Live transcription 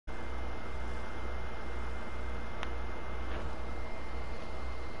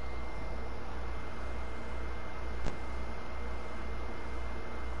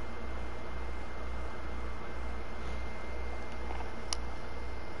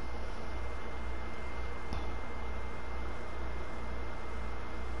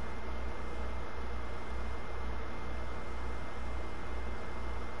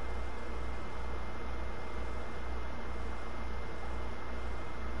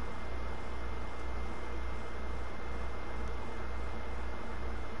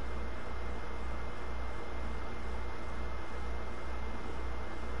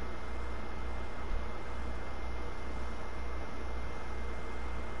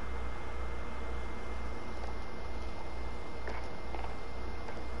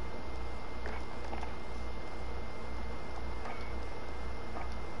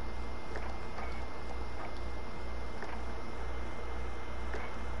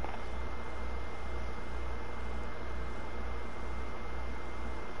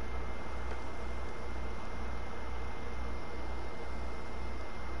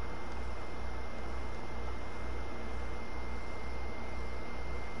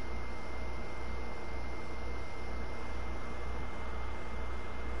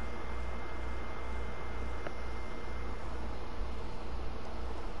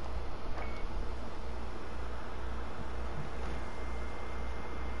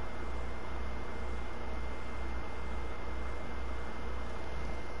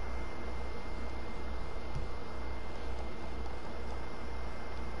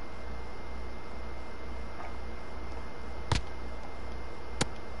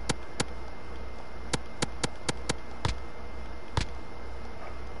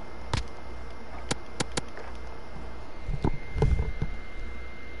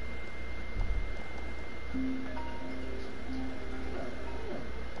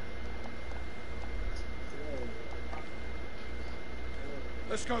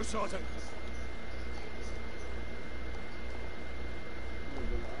Let's go, Sergeant.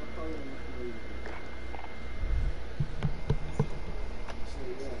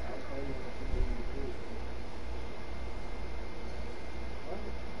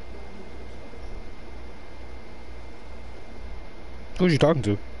 Who's you talking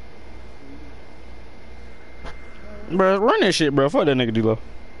to? Bro, run that shit, bro. Fuck that nigga D-Lo.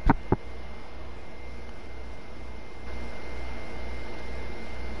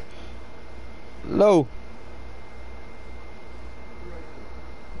 Low.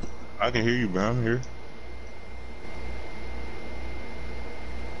 I can hear you, bro. I'm here.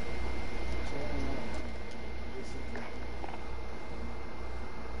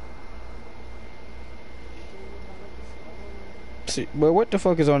 See, but what the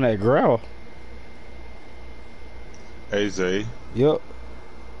fuck is on that growl? Hey, Zay. Yup.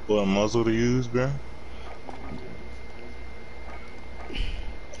 What muzzle to use, bro?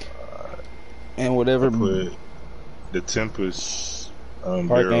 And whatever. I put the Tempest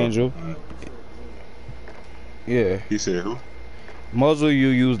Archangel. Barrel. Yeah. He said who? Muzzle, you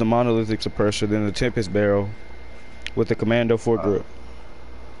use the monolithic suppressor, then the Tempest barrel with the Commando foregrip.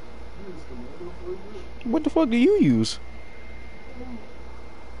 What the fuck do you use?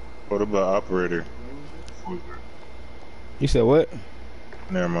 What about operator? You said what?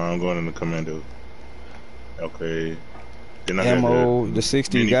 Never mind, I'm going in the Commando. Okay. Then I Ammo, got the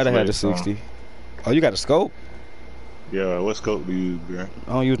 60, you gotta have the 60. Oh, you got a scope? Yeah, what scope do you use, bro?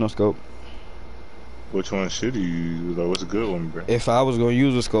 I don't use no scope. Which one should you use? Like, what's a good one, bro? If I was gonna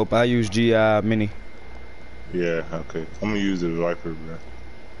use a scope, I use GI Mini. Yeah, okay. I'm gonna use the Viper, bro.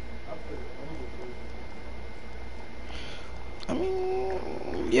 I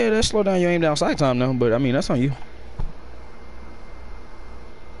mean, yeah, that slow down your aim down sight time now, but I mean, that's on you.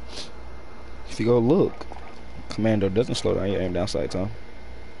 If you go look, Commando doesn't slow down your aim down sight time.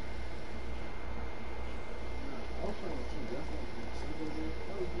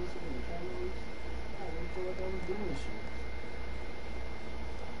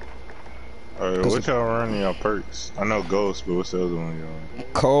 Alright, what y'all running y'all perks? I know Ghost, but what's the other one y'all?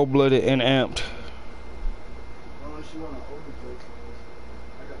 Cold-blooded and amped.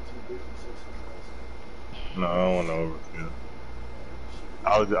 No, I don't want to overkill.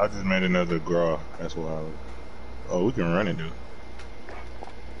 I just made another graw. That's why I was. Oh, we can run it, dude.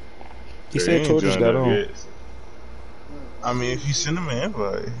 He said Tortoise got on. Yet. I mean, if you send him an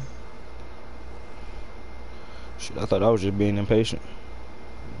invite. Shit, I thought I was just being impatient.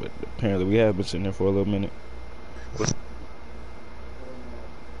 But apparently we have been sitting there for a little minute.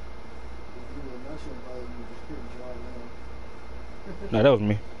 No, that was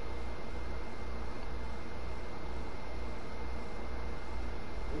me.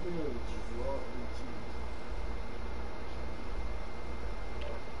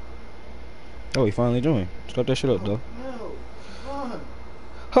 Oh, he finally joined. Start that shit up, though.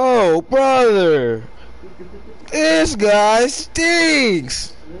 Oh, brother! This guy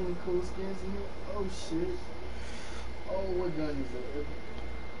stinks! Oh, shit. Oh, what gun is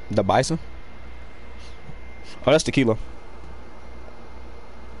that? The Bison? Oh, that's the Kilo.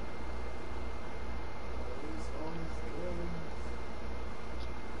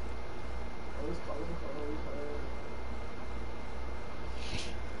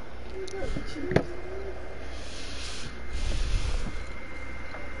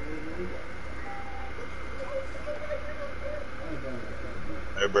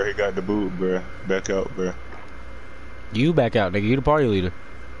 Hey, bro, he got the boot, bro. Back out, bro. You back out, nigga. You the party leader.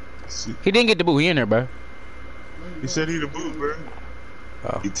 See? He didn't get the boot. He in there, bro. He said he the boot, bro.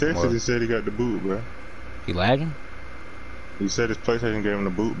 Oh, He texted and said he got the boot, bro. He lagging? He said his PlayStation gave him the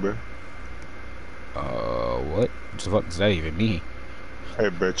boot, bro. What? What the fuck does that even mean? Hey,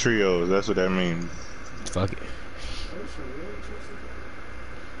 bro, trios, that's what that means. Fuck it.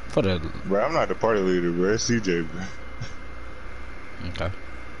 For the... Bro, I'm not the party leader, bro. It's CJ, bro. Okay.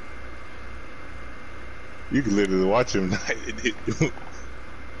 You can literally watch him. This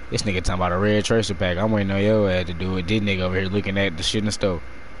nigga talking about a red tracer pack. I'm waiting on your ass to do it. This nigga over here looking at the shit in the stove.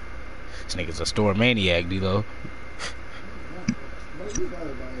 This nigga's a store maniac, D-Lo.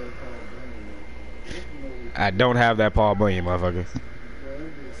 I don't have that Paul Bunyan, motherfucker.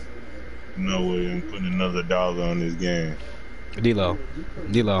 No way I'm putting another dollar on this game. D-Lo.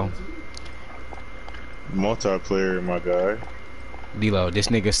 D-Lo. Multiplayer, my guy. D-Lo, this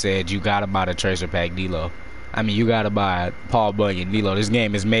nigga said you gotta buy the tracer pack, D-Lo. I mean, you gotta buy Paul Bunyan, D-Lo. This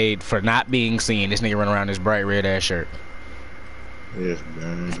game is made for not being seen. This nigga run around this bright red ass shirt. Yes,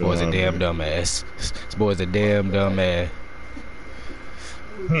 man. This boy's a damn dumbass. This boy's a damn dumbass.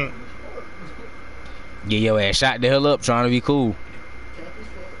 Get your ass shot the hell up trying to be cool.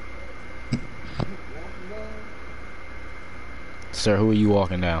 Sir, who are you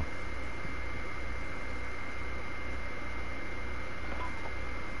walking down?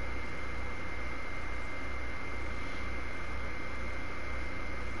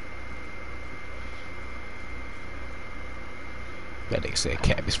 That nigga said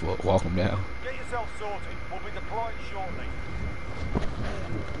cabbage for walk him down. Get yourself sorted. We'll be deploying shortly.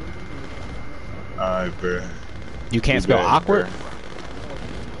 Alright, bro. You can't spell awkward?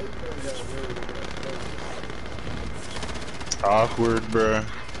 Awkward, bro.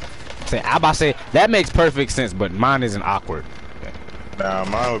 I about to say that makes perfect sense, but mine isn't awkward. Nah,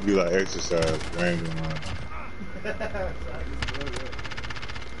 mine would be like exercise. I ain't gonna lie.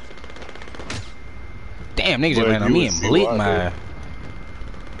 Damn, niggas just ran on me and bleeped my.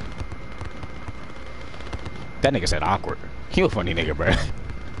 That nigga said awkward. He a funny nigga, bro. Yeah,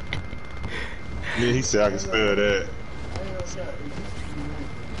 he said I can spell that.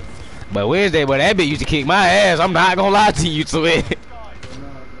 But Wednesday, but that bitch used to kick my ass. I'm not gonna lie to you, twin.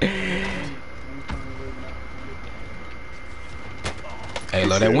 Hey,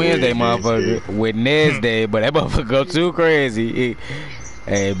 look, that Wednesday motherfucker with Wednesday, but that motherfucker go too crazy.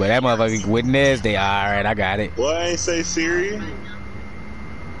 Hey, but that motherfucker with Wednesday, alright, I got it. Well, I ain't say Siri.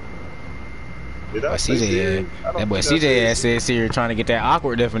 Did I say Siri? That boy CJ ass said Siri trying to get that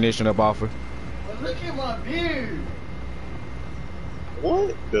awkward definition up off her. But look at my beard.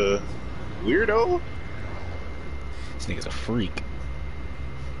 What the weirdo? This nigga's a freak.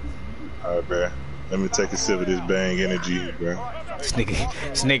 Alright, bro. Let me take a sip of this bang energy, bro. This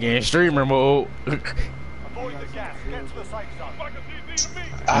nigga in streamer mode. Avoid the gas. Get to the safe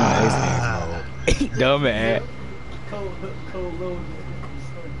zone. Dumb man. Cold load.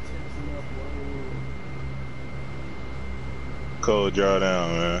 Cold draw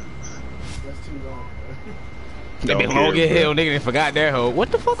down, man. That's too long, bro. They been long as hell, nigga. They forgot their hoe.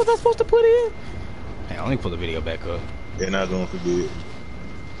 What the fuck was I supposed to put in? Hey, let me pull the video back up. They're not gonna forget.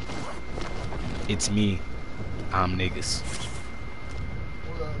 It's me. I'm niggas.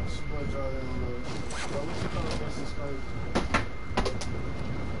 What up? It's your boy Draw Down Low. What's your color versus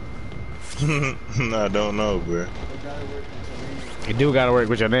Skype? I don't know, bro. They gotta work with your name. You do gotta work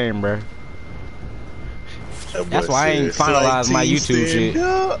with your name, bro. That's why I ain't finalized my YouTube shit.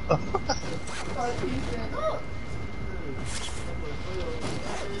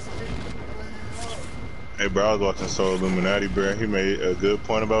 Hey, bro, I was watching Soul Illuminati, bro. He made a good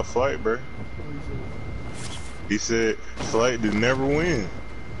point about Flight, bro. He said Flight did never win,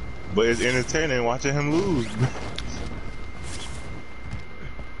 but it's entertaining watching him lose.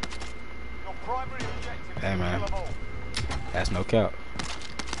 Hey, man. That's no cap.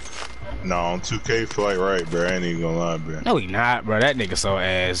 No, on 2K Flight right, bro. I ain't even gonna lie, bro. No, he not, bro. That nigga so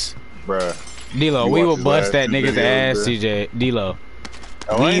ass. Bruh. D-Lo, we would bust that nigga's ass, bro. CJ. D-Lo.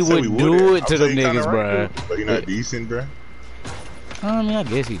 Oh, we would do it to them niggas, bro. But he not decent, bro. I mean, I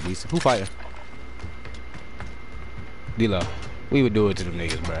guess he's decent. Who fighting? D-Lo. We would do it to them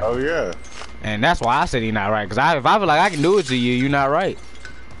niggas, bro. Oh, yeah. And that's why I said he not right. Because if I feel like I can do it to you, you not right.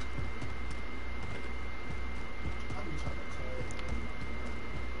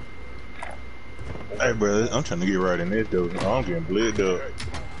 Hey, bro, I'm trying to get right in this, though. I'm getting bled up.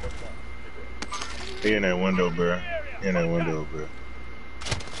 He in that window, bro. He in that window, bro.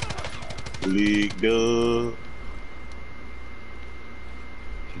 League dub.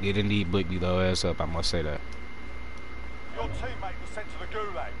 He did indeed blick D-Lo ass up, I must say that. Your teammate was sent to the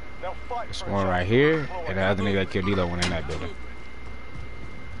gulag. They'll fight This for one each right other. here, and the other nigga that killed D-Lo went in that building.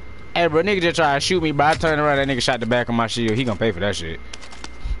 Hey, bro, nigga just tried to shoot me, bro. I turned around, that nigga shot the back of my shield. He gonna pay for that shit.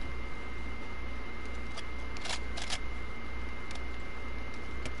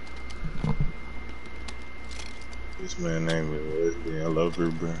 This man name is Lesbian. I love her,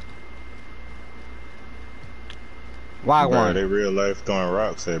 bro. Why Bro, one? they real life throwing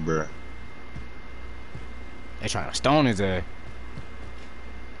rocks at, bro. They trying to stone his ass.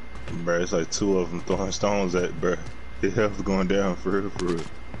 Bro, it's like two of them throwing stones at, bro. His health going down for real, for real.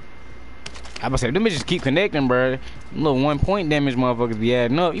 I about to say, them bitches keep connecting, bro. Little 1 point damage motherfuckers be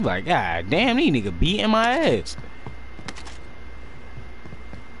adding up. You like, God damn, these niggas beating my ass.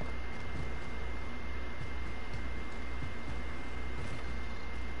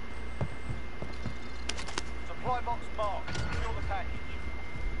 Supply box marked. Secure the package.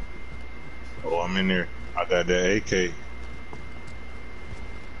 Oh, I'm in there. I got that AK.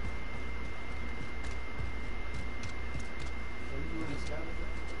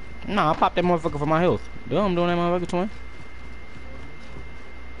 Nah, I popped that motherfucker for my health. Duh, I'm doing that motherfucker twin.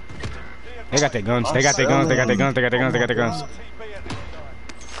 They got their guns. They got their guns. They got their guns. They got their guns. They got their guns.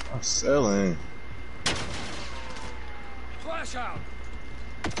 I'm selling. Flash out.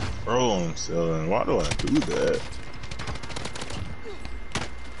 Bro, I'm selling. Why do I do that?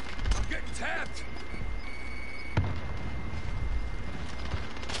 tapped.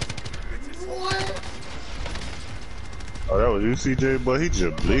 What? Oh, that was you, CJ, but he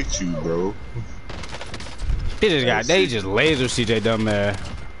just blicked you, bro. They just laser CJ dumbass.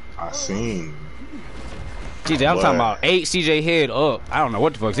 I seen. CJ, I'm What? talking about 8 CJ head up. I don't know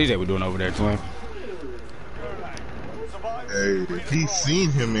what the fuck CJ was doing over there, twin. Hey, he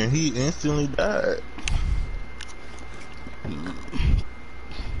seen him and he instantly died.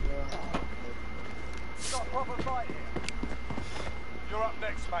 Got a proper fight here. You're up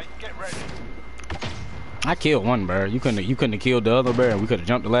next, mate. Get ready. I killed one, bro. You couldn't have killed the other, bro. And we could have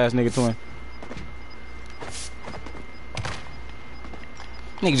jumped the last nigga, twin.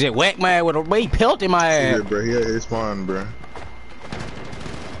 Nigga just whacked my ass with a he pelted my ass. Yeah, bro, he had his spawn, bro.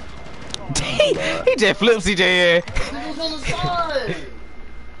 He just flipped CJ ass. He was on the side.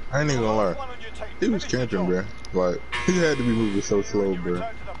 I ain't even gonna lie. One on your team. He was Finish the camping, job. bro. Like, he had to be moving so slow, You bro. return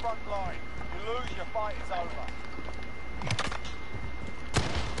to the front line. You lose, your fight is over.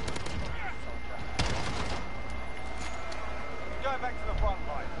 Go back to the front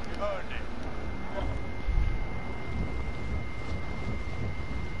line. You've earned it.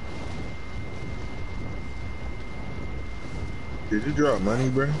 Did you drop money,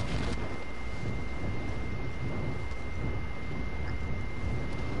 bro?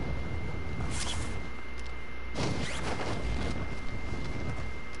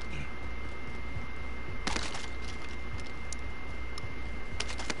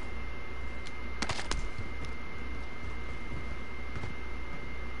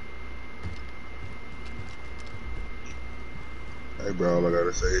 Hey, bro, all I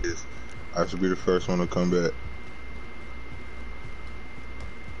gotta say is I should be the first one to come back.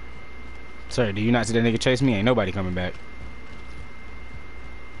 Sir, do you not see that nigga chase me? Ain't nobody coming back.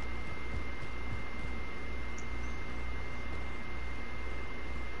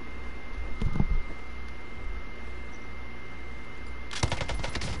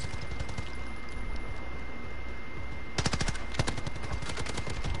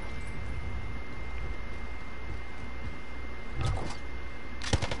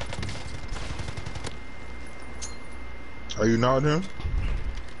 Are you not him?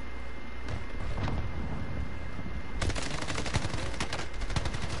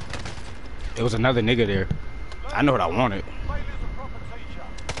 It was another nigga there. I know what I wanted. Failures a proper teacher.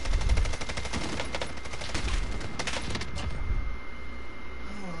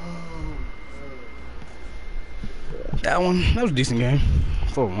 That was a decent game.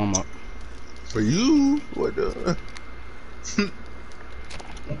 For a warm up. For you? What the?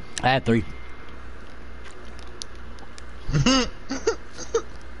 I had 3.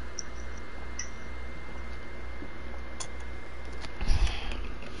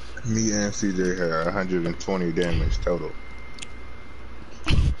 Me and CJ had 120 damage total.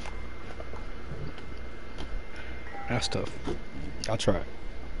 That's tough. I'll try.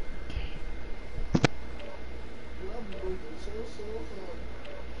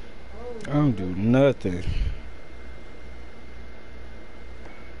 I don't do nothing.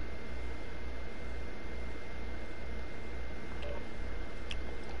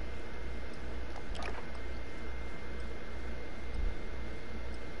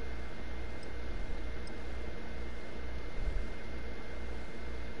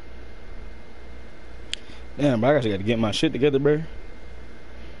 Damn, bro, I actually got to get my shit together, bro.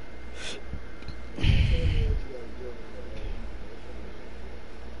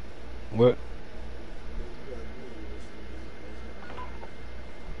 What?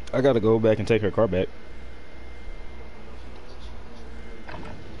 I gotta go back and take her car back.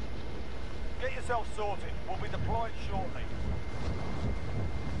 Get yourself sorted. We'll be deployed shortly.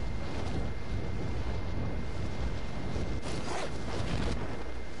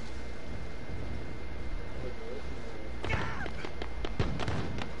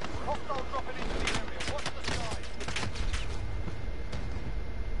 Hostile dropping into the area. Watch the sky.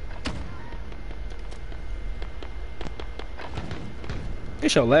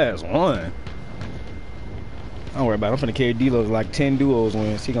 It's your last one. Don't worry about it. I'm finna carry D-Lo like 10 duos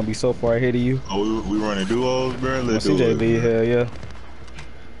wins. He gonna be so far ahead of you. Oh, we running duos, bro? When Let's do CJ it. leave, hell yeah.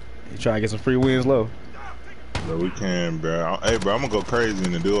 You try to get some free wins low. Bro, we can, bro. Hey, bro, I'm gonna go crazy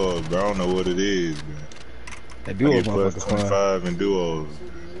in the duos, bro. I don't know what it is, bro. That I duo's get plus motherfucking fun. 25 in duos.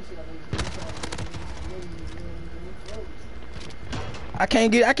 I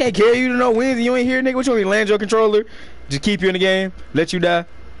can't carry you to no wins and you ain't here, nigga. What you want me to land your controller? Just keep you in the game, let you die.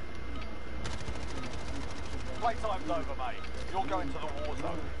 Playtime's over, mate. You're going to the war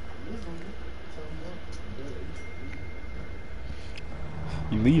zone.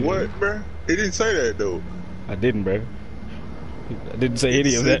 You leaving. What, bro? He didn't say that, though. I didn't, bro. I didn't say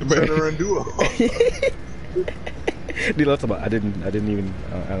any of that, bro. Turn and do all. D-Lo, I didn't even.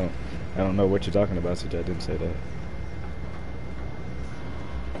 I don't know what you're talking about, CJ. I didn't say that.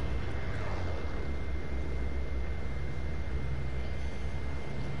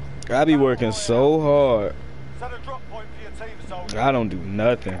 I be working so hard. Set a drop point for your team, soldier. I don't do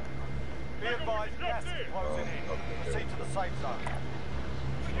nothing. Be advised, gas is closing in. Proceed to the safe zone.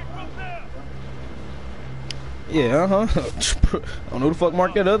 Yeah, I don't know who the fuck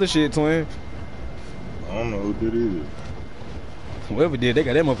marked that other shit, twin. I don't know who did either. Whoever did, they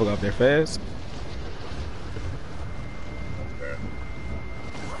got that motherfucker up there fast. Okay.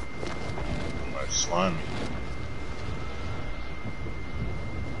 Like slimy.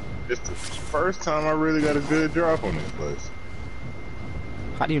 It's the first time I really got a good drop on this place.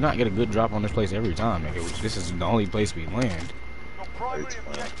 How do you not get a good drop on this place every time, nigga? This is the only place we land. Your primary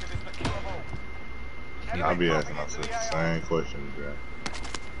objective is to kill them all. I'll be asking myself the same question, bro.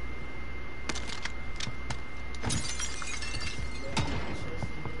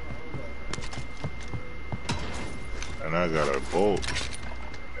 And I got a bolt.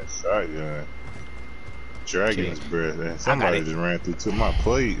 That shotgun. Dragon's breath. And somebody just ran through to my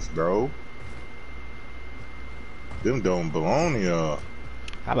plates, bro. Them don't belong to y'all.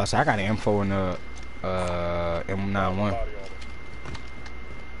 How about I got an M4 and a M91.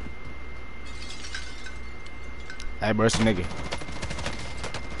 Hey, bro, it's a nigga.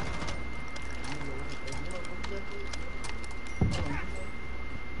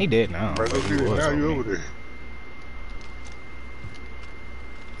 He dead now. Bro, now you over there.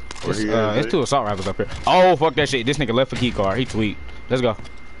 It's two assault rifles up here. Oh, fuck that shit. This nigga left a key card. He tweet. Let's go.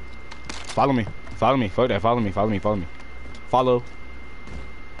 Follow me. Follow me. Fuck that. Follow me. Follow me. Follow me. Follow.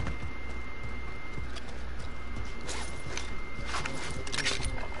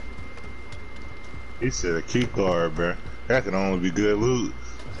 He said a key card, bro. That can only be good loot.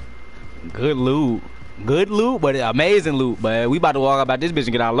 Good loot. Good loot, but amazing loot. But we about to walk about this bitch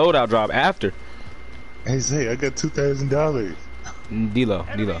and get our loadout drop after. Hey, Zay, I got $2,000. D-Lo.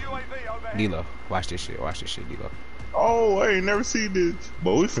 D-Lo. Watch this shit. Watch this shit, D-Lo. Oh, I ain't never seen this.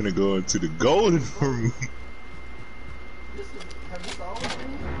 But we finna go into the golden room.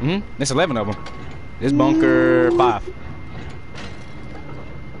 There's 11 of them. This bunker 5.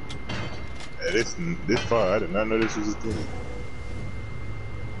 Hey, this far, I did not know this was a thing.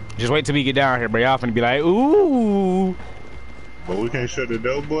 Just wait till we get down here, bro. Y'all finna be like, ooh. But we can't shut the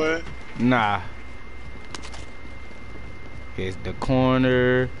door, boy. Nah. Here's the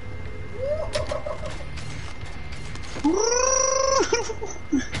corner.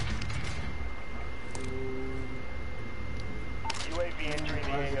 UAV entering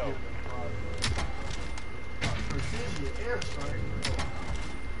the AO.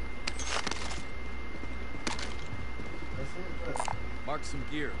 Mark some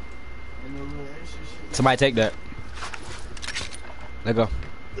gear. Somebody take that. Let's go.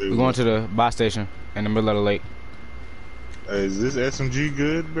 We're going to the buy station in the middle of the lake. Hey, is this SMG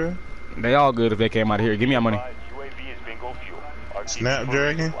good, bro? They all good if they came out of here. Give me your money. UAV is bingo fuel.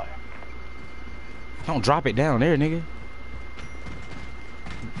 Snapdragon? Don't drop it down there, nigga.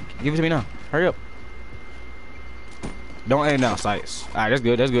 Give it to me now. Hurry up. Don't aim down sights. Alright, that's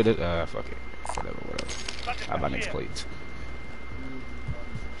good. That's good. Fuck it. Whatever. I'll buy next plates.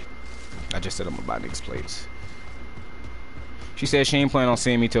 I just said I'm gonna buy next plates. She said she ain't planning on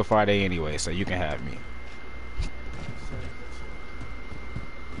seeing me till Friday anyway, so you can have me.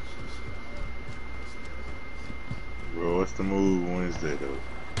 Bro, what's the move Wednesday, though?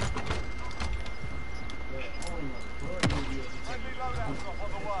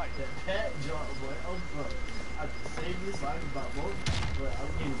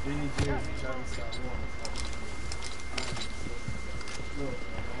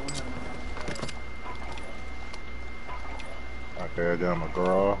 Okay, I got my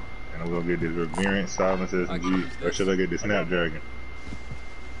McGraw, and I'm gonna get this Reverent Silence SMG. Or should I get the Snapdragon?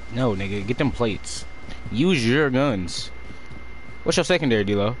 No, nigga, get them plates. Use your guns. What's your secondary,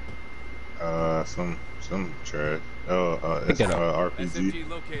 D-Lo? Some trash. Pick that up. RPG. SMG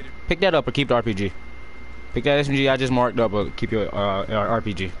located. Pick that up or keep the RPG. Pick that SMG I just marked up or keep your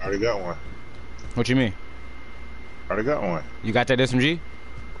RPG. I already got one. What you mean? I already got one. You got that SMG?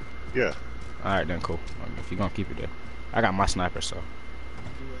 Yeah. Alright then, cool. If you're gonna keep it there. I got my sniper, so.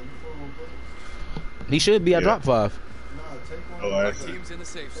 He should be at drop 5. Oh, Our that's team's in the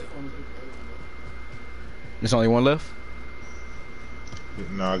safe zone. There's only one left?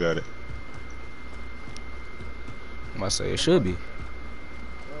 No, I got it. I'm about to say it should be.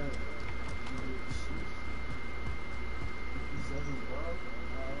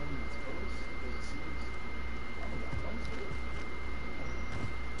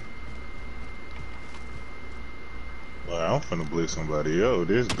 finna blitz somebody. Yo,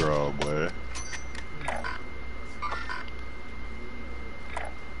 this girl, boy.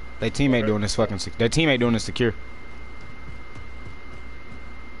 Their teammate doing this fucking. Their teammate doing this secure.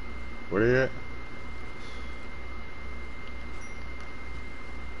 Where they at?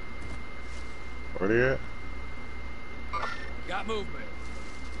 Where they at? Got movement.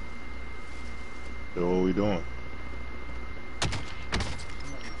 So what we doing?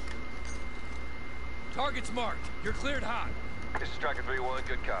 Target's marked. You're cleared hot. This is Striker 3-1.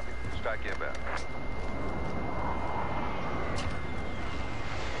 Good copy. Strike inbound.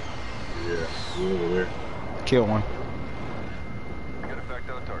 Yeah, we over there. Kill one. Good effect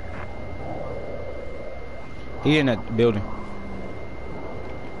on target. He in that building.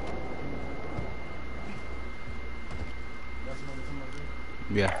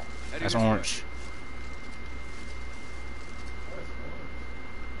 Yeah, that's orange.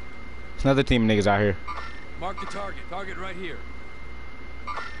 There's another team of niggas out here. Mark the target. Target right here.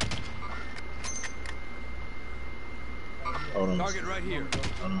 Hold on. Target right here.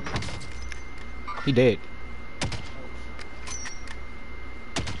 He dead.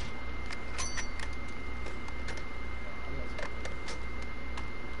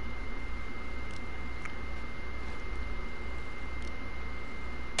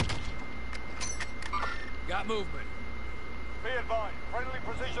 Got movement. Be advised, friendly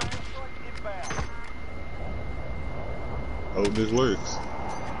precision airstrike inbound. Hope this works.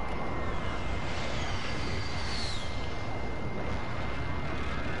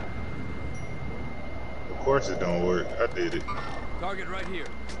 Of course it don't work. I did it. Target right here.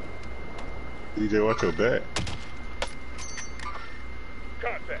 DJ, watch your back.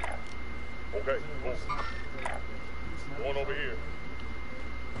 Contact. Okay, move. Going over here.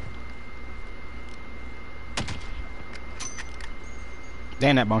 They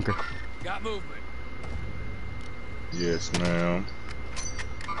in that bunker. Got movement. Yes, ma'am.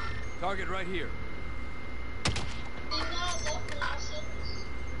 Target right here.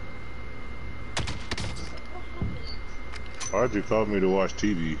 Why'd you call me to watch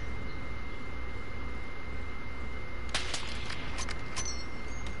TV?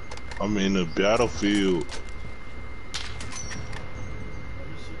 I'm in the battlefield.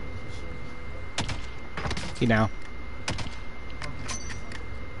 He down.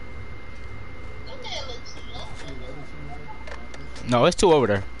 No, it's two over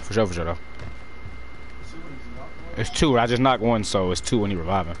there. For sure though. It's two. I just knocked one, so it's two when he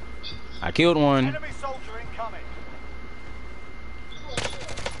reviving. I killed one. Enemy soldier incoming.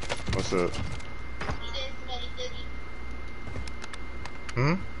 What's up?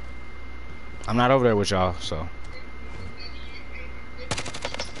 Hmm? I'm not over there with y'all, so.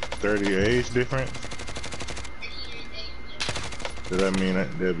 30 age different? Does that mean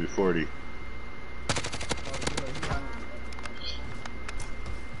that there'll be 40?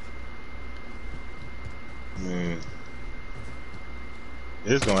 Man,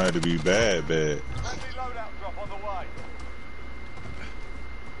 it's gonna have to be bad. Friendly loadout drop on the way.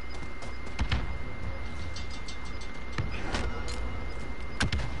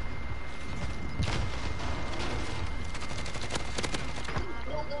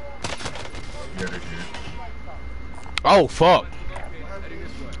 Oh fuck!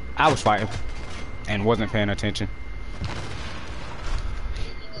 I was fighting and wasn't paying attention.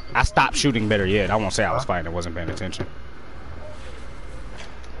 I stopped shooting better yet. I won't say I was fighting and wasn't paying attention.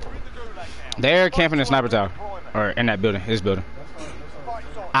 They're camping in sniper tower. Or in that building. This building.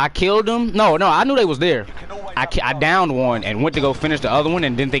 I killed them. No, I knew they was there. I downed one and went to go finish the other one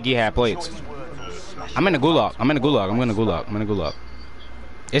and didn't think he had plates. I'm in the gulag. I'm in the gulag.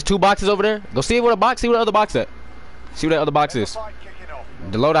 There's two boxes over there. Go see what the other box at. See what that other box is.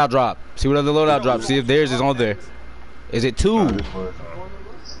 The loadout drop. See what other loadout drop. See if theirs is on there. Is it two?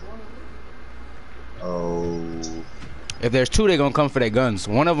 Oh. If there's two, they're gonna come for their guns.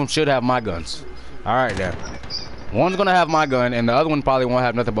 One of them should have my guns. Alright then. One's gonna have my gun and the other one probably won't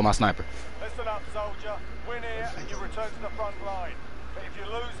have nothing but my sniper. Listen up, soldier. Win here and you return to the front line. But if you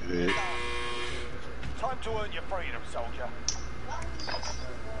lose, you're done. Time to earn your freedom, soldier.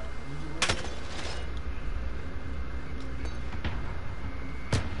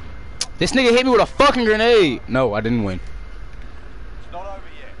 This nigga hit me with a fucking grenade. No, I didn't win. It's not over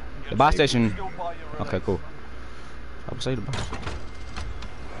yet. The buy station. Okay, cool. I would say the buy.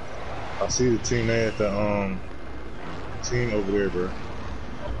 I see the team there at the team over there, bro.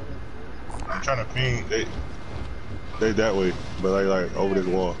 I'm trying to ping. They that way, but they like over this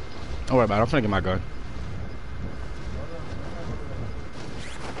wall. Don't worry about it. I'm trying to get my gun.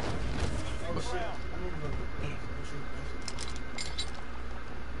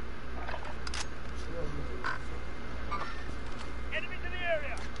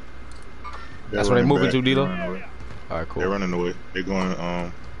 That's where they moving back. to, They're D-Lo? running away. Alright, cool. They're running away. They're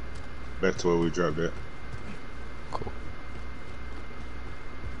going back to where we dropped at. Cool.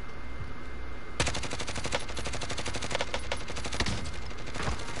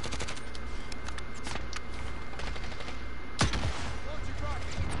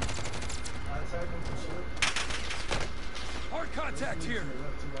 Hard contact here.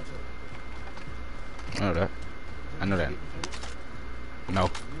 I know that. I know that. No.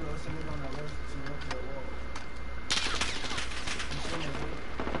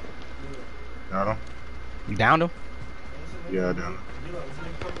 Got him? You downed him? Yeah, I done.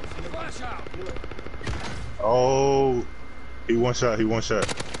 Flash out. Oh, he one shot. He one shot.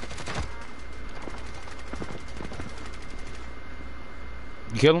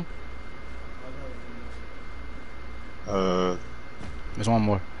 You kill him? There's one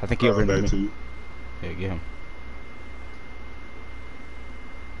more. I think he over here. Back to you. Yeah, get him.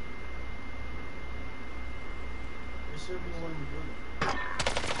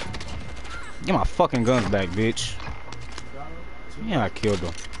 Get my fucking guns back, bitch. Yeah, I killed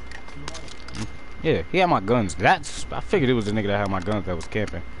him. Yeah, he had my guns. I figured it was the nigga that had my guns that was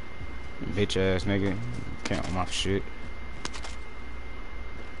camping. Bitch ass nigga. Camp my shit.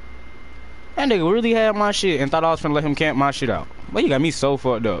 That nigga really had my shit and thought I was finna let him camp my shit out. But you got me so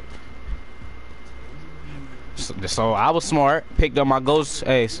fucked up. So I was smart, picked up my ghost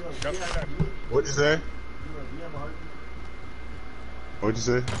ace. What'd you say? What'd you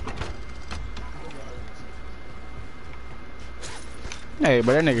say? Hey,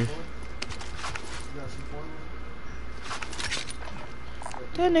 but that nigga.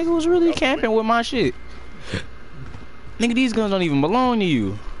 That nigga was really camping with my shit. Nigga, these guns don't even belong to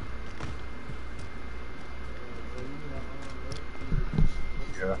you.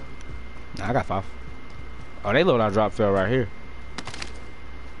 Yeah. Nah, I got 5. Oh, they load out drop fell right here.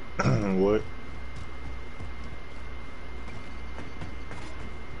 What?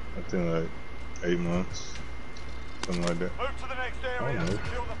 I think like 8 months. Something like that. Move to the next area and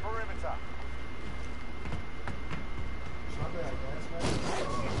secure the perimeter.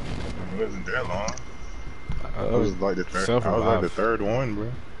 It wasn't that long. It was like the third. I was like the third one,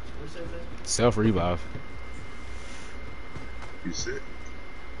 bro. Self revive. You sick?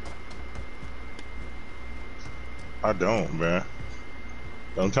 I don't, bruh.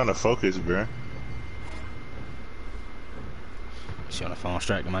 I'm trying to focus, bruh. She on the phone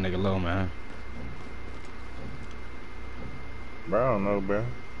striking my nigga low, man. Bro, I don't know, bruh.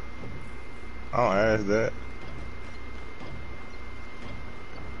 I don't ask that.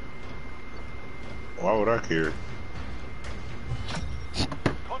 Why would I care?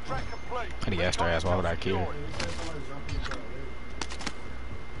 Contract complete. And he asked her ass, why would I care?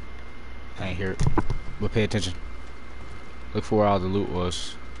 I ain't hear it. But pay attention. Look for where all the loot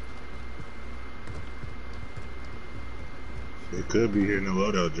was. It could be here in the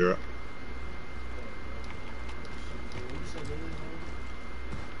loadout drop.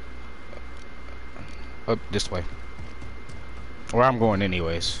 Up this way. Where I'm going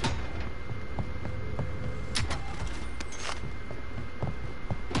anyways.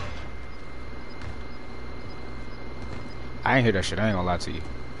 I ain't hear that shit, I ain't gonna lie to you.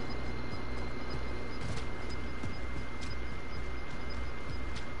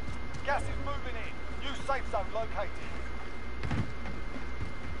 Gas is moving in. New safe zone located.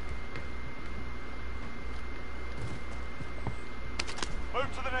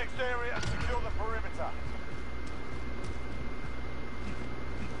 Move to the next area and secure the perimeter.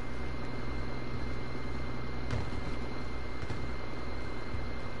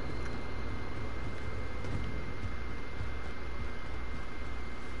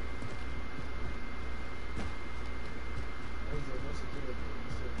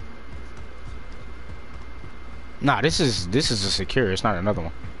 Nah, this is a secure, it's not another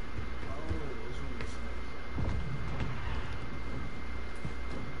one.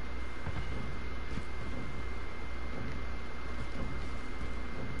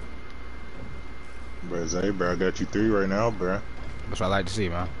 Bro, Zay, bro, I got you 3 right now, bro. That's what I like to see,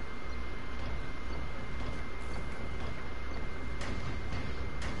 man.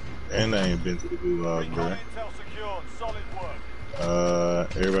 And I ain't been to the gulag, bro. Recon intel secured. Solid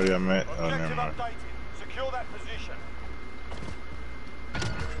work. Everybody I met. Oh, never Objective mind. updated. Secure that position.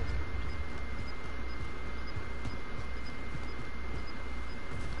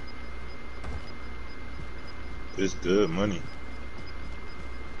 It's good money.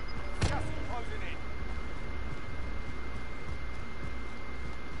 Gas is closing in.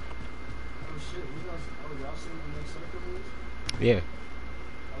 Oh shit, y'all seen the next circle moves? Yeah. I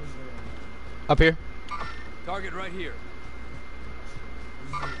was Up here. Target right here.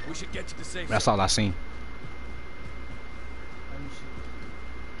 We should get to the safe That's zone. all I seen.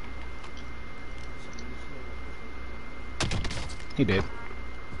 He did.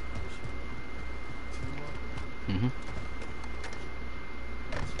 Mm-hmm.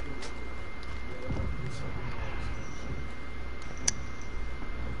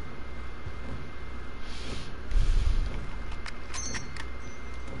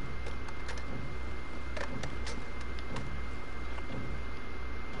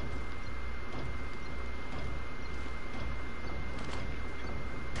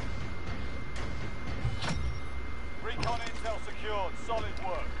 Recon intel secured. Solid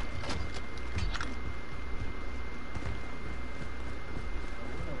work.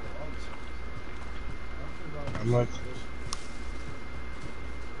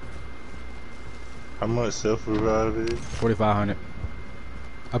 How much self-revive is? 4,500.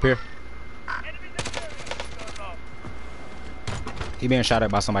 Up here. He being shot at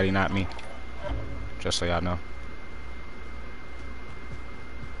by somebody, not me. Just so y'all know.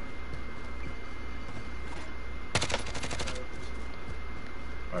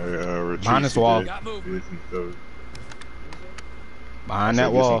 Behind this wall. Got movement. Behind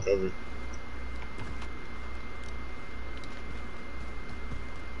that wall.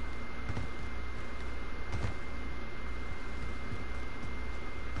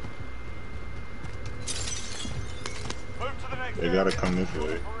 Move to the next They gotta come this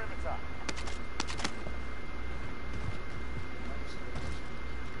way. perimeter.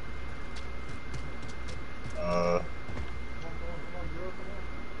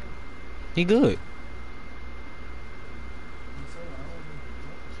 He good.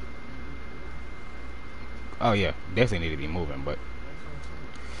 Oh yeah, definitely need to be moving, but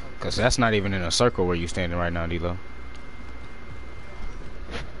cause that's not even in a circle where you standing right now, D-Lo.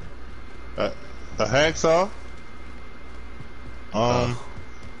 A hacksaw?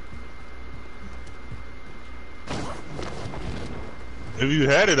 If you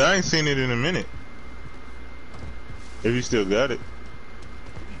had it, I ain't seen it in a minute. If you still got it,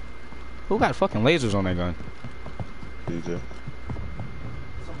 Who got fucking lasers on that gun? DJ.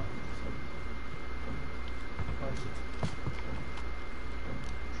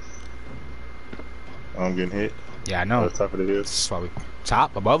 I'm getting hit. Yeah, I know. On the top of the hill. This is why we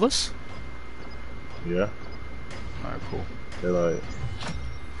top above us. Yeah. All right, cool. They're like,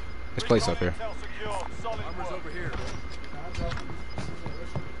 This place up here. Intel secured. Solid Armor's work. over here.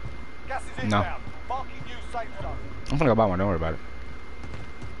 Gas is No. inbound. Marking new safe zone. I'm gonna go buy one. Don't worry about it.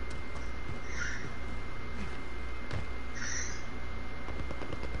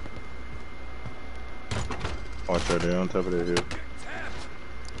 watch right there on top of the hill.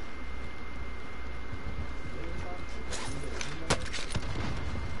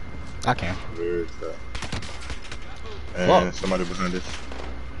 I can. Where is that? And Whoa. somebody behind us.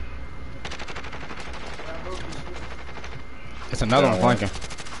 It's another Down one one. flanking.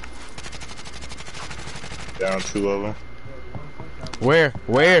 Down two of them. Where?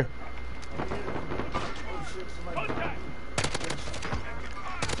 Where?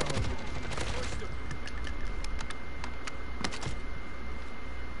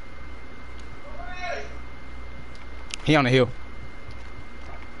 He on the hill.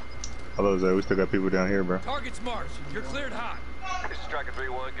 Hello, Zay. We still got people down here, bro. Target's marked. You're cleared hot. This is Striker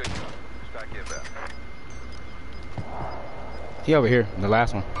 3-1, good call. Strike inbound. He over here. The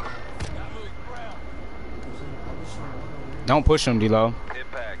last one. Don't push him, D-Lo.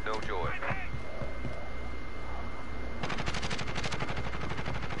 Impact, no joy.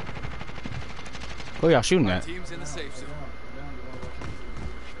 Who y'all shooting at? Team's in the safe zone.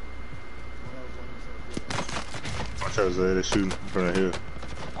 Watch out, Zay. They're shooting from the hill.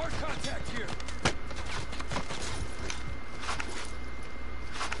 Hard contact here.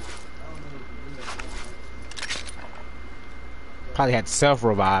 Probably had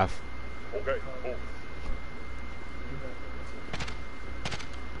self-revive. Okay, move.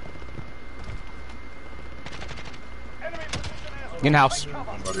 Enemy position airstrike. Get in the house. Take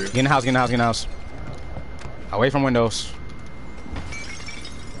cover. Somebody- Get in the house, get in the house, get in the house. Away from windows.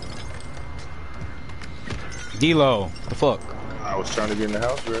 D-Lo. The fuck? I was trying to get in the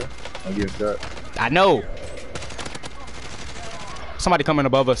house, bro. I'm getting shot. I know. Somebody coming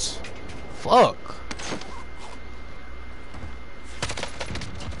above us. Fuck.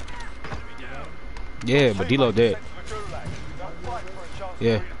 Yeah, but D-Lo dead. Sent to the gulag. Don't fight for a chance to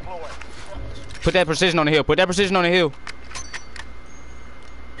Yeah. redeploy. Put that precision on the hill. Put that precision on the hill.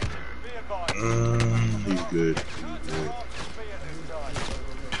 Be advised. He's good. Be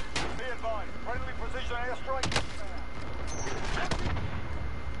advised. Friendly precision airstrike.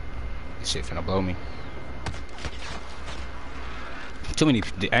 This shit finna blow me. Too many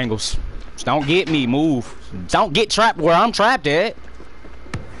angles. Just don't get me. Move. Don't get trapped where I'm trapped at.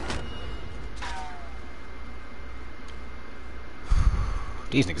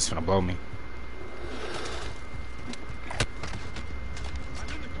 These niggas finna blow me. I'm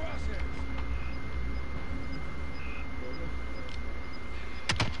in the crosshair.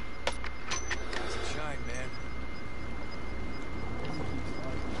 Rise and shine, man.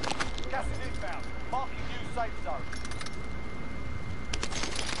 Gas is inbound. Marking new safe zone.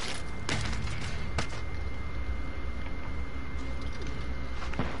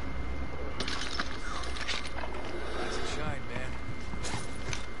 Rise and shine, man.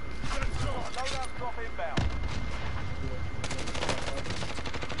 Loadout drop inbound.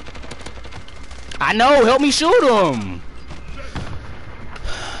 I know. Help me shoot him.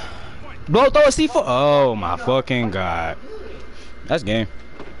 Blow, throw a C4. Oh my fucking god. That's game.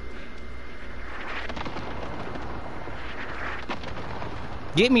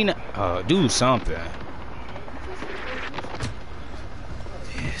 Get me now. Do something.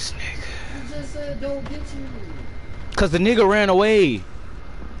 This nigga. You just said don't get you. Cause the nigga ran away.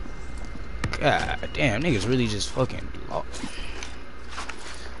 God damn, niggas really just fucking lost.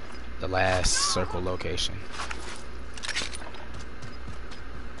 The last circle location.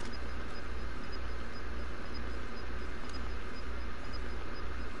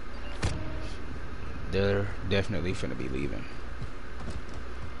 They're definitely finna be leaving.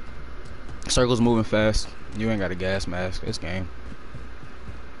 Circle's moving fast. You ain't got a gas mask. It's game.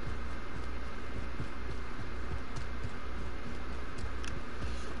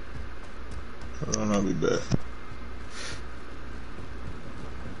 Hold on, I'll be back.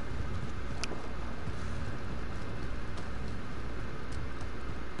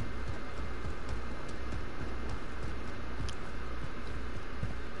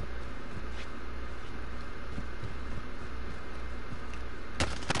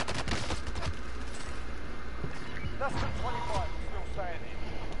 Less than 25 is still standing.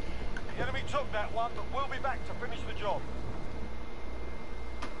 The enemy took that one, but we'll be back to finish the job.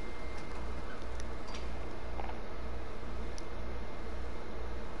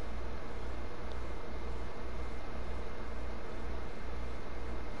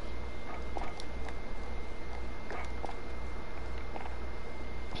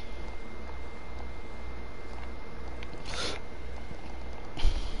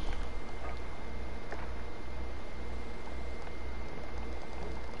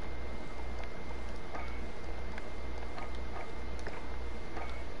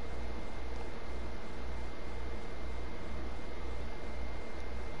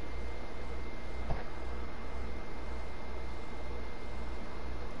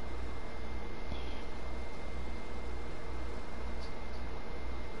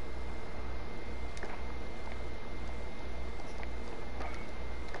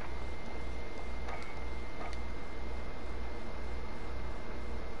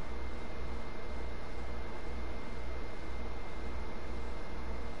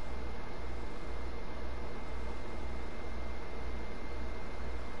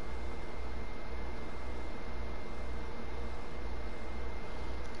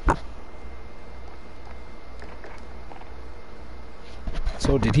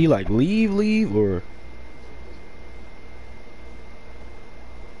 So did he like leave or?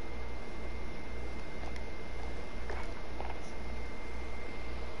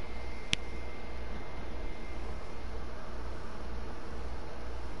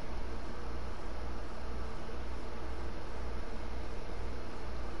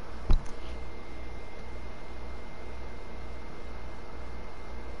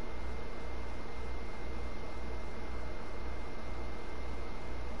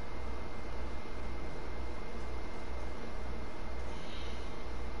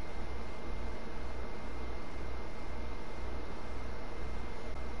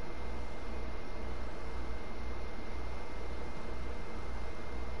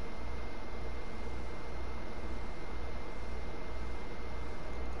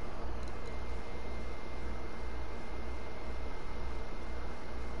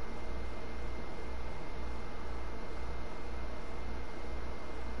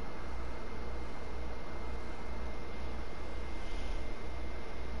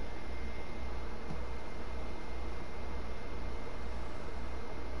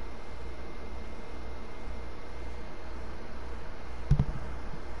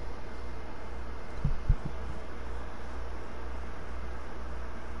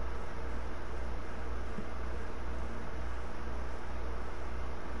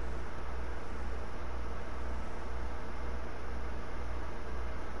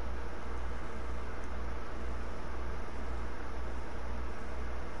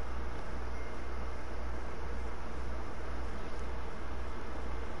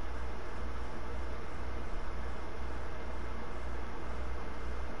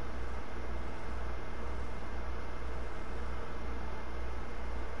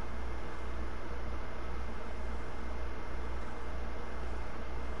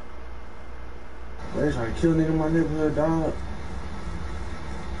 They trying to kill a nigga in my neighborhood, dog.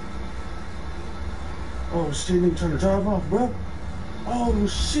 Oh shit, nigga trying to drive off, bro. Oh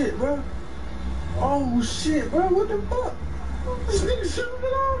shit, bro. Oh shit, bro. What the fuck? This nigga shooting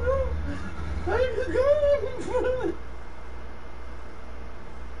it off, bro. I ain't going, bro.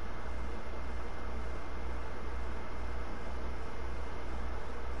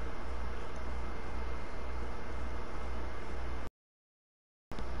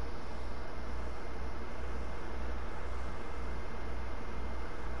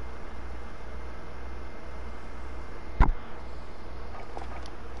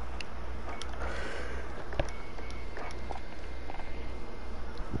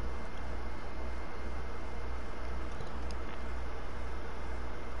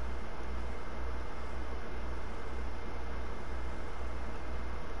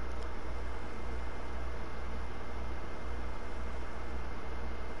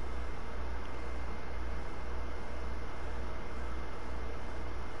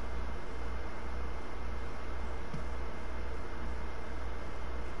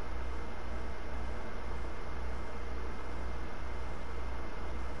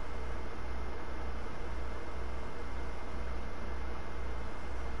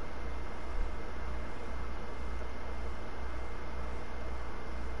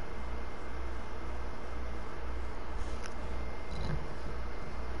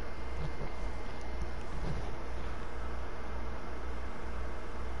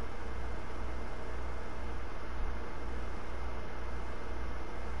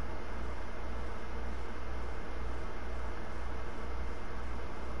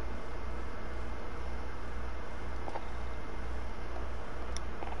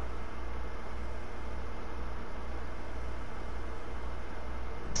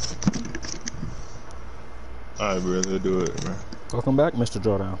 Alright, bro, let's do it, man. Welcome back, Mr.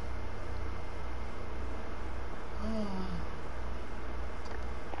 Drawdown.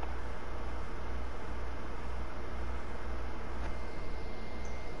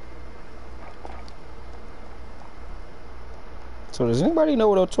 So does anybody know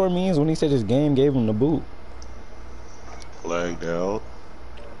what Otor means when he said his game gave him the boot? Flagged out.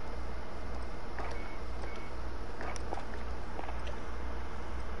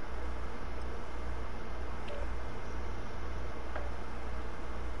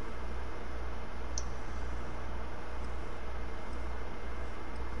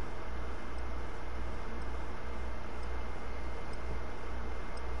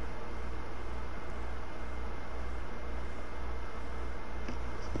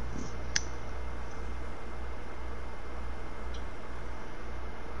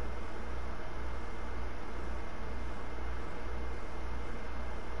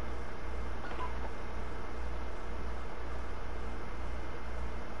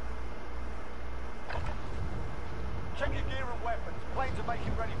 Check your gear and weapons. Planes are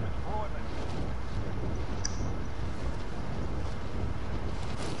making ready for deployment.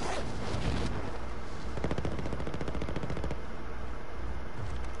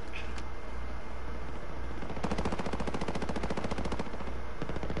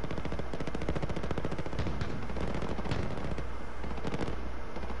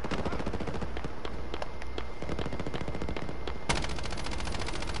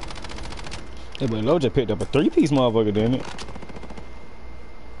 Hey, but Lo just picked up a 3-piece motherfucker, didn't it?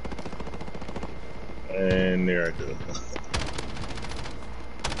 And there I go.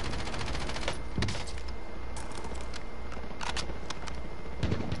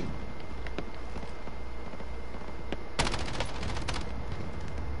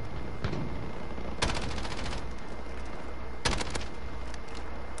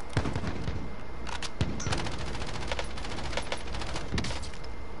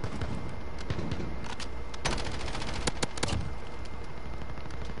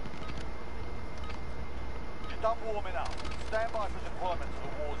 Done warming up. Stand by for deployment to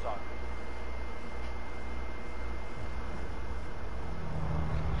the war zone.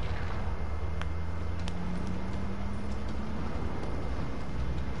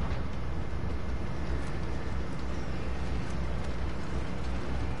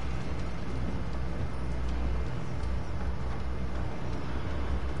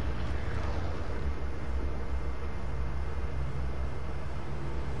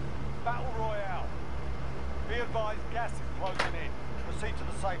 Battle Royale. Be advised, gas is closing in. Proceed to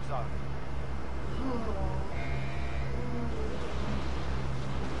the safe zone.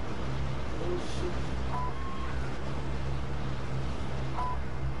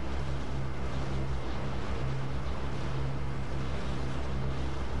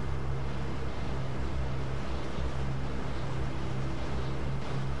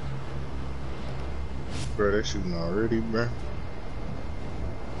 bro. They shooting already, bro.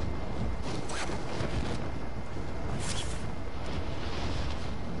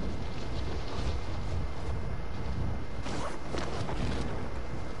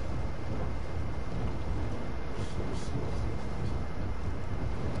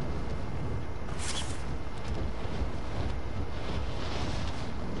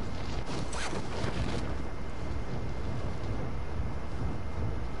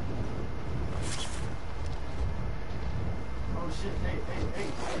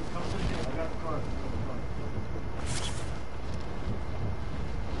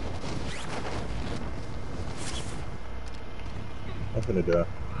 I'm finna die.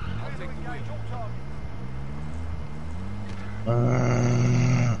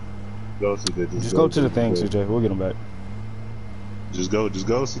 Go, CJ. Just go to the thing, CJ. We'll get him back. Just go,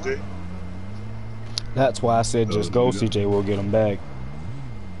 CJ. That's why I said just go, CJ. We'll get him back.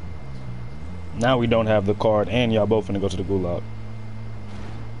 Now we don't have the card, and y'all both finna go to the gulag.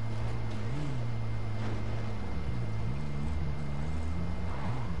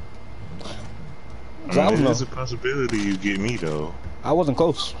 There's a possibility you get me though. I wasn't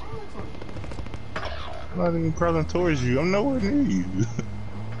close. I'm not even crawling towards you. I'm nowhere near you.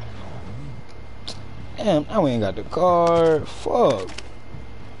 Damn, now we ain't got the card. Fuck.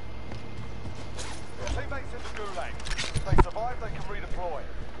 Teammates in the gulag. If they survive, they can redeploy.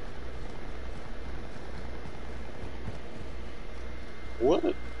 What?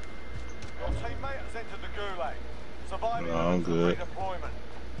 Your teammate has entered the gulag. Surviving No, I'm good. redeployment.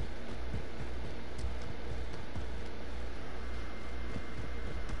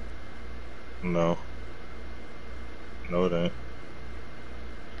 No. No, it ain't.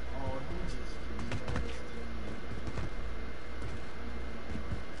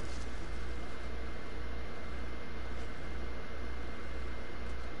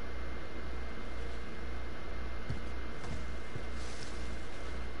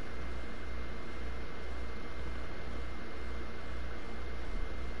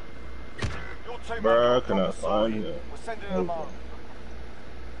 Your teammate Bruh, I got cannot find sorted. it. We're sending them home.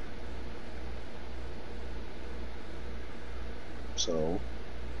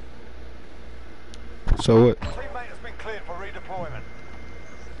 So what? Teammate has been cleared for redeployment.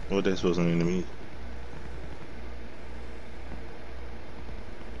 what they supposed to mean to me?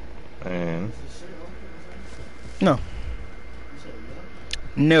 And No.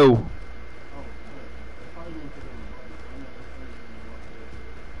 No.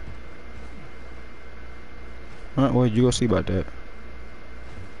 Alright, well, you go see about that.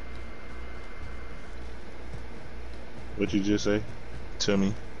 what you just say to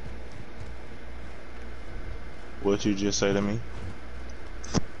me? What you just say to me?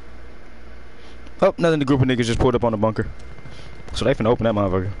 Oh, nothing. The group of niggas just pulled up on the bunker. So they finna open that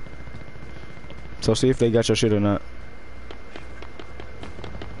motherfucker. So see if they got your shit or not.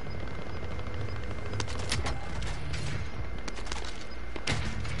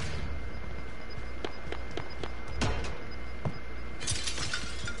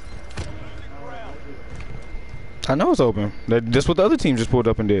 I know it's open. That's what the other team just pulled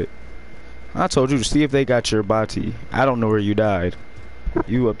up and did. I told you to see if they got your body. I don't know where you died.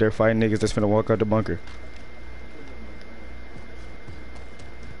 You up there fighting niggas that's finna walk out the bunker.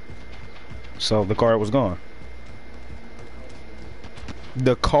 So the card was gone.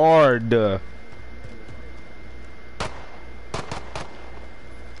 The card.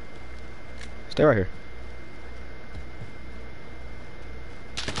 Stay right here.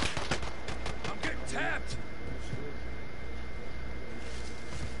 I'm getting tapped.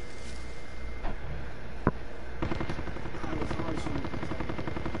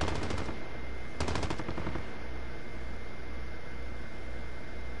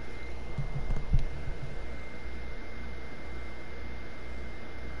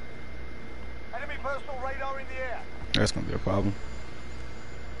 Enemy personal radar in the air. That's gonna be a problem.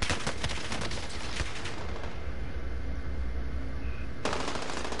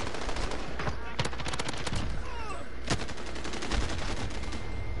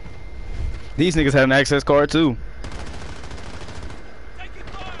 These niggas had an access card too.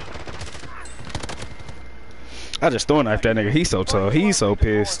 I just throw a knife that nigga. He's so tough. He's so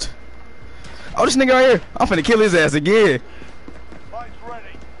pissed. Oh, this nigga right here. I'm finna kill his ass again. Mike's ready.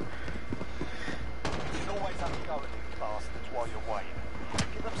 You can always have a go at these bastards while you're waiting.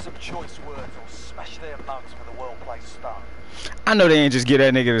 Give them some choice words or smash their mugs with a well-placed stone. I know they ain't just get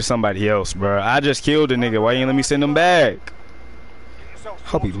that nigga to somebody else, bro. I just killed the nigga. Why you ain't let me send him back? Get yourself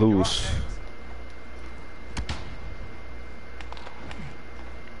Hope he sorted, you're up lose. next.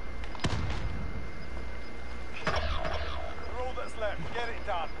 You're all that's left. Get it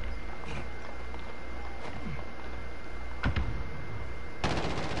done.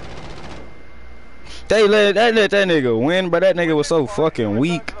 They let that nigga win, but that nigga was so fucking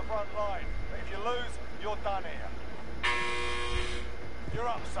weak. To the front line. If you lose, you're done here. You're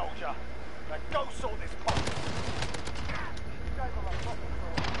up, soldier. Now go sort this fuck. Stand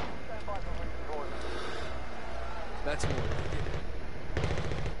by for redeployment. That's more.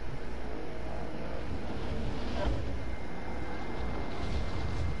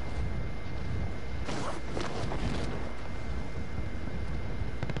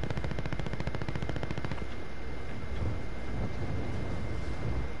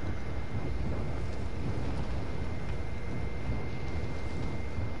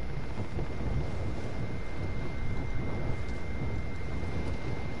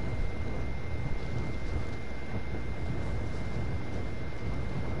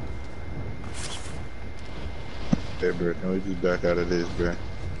 Hey, bro, can we just back out of this, bro?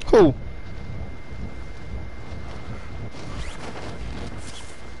 Who?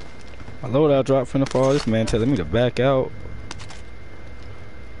 My loadout dropped from the fall. This man telling me to back out.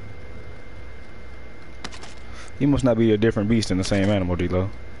 He must not be a different beast in the same animal, D-Lo.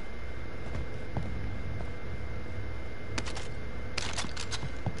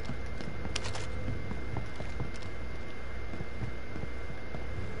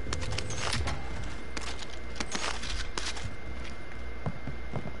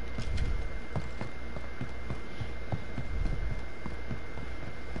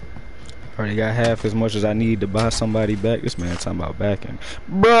 Already got half as much as I need to buy somebody back. This man talking about backing.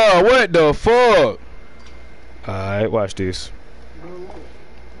 Bro, what the fuck? Alright, watch this.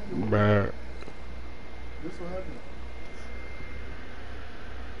 Bruh. This what happened.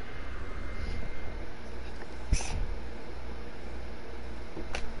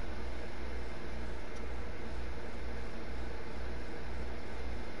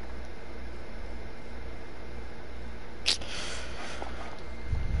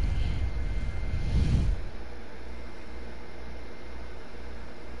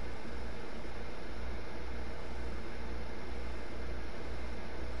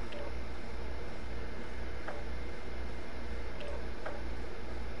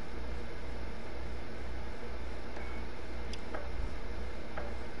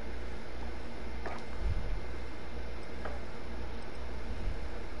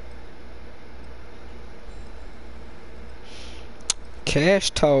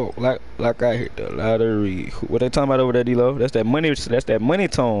 Cash talk, like I hit the lottery. What they talking about over there, D-Lo? That's that money. That's that money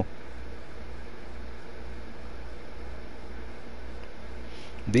tone.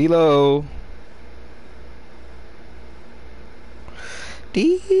 D-Lo.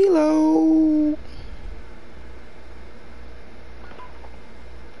 D-Lo.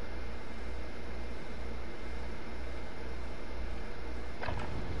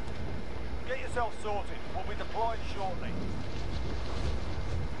 Get yourself sorted. We'll be deploying shortly.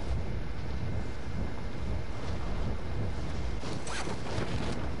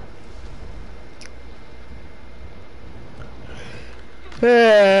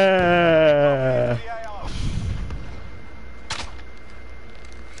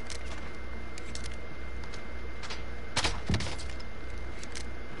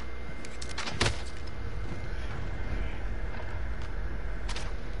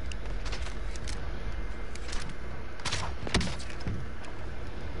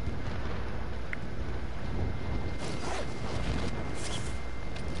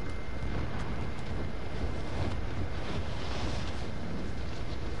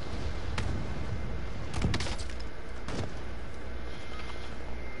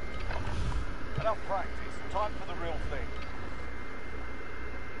 Enough practice. Time for the real thing.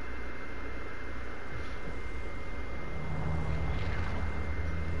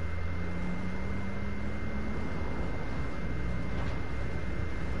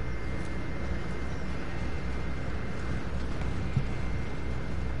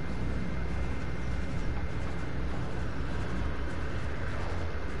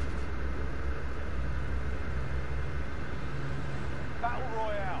 Battle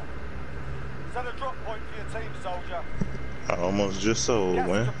Royale. Set a drop point for your team, soldier. I almost just sold, Gas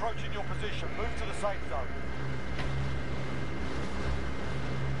is man. approaching your position. Move to the safe zone.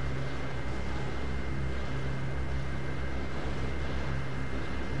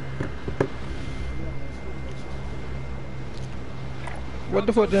 What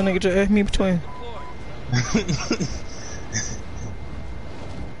the fuck that nigga just asked me between?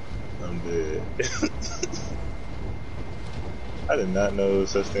 I'm dead. I did not know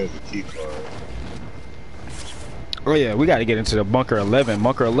such thing as a key card. Oh yeah, we gotta get into the bunker 11.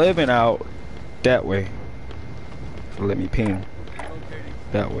 Bunker 11 out that way. Let me ping.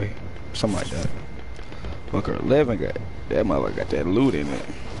 That way. Something like that. Bunker 11 got that motherfucker got that loot in it.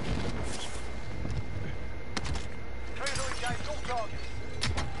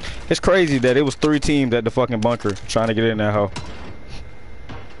 It's crazy that it was 3 teams at the fucking bunker trying to get in that hole.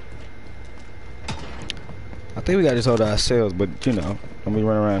 I think we got this hold ourselves, but you know, don't be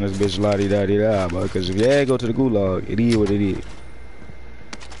running around this bitch la-di-da-di-da, bro. Because if you go to the gulag, it is what it is.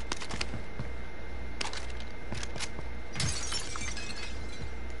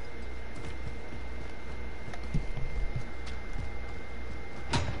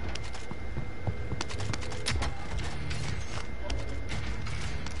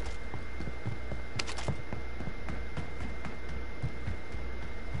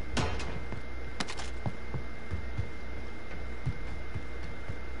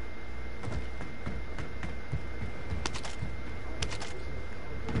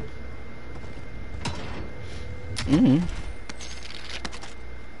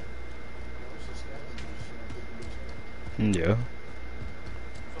 Yeah.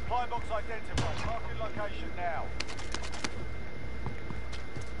 Supply box identified. Marking location now.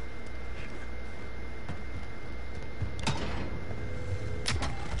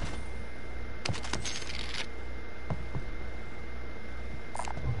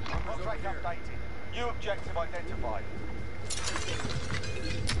 Contract updated. New objective identified.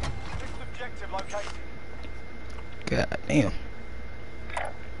 Fixed objective located. God damn.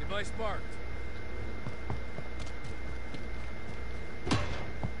 Device marked.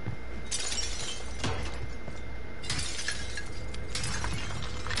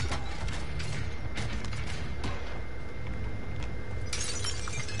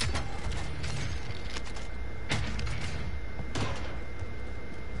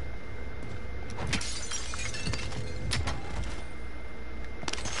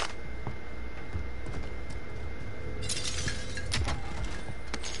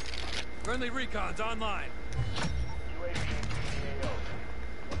 Friendly recon's online. UAV in AO.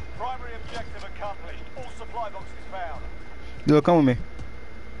 Primary objective accomplished. All supply boxes found. Yo, come with me.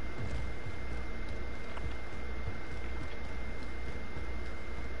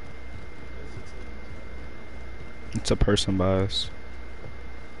 It's a person by us.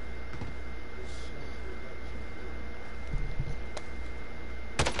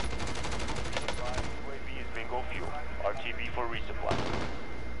 UAV is bingo fuel. RTB for resupply.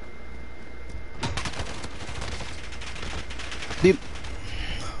 Deep.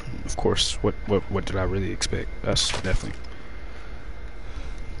 Of course. What did I really expect? That's definitely.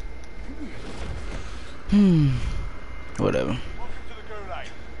 Whatever. Welcome to the Gulag.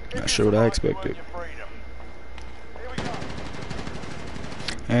 Not sure what I expected.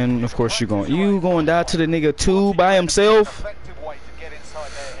 And of course you going down to the nigga too by himself. Effective way to get inside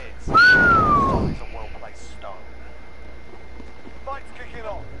their heads. It's a well-placed stone. Fight's kicking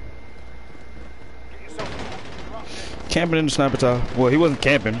off. Get yourself Camping in the sniper tower. Well, he wasn't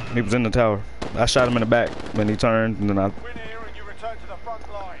camping. He was in the tower. I shot him in the back when he turned, and then I. win here and you return to the front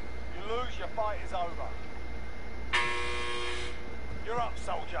line. You lose, your fight is over. You're up,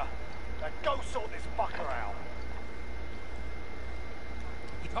 soldier. Now go sort this fucker out.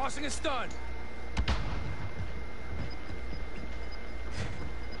 Tossing a stun.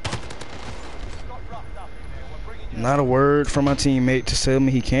 Not a word from my teammate to tell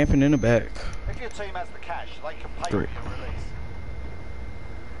me he camping in the back. If your team has the cash, they can pay Great. for your release.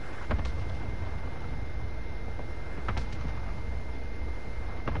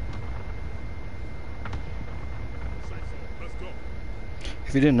 Let's go.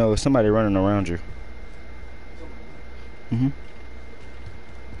 If you didn't know, it's somebody running around you.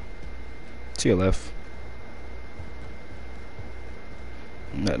 To your left.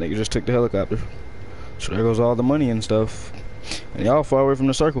 And that nigga just took the helicopter. So there goes all the money and stuff. And y'all far away from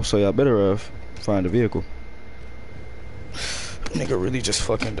the circle, so y'all better find a vehicle. Nigga really just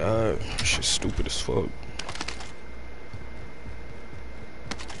fucking died. Shit's stupid as fuck.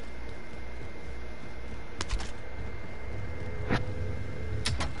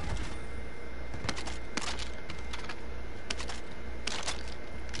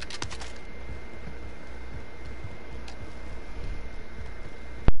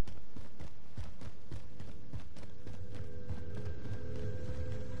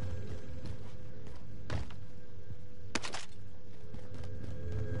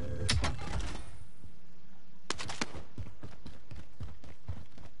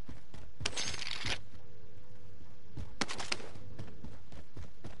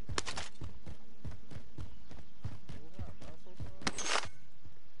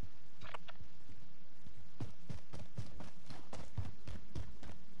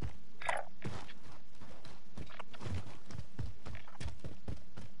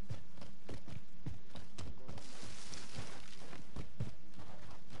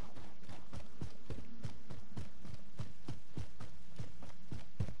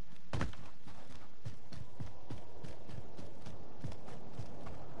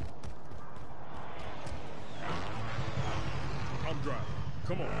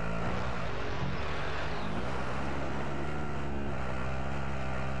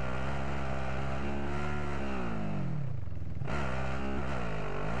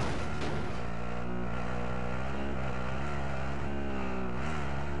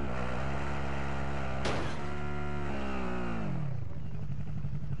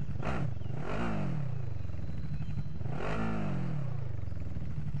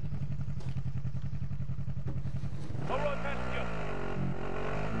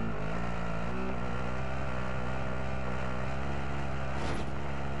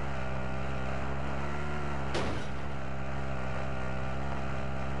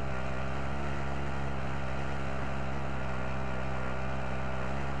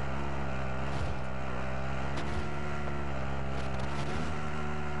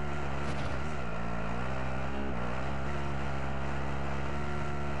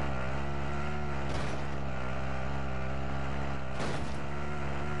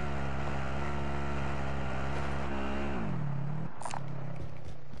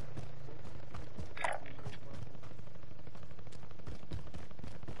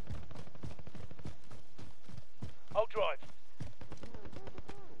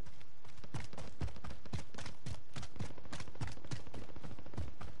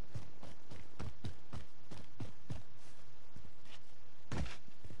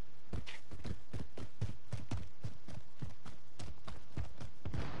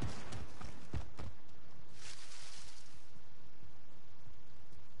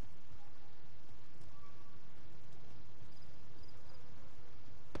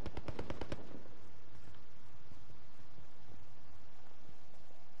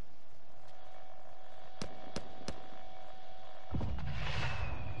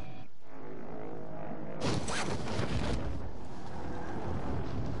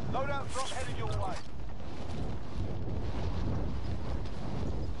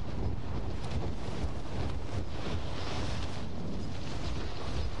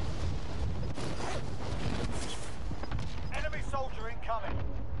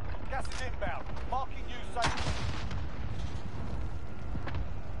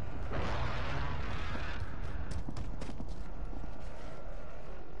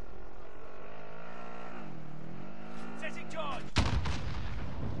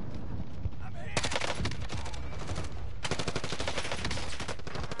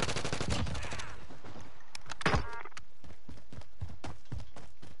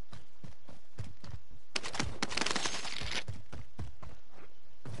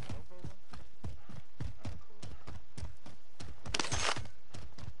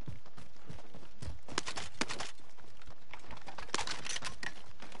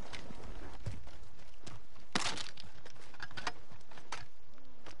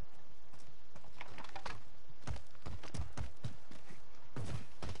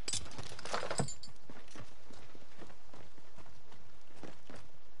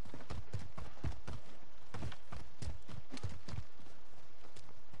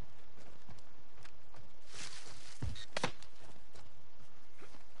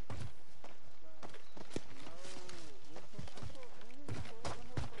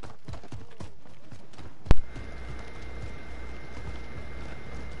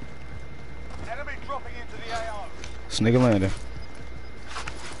 nigga landing.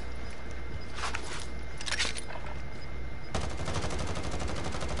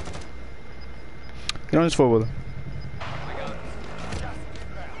 Get on this four-wheeler.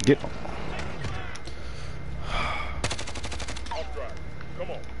 Get. I'll drive.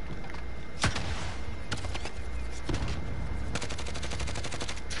 Come on.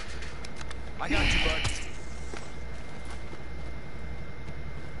 I got you, bud.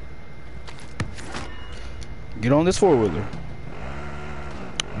 Get on this four-wheeler.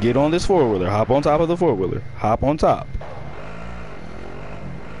 Get on this four-wheeler. Hop on top of the four-wheeler. Hop on top.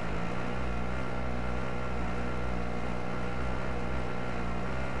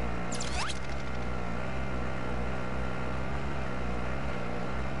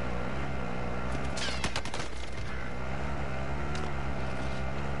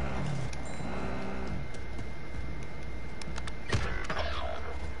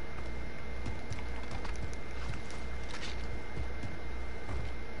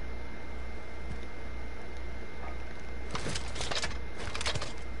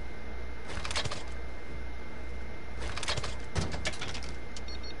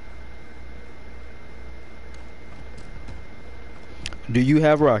 Do you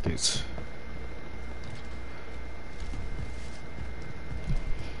have rockets?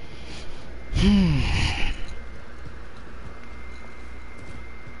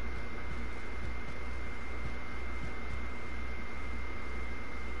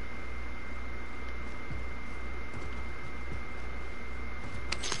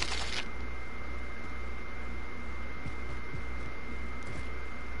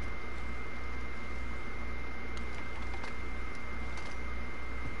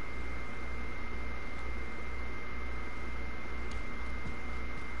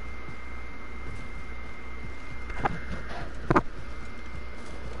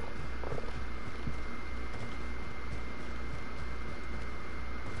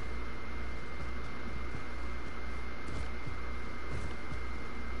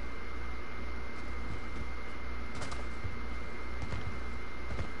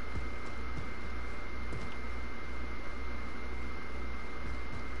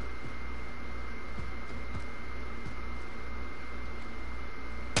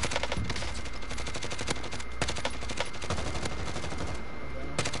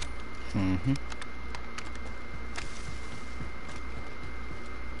 Mm-hmm.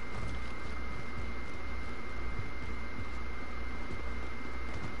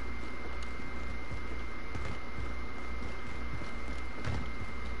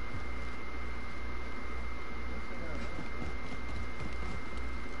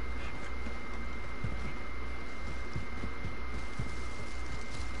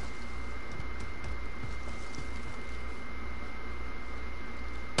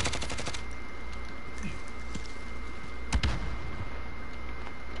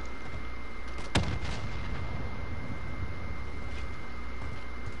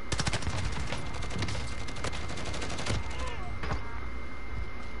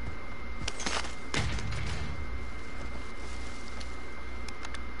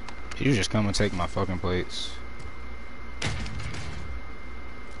 You just come and take my fucking plates.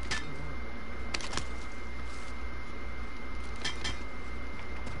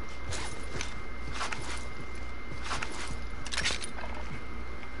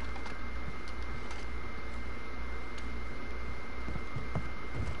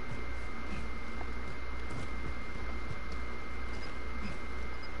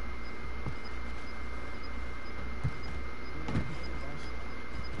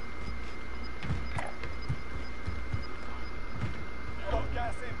 Got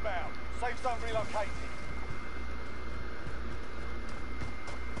gas inbound. Safe zone relocated.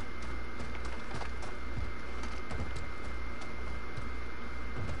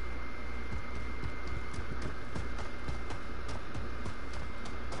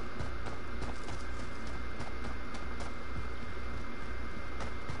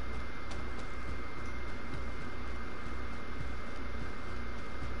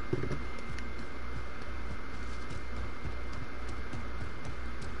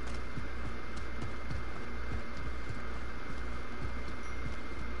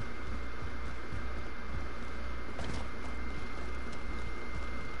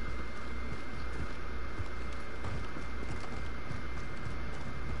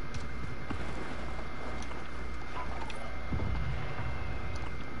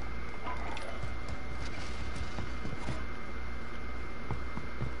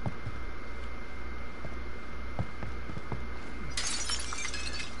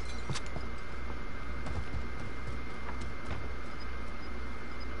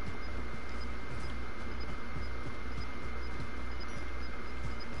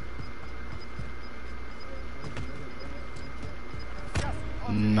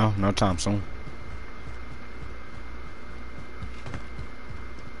 No, no time soon.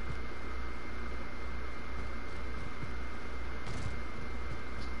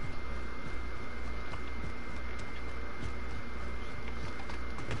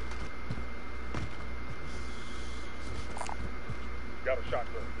 Got a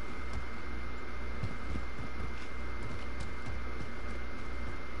shotgun.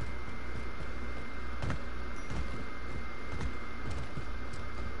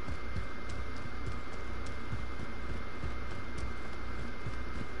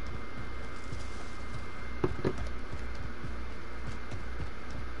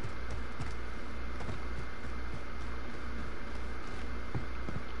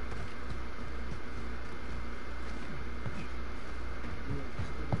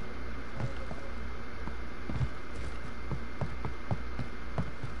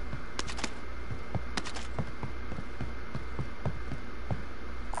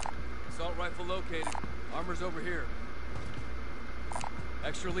 Assault rifle located. Armor's over here.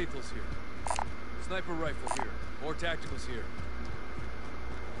 Extra lethals here. Sniper rifle here. More tacticals here.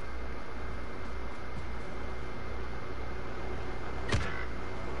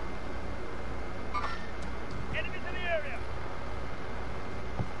 Enemies in the area.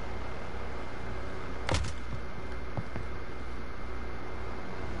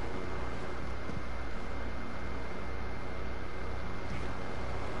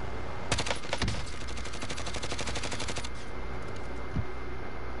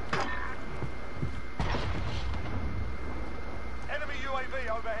 Enemy UAV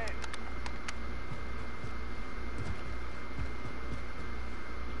overhead.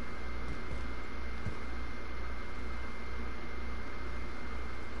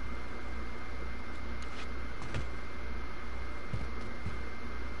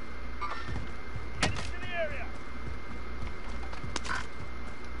 Enemies in the area.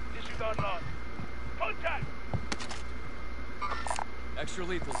 Issues online. Contact. Extra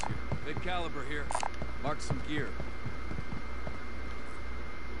lethals here. Big caliber here. Mark some gear.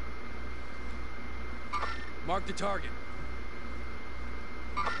 Mark the target.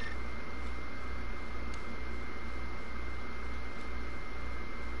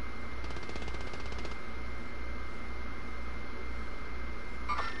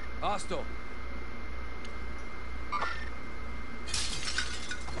 Hostile.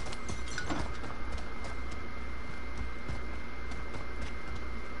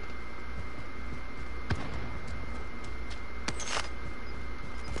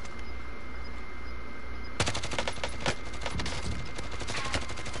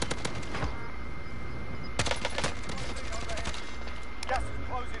 Gas is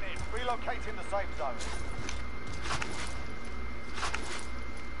closing in. Relocating the safe zone.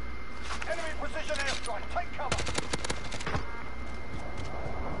 Enemy precision airstrike. Take cover.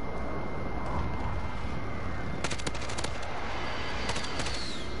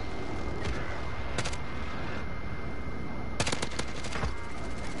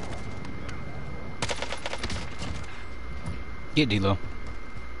 Get D-Lo.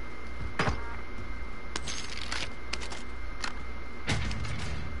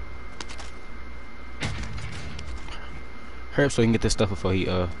 Hurry up so he can get this stuff before he,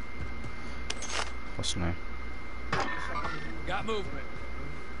 what's the name? Got movement.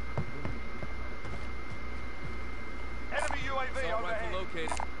 Enemy UAV Assault overhead. rifle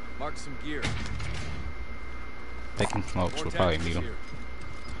located. Mark some gear. They can smoke, More we'll probably tacticals meet him. here.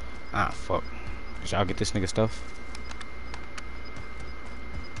 Ah, fuck. Did y'all get this nigga stuff?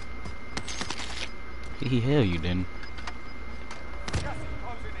 Hell you didn't. Gas is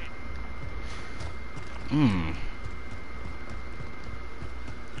closing in.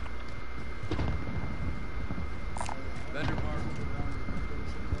 Vendor mark.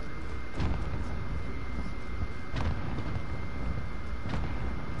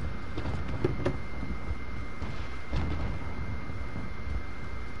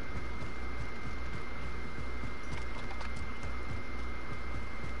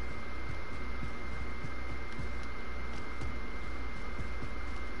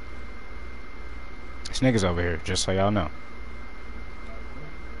 This nigga's over here, just so y'all know.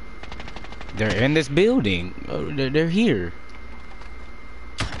 They're in this building. Oh, they're here.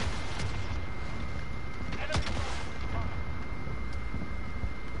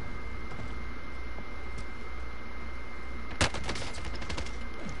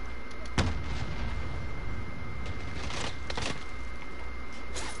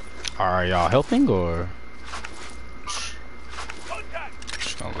 Are y'all helping or Contact.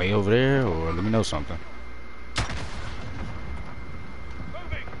 just gonna lay over there or let me know something?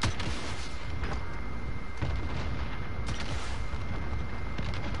 Moving.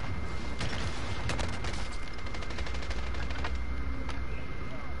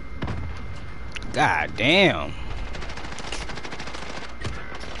 God damn.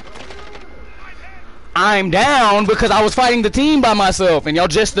 I'm down because I was fighting the team by myself and y'all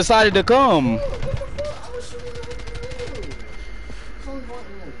just decided to come.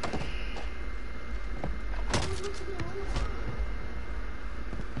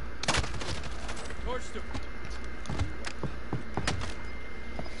 Torched him.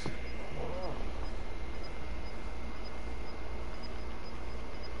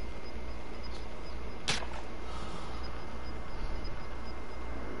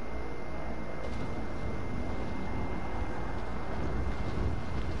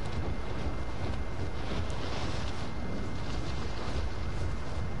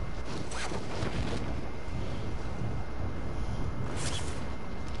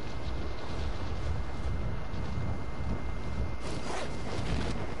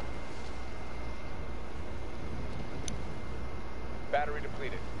 Battery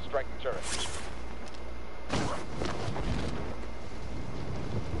depleted. Strike the turret.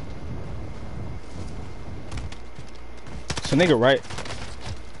 It's a nigga right.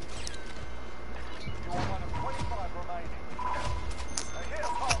 You're one of 25 remaining. They hit us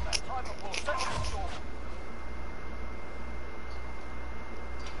hard that time before second storm.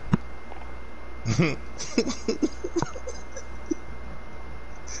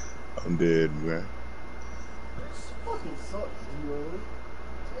 I'm dead, man. This fucking sucks, bro.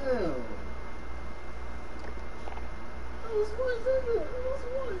 Damn. That was one, nigga. That was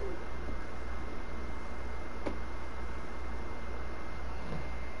one.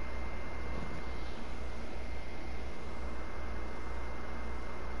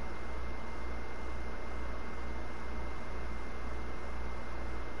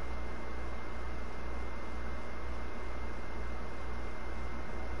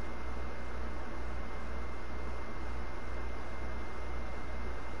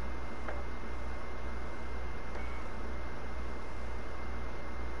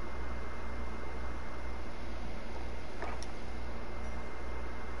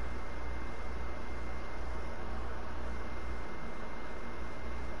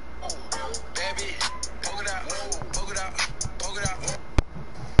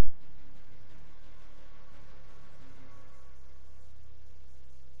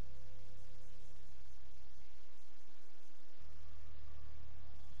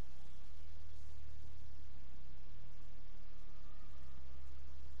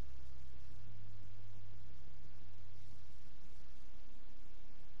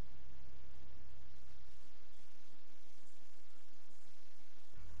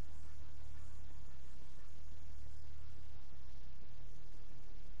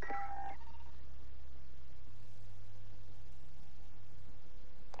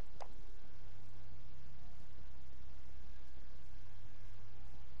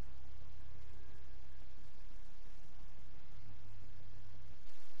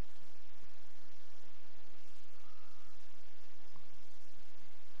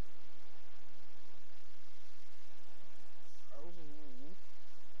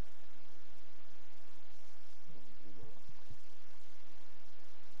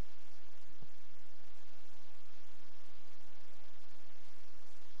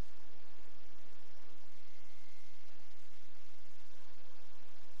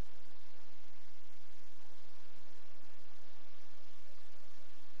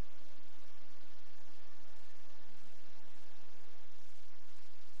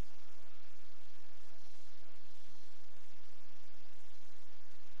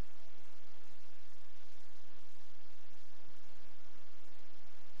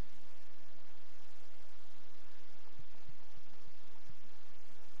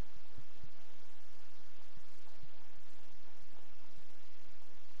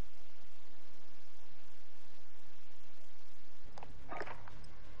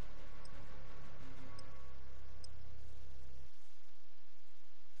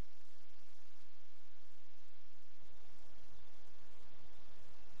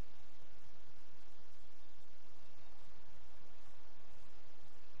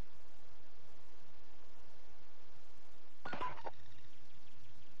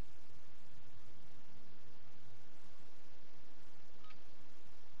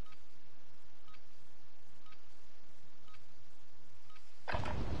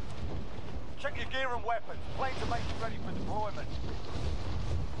 Check your gear and weapons. Planes are making ready for deployment.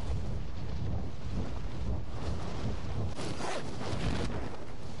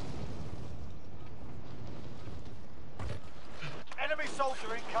 Enemy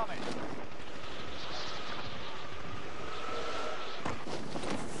soldier incoming.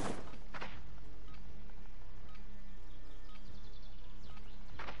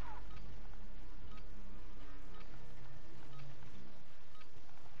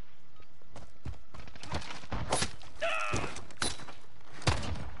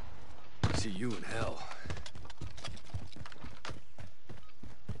 See you in hell.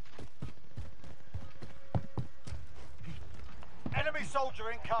 Enemy soldier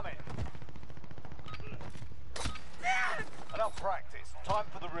incoming. Enough practice. Time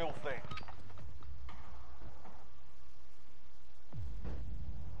for the real thing.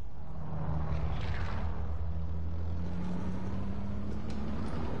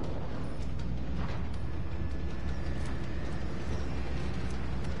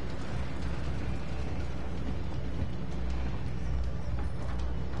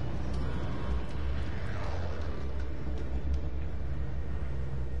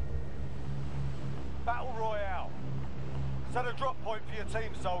 Battle Royale. Set a drop point for your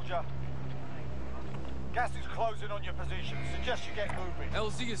team, soldier. Gas is closing on your position. Suggest you get moving.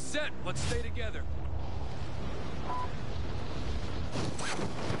 LZ is set. Let's stay together.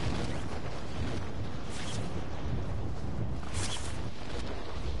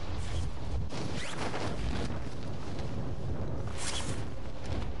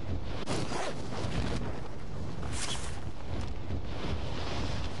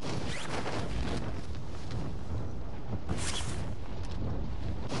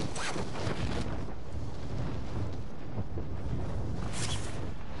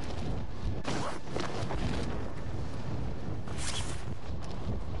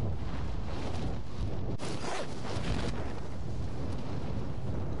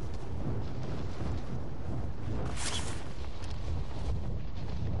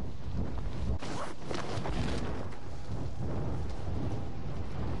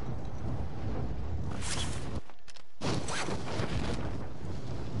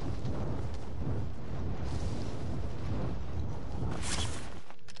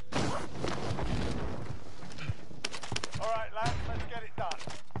 All right, lads, let's get it done.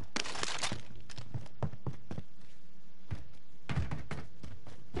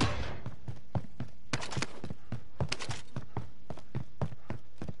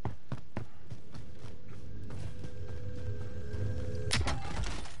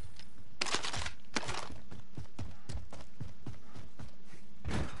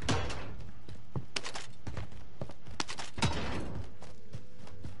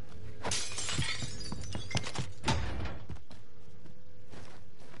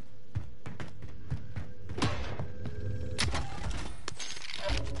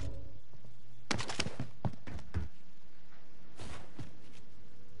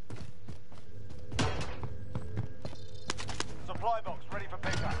 Supply box ready for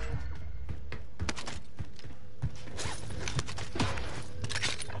pickup.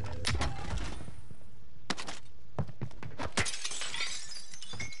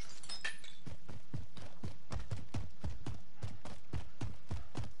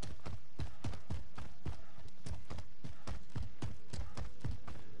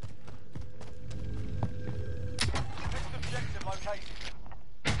 Next objective located.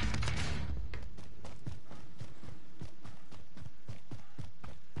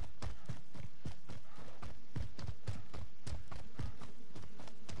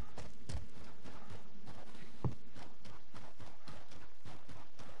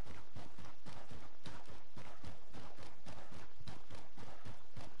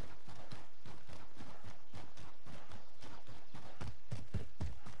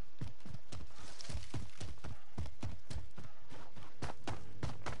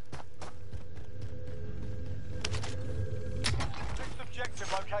 Next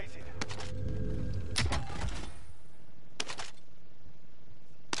objective located.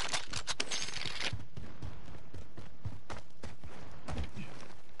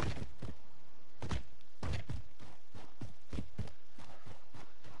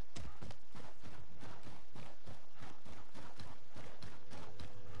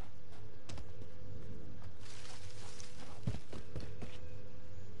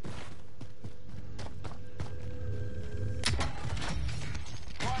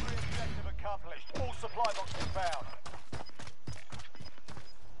 Primary objective accomplished. All supply boxes found.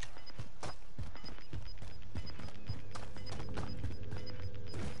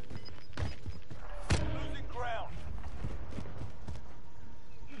 Losing ground.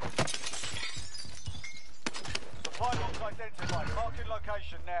 Supply box identified. Marking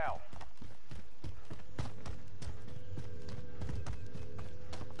location now.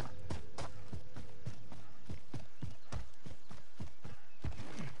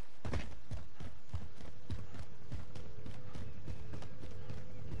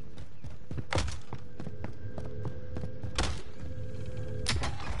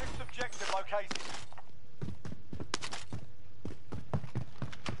 Next objective located.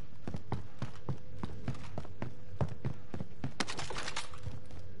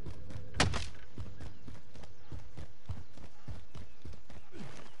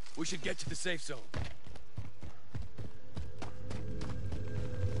 We should get to the safe zone.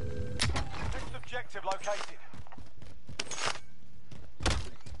 Next objective located.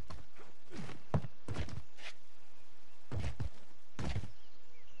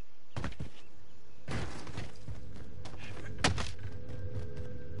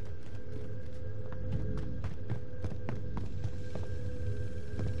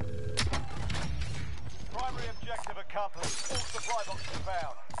 Primary objective accomplished. All supply boxes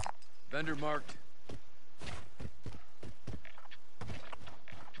found. Vendor marked.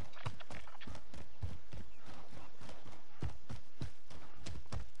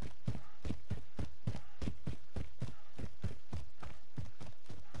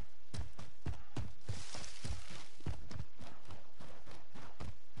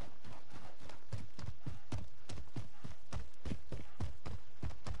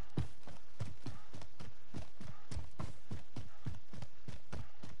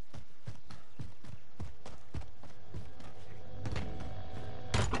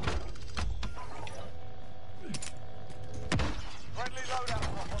 Friendly loadout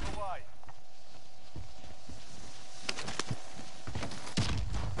drop on the way.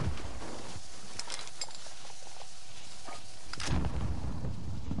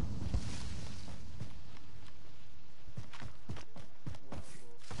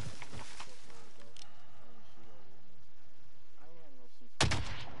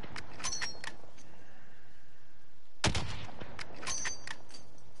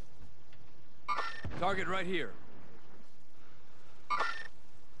 Target right here.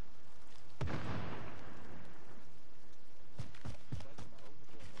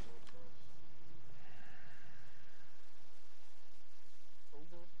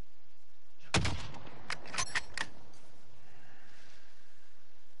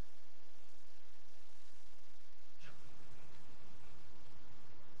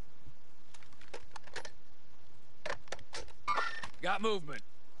 Got movement.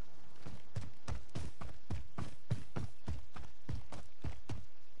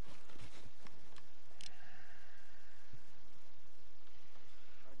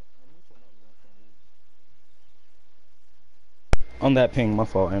 On that ping, my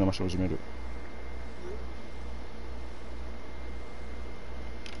fault. Animal show was muted.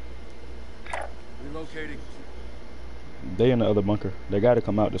 Relocating. They in the other bunker. They gotta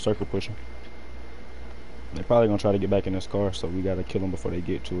come out the circle pushing. They're probably gonna try to get back in this car, so we gotta kill them before they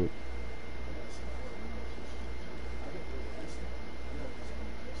get to it.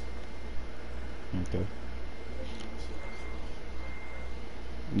 Okay.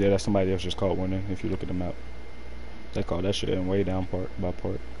 Yeah, that's somebody else just caught one in, if you look at the map. They call that shit in way down part by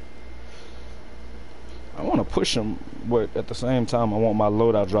part. I want to push them, but at the same time, I want my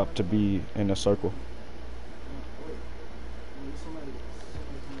loadout drop to be in a circle.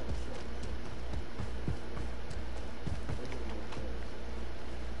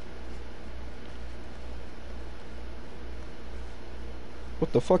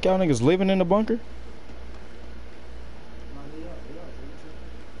 What the fuck, y'all niggas living in the bunker?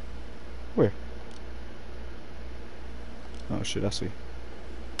 Where? Oh shit, I see.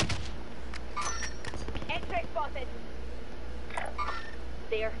 X-ray spotted.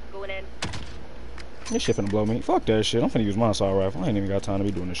 There, going in. This shit finna blow me. Fuck that shit. I'm finna use my assault rifle. I ain't even got time to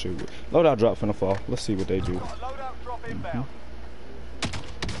be doing this shit. Loadout drop finna fall. Let's see what they do. Got a loadout drop inbound.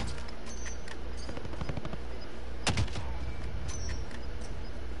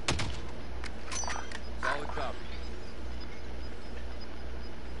 Solid copy.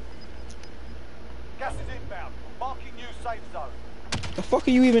 Gas is inbound. Marking new safe zone. The fuck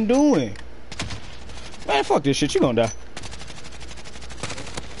are you even doing? Man, fuck this shit. You gonna die.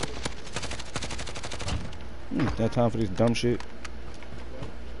 That time for this dumb shit.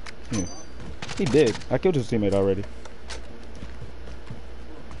 Yeah. He dead. I killed his teammate already.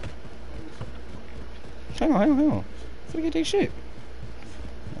 Hang on. Forget that shit.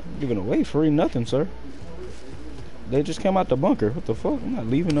 I'm giving away free nothing, sir. They just came out the bunker. What the fuck? I'm not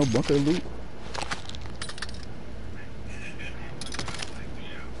leaving no bunker loot.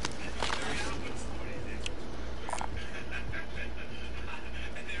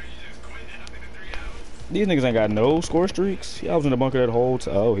 These niggas ain't got no score streaks. I was in the bunker that whole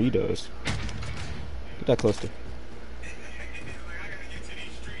time. Oh, he does. Get that cluster.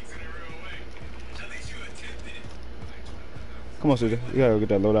 Come on, Susan. You gotta go get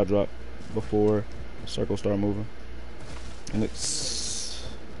that loadout drop before the circle start moving. And it's...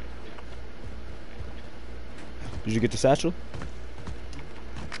 Did you get the satchel?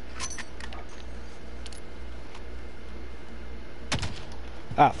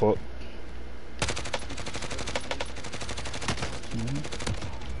 Ah, fuck.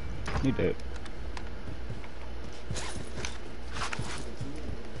 He dead.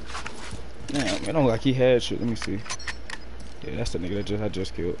 Damn, it don't look like he had shit. Let me see. Yeah, that's the nigga that I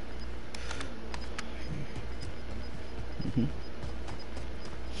just killed.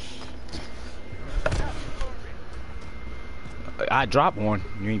 I dropped one.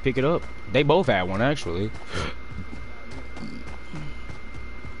 You ain't pick it up. They both had one actually.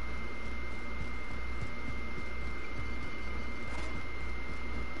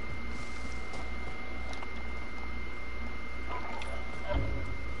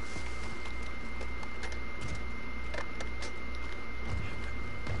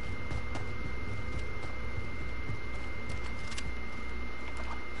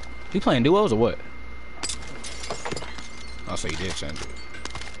 You playing duos or what? Oh, so you did change it.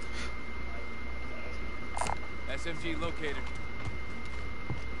 SMG located.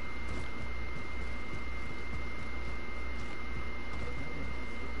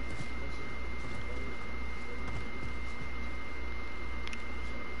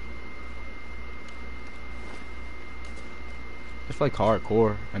 Just like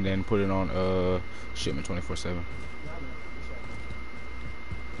hardcore and then put it on shipment 24/7.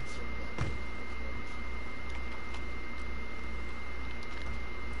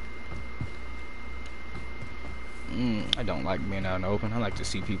 I don't like being out in the open. I like to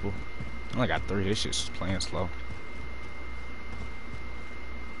see people. I only got 3. This shit's just playing slow.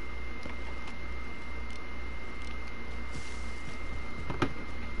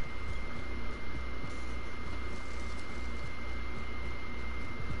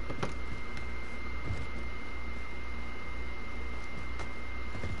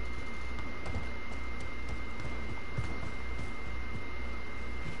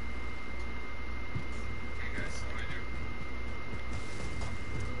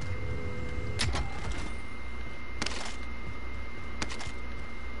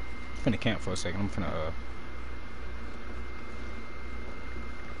 I'm finna camp for a second. I'm finna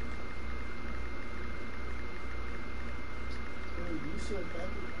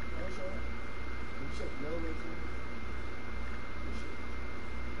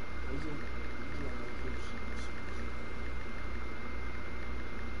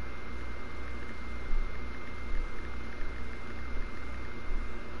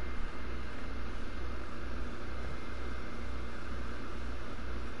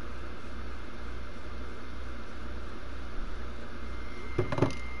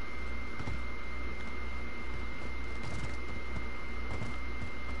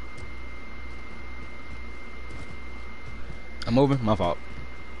I'm moving. My fault.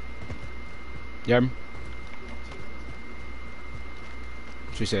 You heard me?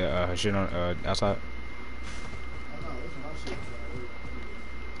 She said her shit on outside.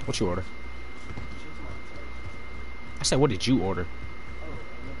 What you order? I said, what did you order?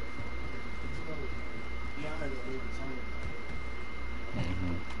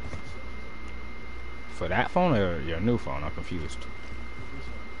 For that phone or your new phone? I'm confused.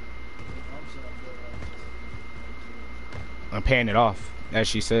 I'm paying it off, as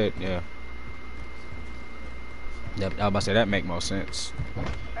she said. Yeah. Yep, I was about to say that make more sense.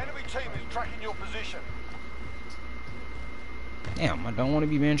 Enemy team is tracking your position. Damn, I don't want to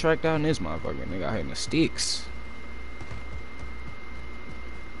be being tracked out in this motherfucker. Nigga out here in the sticks.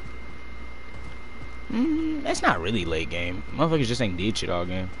 That's not really late game. Motherfuckers just ain't did shit all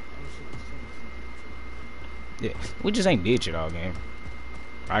game. Yeah, we just ain't did shit all game.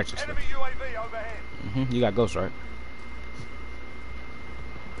 Righteously. Enemy UAV overhead. You got ghost, right?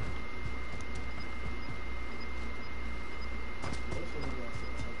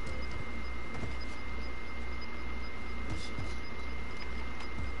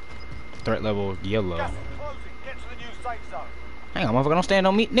 Threat level yellow. Gas is closing. Get to the new safe zone. Hang on, motherfucker, don't stand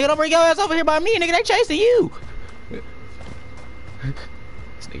on me. Nigga, don't bring your ass over here by me, nigga. They chasing you. This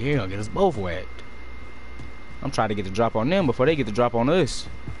nigga here gonna get us both whacked. I'm trying to get the drop on them before they get the drop on us.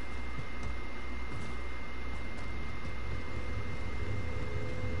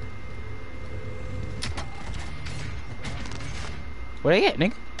 Where they at,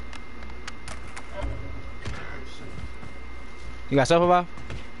 nigga? You got self-revive?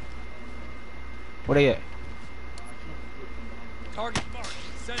 Where they at? Target marked.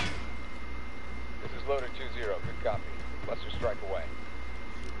 Send it. This is loader 2-0. Good copy. Cluster strike away.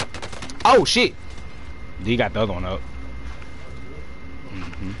 Oh shit! D got the other one up.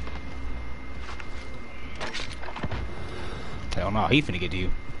 Hell no, he finna get to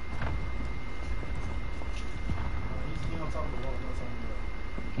you.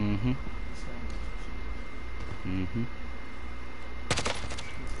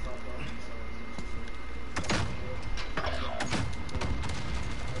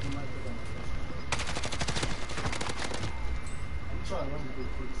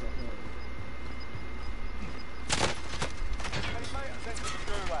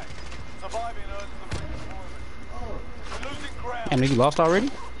 Damn, nigga, you lost already?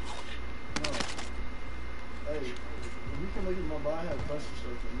 No. Hey, if you can look at my buy, I have custom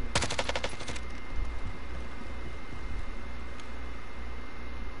stuff for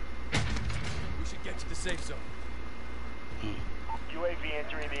me. We should get to the safe zone. UAV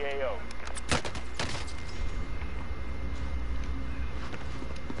entering the AO.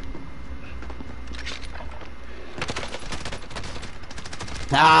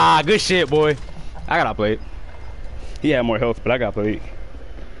 Ah, good shit, boy. I got outplayed. He had more health, but I got outplayed.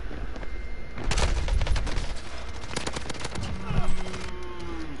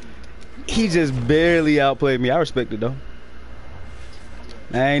 He just barely outplayed me. I respect it though.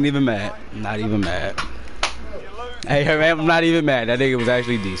 I ain't even mad. Not even mad. Hey, man, I'm not even mad. That nigga was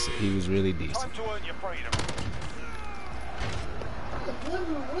actually decent. He was really decent. Time to earn your freedom.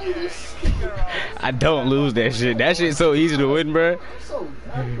 I don't lose that shit. That shit's so easy to win, bro. So,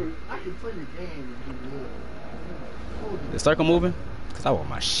 I can play the game and do good. The circle moving? Cause I want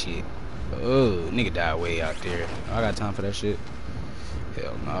my shit. Oh, nigga died way out there. I got time for that shit.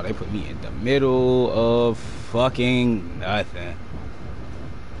 Hell no, they put me in the middle of fucking nothing.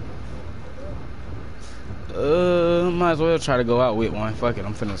 Might as well try to go out with one. Fuck it,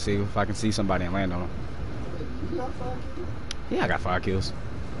 I'm finna see if I can see somebody and land on them. You got 5 kills? Yeah, I got 5 kills.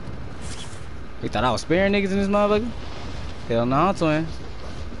 You thought I was sparing niggas in this motherfucker? Hell no, twin.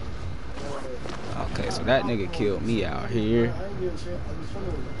 Okay, so that nigga killed me out here. I ain't getting a chance. I'm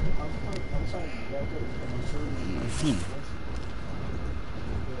trying to back up.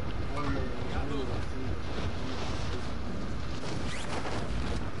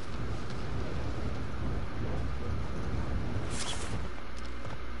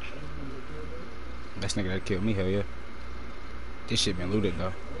 This nigga that killed me, hell yeah. This shit been looted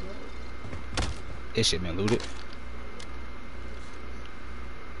though. This shit been looted.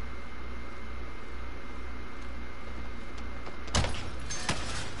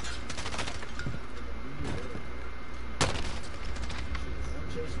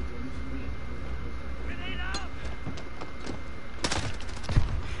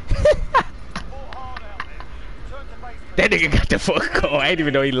 That nigga got the fuck going. I didn't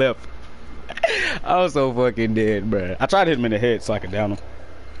even know he left. I was so fucking dead, bruh. I tried to hit him in the head so I could down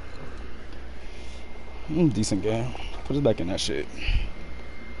him. Decent game. Put us back in that shit.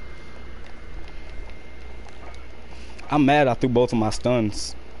 I'm mad I threw both of my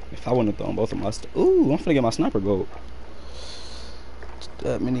stuns. If I wouldn't have thrown both of my stuns. Ooh, I'm finna get my sniper gold.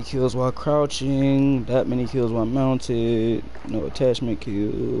 That many kills while crouching. That many kills while mounted. No attachment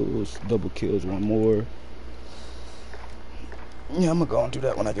kills. Double kills, one more. Yeah, I'm gonna go and do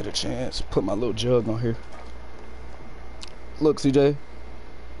that when I get a chance. Put my little jug on here. Look, CJ.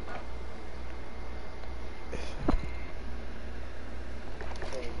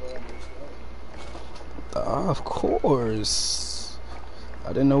 Of course. I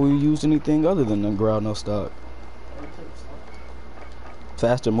didn't know we used anything other than the ground no stock.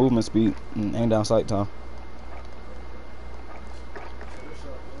 Faster movement speed and aim down sight time.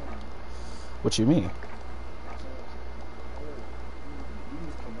 What you mean?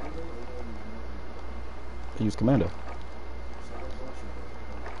 I use commando.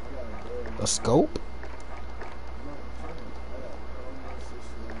 A scope?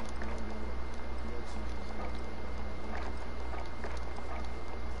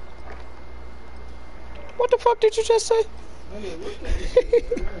 What the fuck did you just say?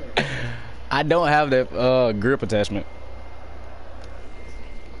 I don't have that grip attachment.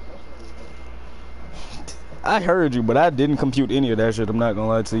 I heard you, but I didn't compute any of that shit. I'm not gonna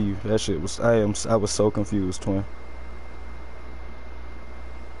lie to you. That shit was I was so confused, twin.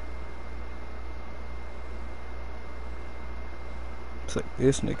 It's like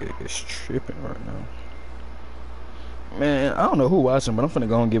this nigga is tripping right now. Man, I don't know who watching, but I'm finna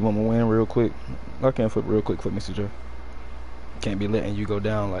go and give him a win real quick. I can't flip real quick for Mr. J. Can't be letting you go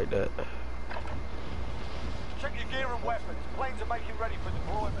down like that. Check your gear and weapons. Planes are making ready for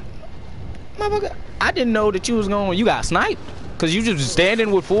deployment. Motherfucker, I didn't know that you was going. You got sniped, cause you just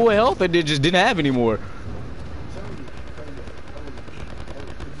standing with full health and then just didn't have any more.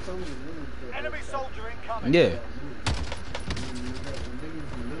 Enemy soldier incoming. Yeah.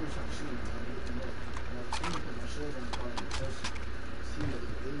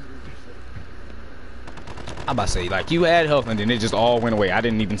 I'm about to say, like, you had health and then it just all went away. I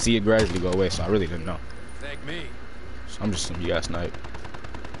didn't even see it gradually go away, so I really didn't know. Thank me. So I'm just assuming you got sniped.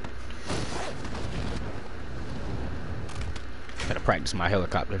 Gotta practice my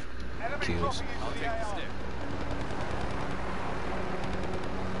helicopter kills. I'll take the stick.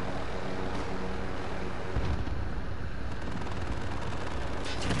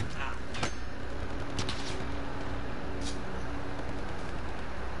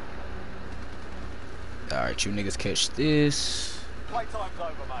 Alright, you niggas catch this. Playtime's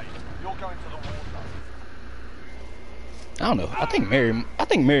over, mate. You're going to the war zone. I don't know. I think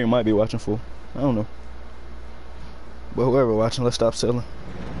Mary might be watching full. I don't know. But whoever watching, let's stop selling.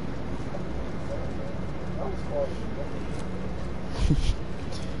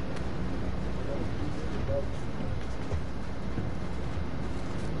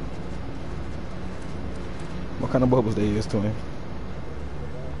 What kind of bubbles they use to him?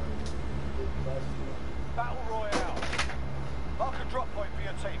 Battle Royale. Mark a drop point for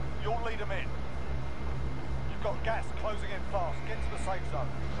your team. You'll lead them in. You've got gas closing in fast. Get to the safe zone.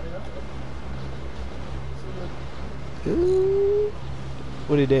 Ooh.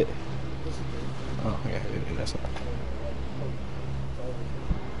 What is that? Oh, yeah, that's what.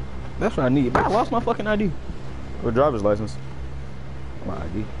 That's what I need. But I lost my fucking ID. Or driver's license. My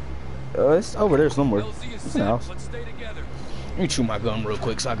ID. It's over there somewhere. It's in the house. Let's stay together. Let me chew my gum real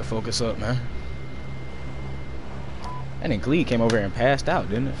quick so I can focus up, man. And then Glee came over here and passed out,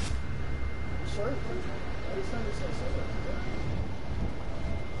 didn't it?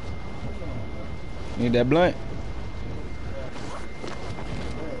 Need that blunt?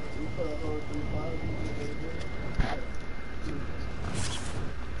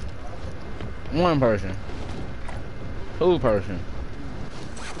 One person. Two person.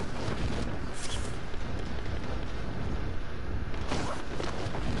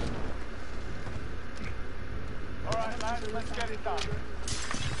 Alright, lads, let's get it done.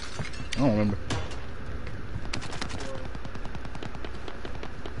 I don't remember.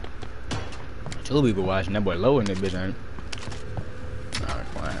 Two people watching. That boy low in that bitch, ain't it? Alright,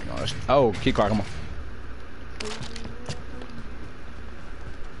 fine. Oh, key card, come on.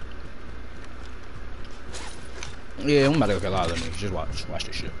 Yeah, I'm about to go kill all of them. Just watch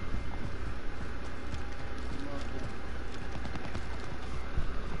this shit.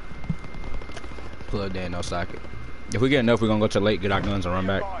 Plug that in no socket. If we get enough, we're gonna go to the lake, get our guns, and run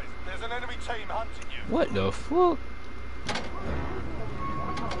back. There's an enemy team hunting you. What the fuck?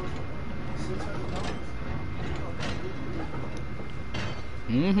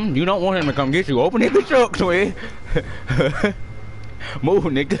 You don't want him to come get you. Open that bitch up, twin. Move,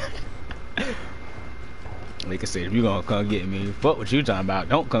 nigga. Like I said, if you gonna come get me, fuck what you talking about.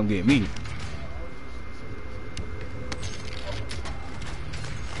 Don't come get me.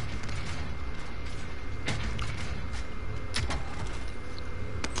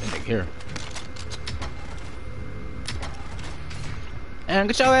 Here. And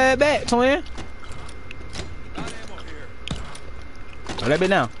get your ass back, twin. Oh, that bit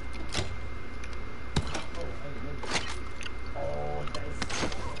down.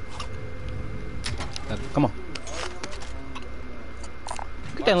 Come on.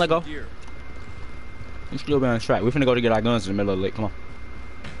 Get that and let go. You still be on track. We're finna go to get our guns in the middle of the lake. Come on.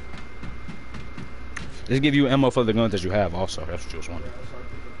 Let's give you ammo for the guns that you have also. That's what you was wondering.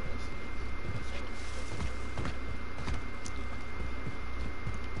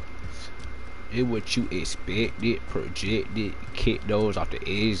 It's what you expected, projected, kick those off the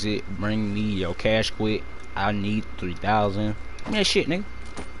exit, bring me your cash quick. I need 3,000. Give me that shit, nigga.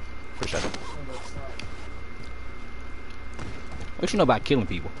 Appreciate it. What you know about killing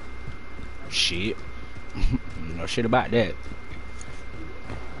people? Shit. You know shit about that.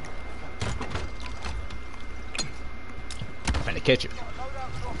 Finna catch it.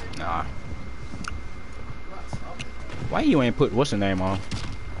 Nah. Why you ain't put what's the name on?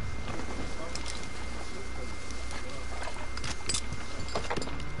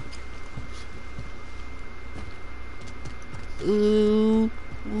 Ooh,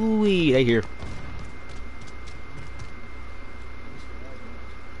 wee, they here.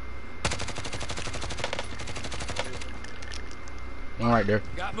 One right there.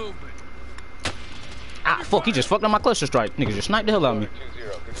 Got movement. Ah, fuck, he just fucked up my cluster strike. Nigga just sniped the hell out of me. 2-0,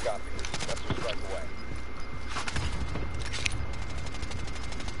 good copy. Cluster strike away.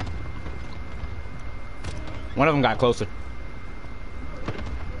 One of them got closer.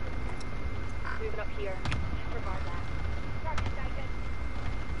 Moving up here. Regard that. Target taken.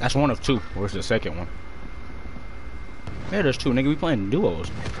 That's one of two. Where's the second one? Yeah, there's two. Nigga, we playing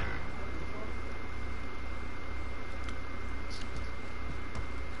duos.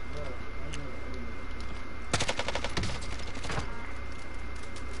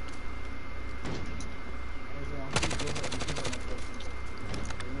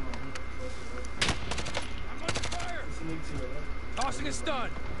 I'm under fire. Tossing a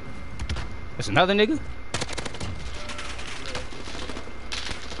stun. That's another nigga?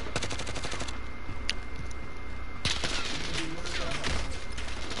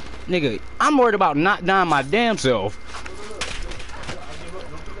 Nigga, I'm worried about not dying my damn self.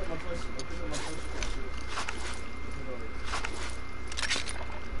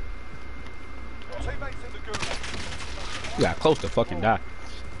 You got close to fucking die.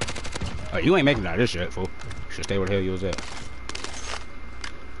 Oh, you ain't making it out of this shit, fool. Should stay where the hell you was at. That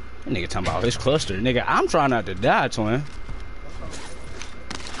nigga talking about his cluster. Nigga, I'm trying not to die, twin.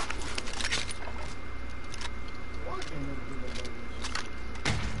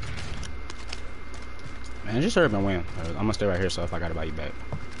 Man, just hurry up and win. I'm gonna stay right here, so if I gotta buy you back.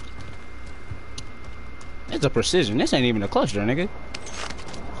 It's a precision. This ain't even a cluster, nigga.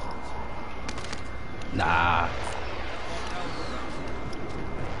 Nah.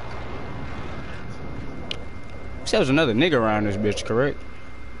 See, there was another nigga around this bitch, correct?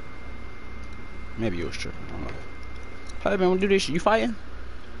 Maybe it was true. I don't know. Hey, man, wanna do this shit? You fighting?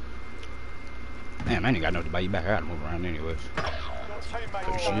 Damn, I ain't got nothing to buy you back. I gotta move around anyways.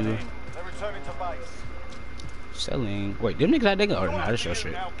 They're returning to base. Selling. Wait, them niggas out there? Oh, nah, that's your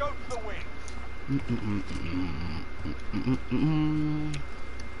shit. Now go for the win.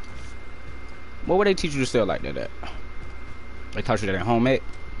 What would they teach you to sell like that at? They taught you that at home, mate?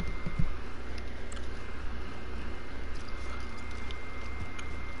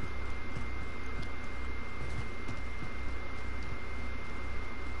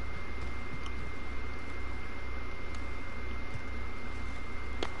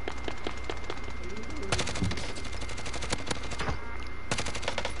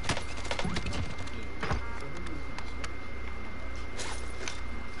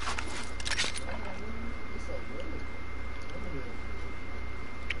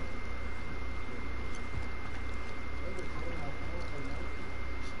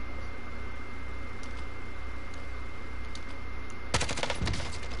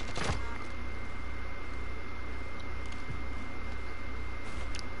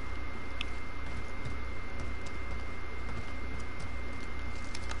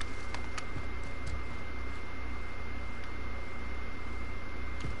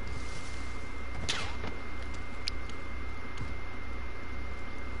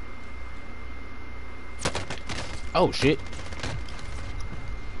 Oh, shit.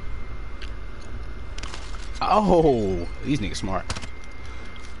 Oh, these niggas smart.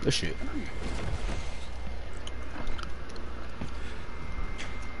 Good shit.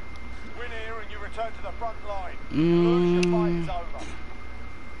 Win here and you return to the front line. Lose, your fight is over.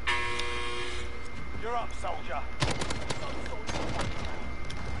 You're up, soldier.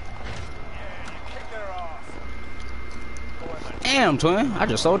 Yeah, you kicked their ass. Damn, twin. I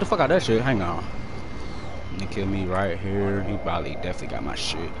just sold the fuck out of that shit. Hang on. He killed me right here. He probably definitely got my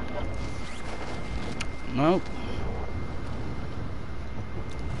shit. Nope.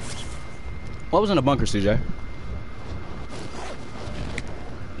 What was in the bunker, CJ?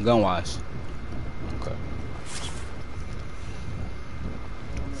 Gun wise. Okay.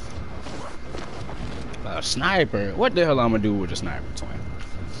 A sniper. What the hell I'm gonna do with a sniper, twin?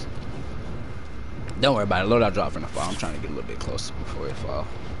 Don't worry about it. Loadout drop from the fall. I'm trying to get a little bit closer before it fall.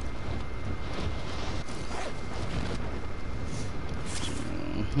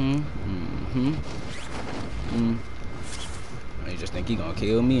 You just think he gonna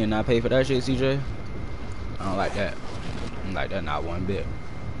kill me and not pay for that shit, CJ? I don't like that. I don't like that not one bit.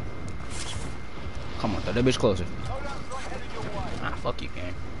 Come on, throw that bitch closer. Ah, fuck you,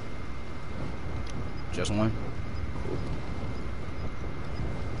 gang. Just one. Cool.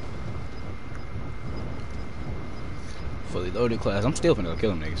 Fully loaded class. I'm still finna go kill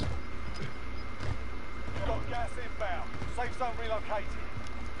them niggas. Got gas inbound. Safe zone relocated.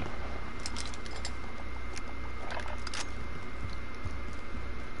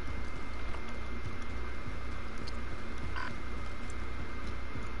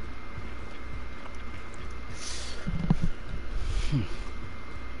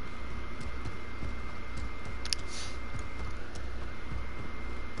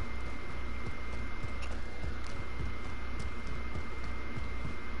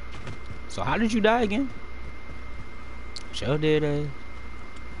 So how did you die again? Sure did,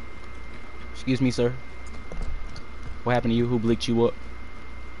 Excuse me, sir. What happened to you? Who blicked you up?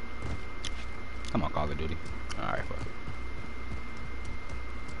 Come on, Call of Duty. Alright, fuck it.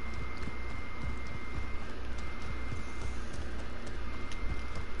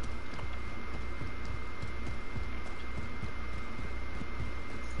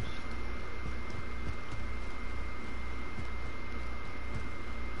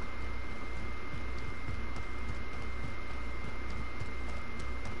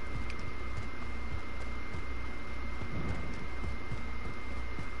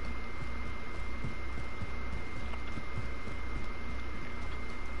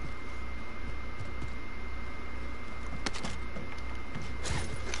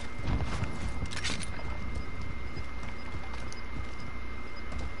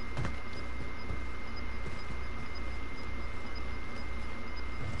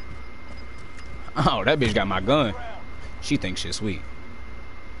 Oh, that bitch got my gun. She thinks she's sweet.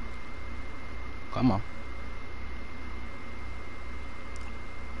 Come on.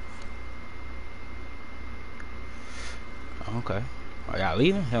 Okay. Are y'all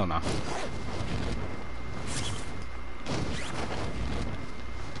leaving? Hell no.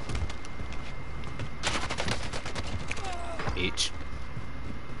 Bitch.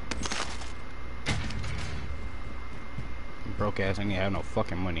 Broke ass ain't have no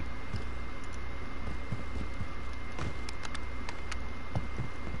fucking money.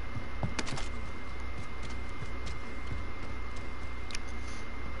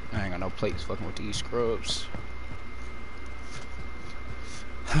 I ain't got no plates fucking with these scrubs.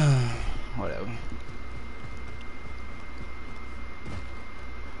 Whatever.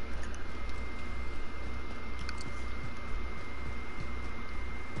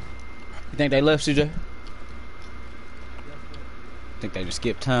 You think they left, CJ? Think they just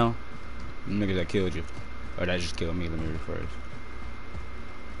skipped town? The niggas that killed you. Or that just killed me, let me rephrase.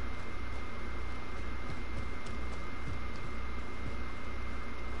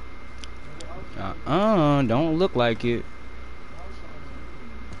 Don't look like it.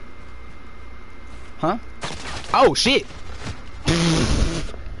 Huh? Oh shit!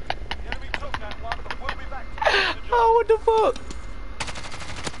 Oh, what the fuck?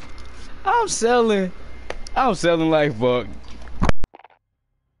 I'm selling like fuck.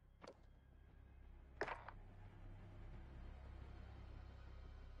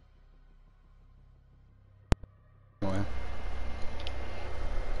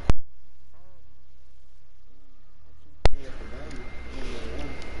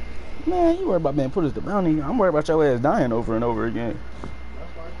 Man, you worried about being put as the bounty. I'm worried about your ass dying over and over again.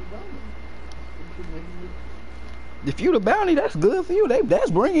 If you the bounty, that's good for you.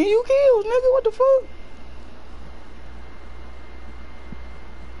 That's bringing you kills, nigga. What the fuck?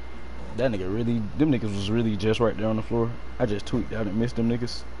 That nigga really, them niggas was really just right there on the floor. I just tweaked out and missed them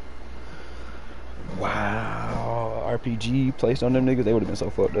niggas. Wow, RPG placed on them niggas, they would have been so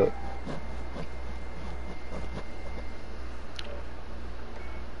fucked up.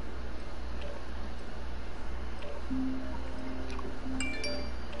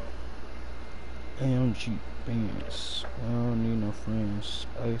 AMG pants. I don't need no friends.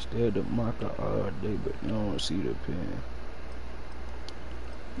 I stare at the marker all day, but you don't see the pen.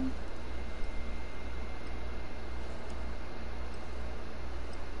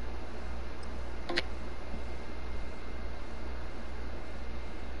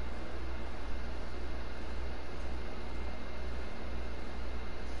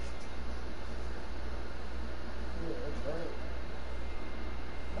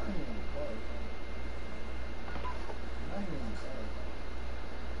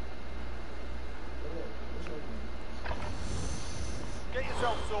 Get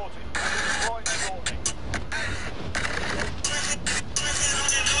yourself sorted. Right shortly.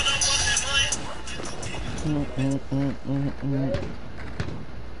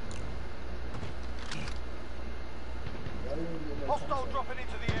 Hostile dropping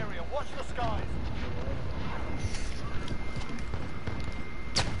into the area. Watch the skies.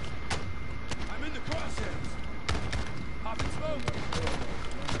 I'm in the crosshairs. Popping smoke.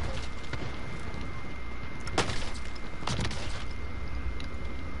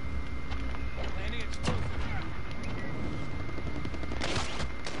 Landing explosive.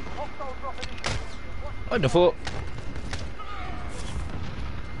 Hostile dropping into the area. What the fuck?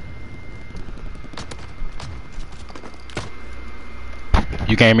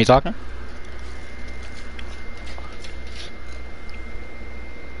 You can't hear me talking?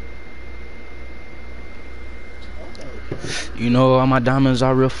 You know all my diamonds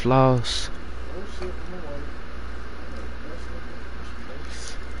are real flaws.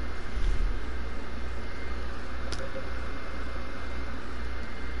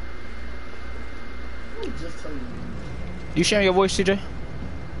 You sharing your voice, CJ?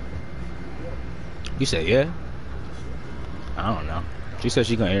 You said yeah? I don't know. She said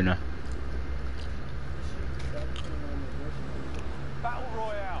she couldn't hear now. Battle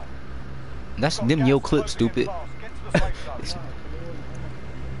Royale. That's them yo clip, stupid.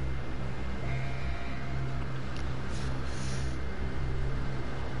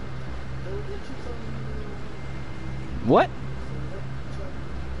 What?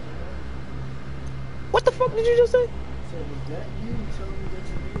 What the fuck did you just say?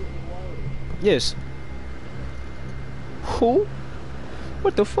 Yes. Who?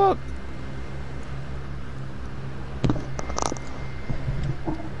 What the fuck?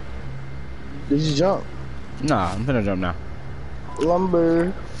 Did you jump? Nah, I'm finna jump now.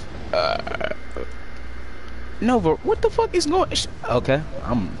 Lumber. Nova, what the fuck is going? Okay,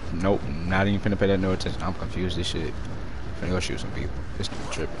 nope, not even finna pay that no attention. I'm confused. This shit. Finna go shoot some people. This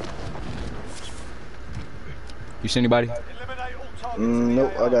nigga tripping. You see anybody? Eliminate all targets.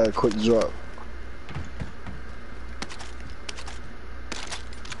 Nope, I got a quick drop.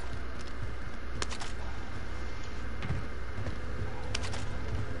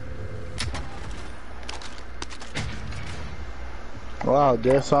 Wow,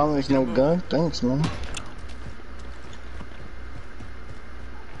 dead silence, no gun. Thanks, man.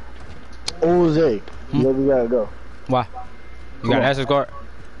 Jose, where we gotta go? Why? You got an access card?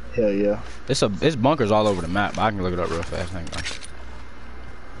 Hell yeah. It's bunkers all over the map. But I can look it up real fast. Hang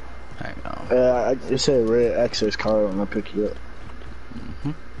on. It said red access card when I pick you up.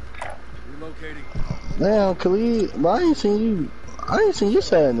 Relocating. Damn, Khalid, bro, I ain't seen you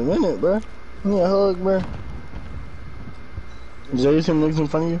side in a minute, bro. Give me a hug, bro. Is there some niggas in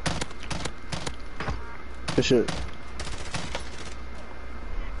front of you? Good shit.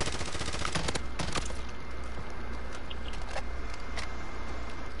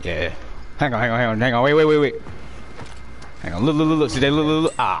 Yeah. Hang on. Wait. Hang on. Look. See that?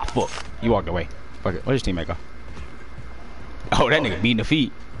 Look. Ah, fuck. You walked away. Fuck it. Where's your teammate go? Oh, that nigga beating the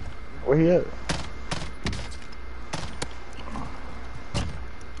feet. Where he at?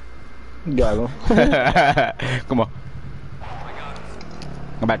 Got him. Come on.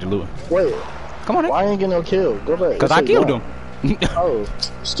 Go back to looting. Wait. Come on, Why I ain't get no kill? Go back. Cause I killed him. Oh,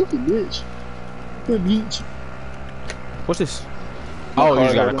 stupid bitch. Good bitch. What's this? My oh, you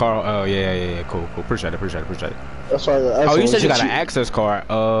just car got a car. Oh, yeah. Cool. Appreciate it. That's why. Oh, you said you got an access card.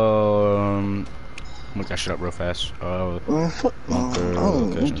 Look that shit up real fast. You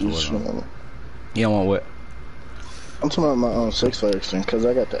don't want what? I'm talking about my own 6 extension because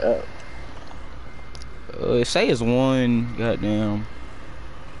I got the app. It say it's one. Goddamn.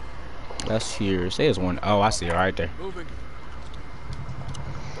 That's here. It say it's one. Oh, I see it right there. Moving.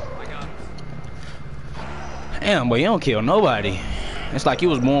 Damn, but you don't kill nobody. It's like you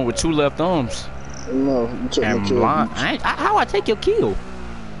was born with 2 left arms. No, you took my kill. How I take your kill?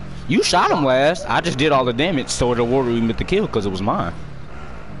 You shot him last. I just did all the damage, so the warrior even get the kill because it was mine.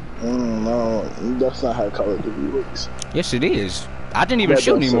 No, that's not how Call of Duty works. Yes, it is. I didn't even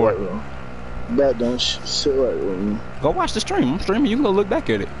shoot anymore. That don't sit right with me. Go watch the stream. I'm streaming. You can go look back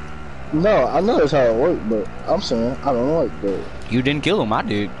at it. No, I know that's how it works, but I'm saying I don't like that. You didn't kill him. I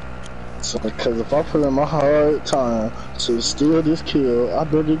did. So, because if I put in my hard time to steal this kill, I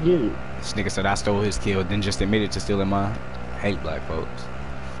better get it. This nigga said I stole his kill, then just admitted to stealing mine. Hate black folks.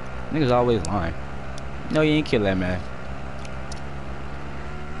 Niggas always lying. No, you ain't kill that man.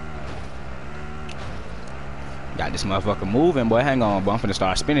 Got this motherfucker moving, boy. Hang on, boy. I'm finna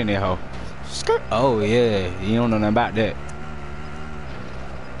start spinning that hoe. Skirt. Oh, yeah. You don't know nothing about that.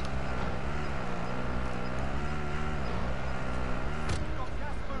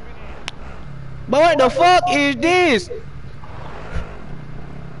 But what the fuck is this?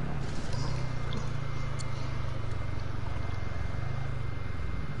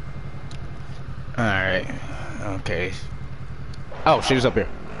 Alright. Okay. Oh, shit is up here.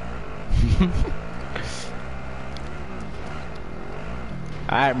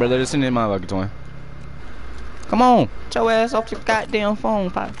 Alright, brother. Listen to my lucky twin. Come on. Get your ass off your goddamn phone,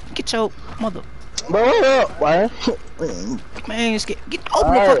 Pop. Get your mother. Bro, what up, man? Man,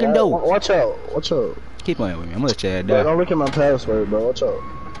 open the fucking door. Watch out. Keep playing with me. I'm gonna let your ass Bro, die. don't look at my password, bro. Watch out.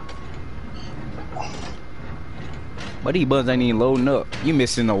 But these buttons ain't even loading up. You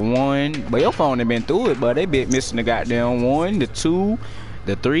missing the 1. But your phone ain't been through it, but they been missing the goddamn 1, the 2,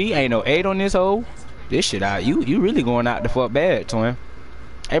 the 3. Ain't no 8 on this hole. This shit out. You really going out the fuck bad, twin.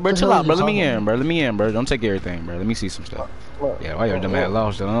 Hey, bro, chill out, bro. Let me in, bro. Don't take everything, bro. Let me see some stuff. Yeah, why your dumb ass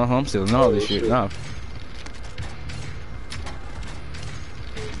lost? I'm stealing all this shit. Nah.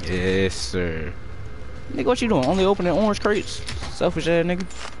 Yes, sir. Nigga, what you doing? Only opening orange crates? Selfish ass nigga.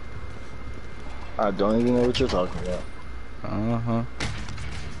 I don't even know what you're talking about.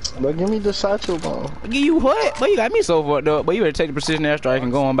 But give me the satchel, bro. Give you what? But you got me so fucked up. But you better take the precision airstrike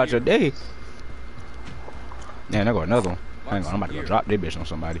and go on about your day. Yeah, there go another one. Hang on, I'm about to go drop this bitch on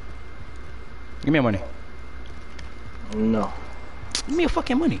somebody. Give me your money. No. Give me your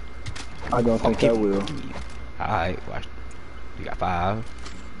fucking money. I don't think I will. Alright, watch. You got 5.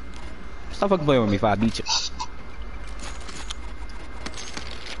 Stop fucking playing with me if I beat you.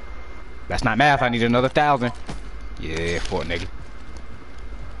 That's not math. I need another 1,000. Yeah, fuck nigga.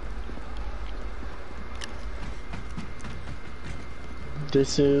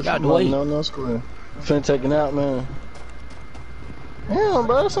 This is no square. Finna take it out, man. Damn,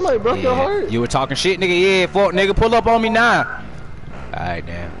 bro, somebody broke your heart. You were talking shit, nigga. Yeah, fuck nigga. Pull up on me now. Alright,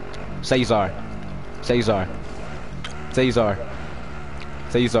 damn. Say you sorry. Say you sorry. Say you sorry.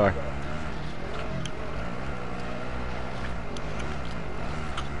 Say you sorry.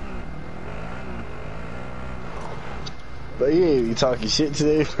 But you ain't even talking shit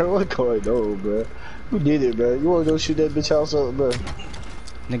today, bro. What's going on, bro? Who did it, bro? You wanna go shoot that bitch house up, bro?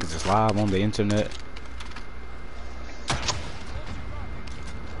 Niggas is live on the internet.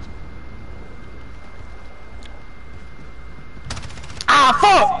 Ah,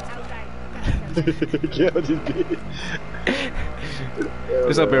 fuck! Yeah, this bitch.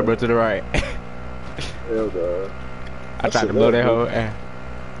 It's up here, bro, to the right. Hell no. I tried to blow that hoe.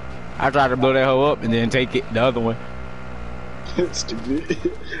 I tried to blow that hoe up and then take it the other one.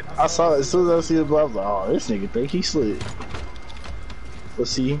 Stupid. I saw it as soon as I see the blow. I was like, oh, this nigga think he slick. But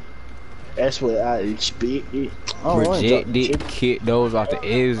see, that's what I expected. Rejected, kick those off the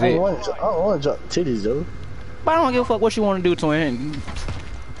exit. I don't want to drop the titties though. But I don't give a fuck what you want to do to him.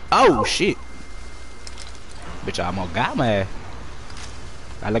 Oh shit! Bitch, I almost got my ass.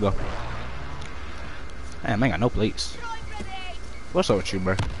 Alright, let go. Damn, I ain't got no plates. What's up with you,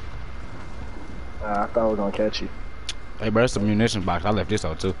 bro? I thought I was gonna catch you. Hey, bro, it's a munitions box. I left this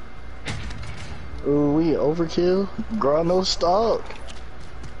out too. Ooh, we overkill. Girl, no stock.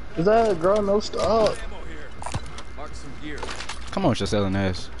 Is that a girl, no stock? Come on, you're selling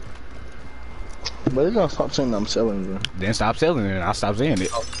ass. But it's gonna stop saying I'm selling, bro. Then stop selling it. I'll stop saying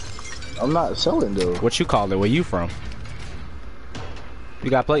it. I'm not selling though. What you call it? Where you from? You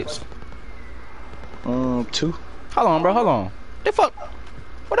got plates? 2. Hold on, bro. Hold on. The fuck?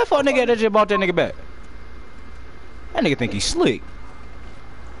 What the fuck nigga that just bought that nigga back? That nigga think he's slick.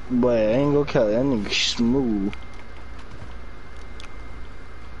 But I ain't gonna count that nigga smooth.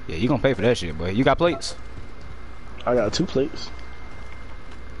 Yeah, you gonna pay for that shit, boy. You got plates? I got 2 plates.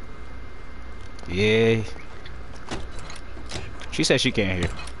 Yeah. She said she can't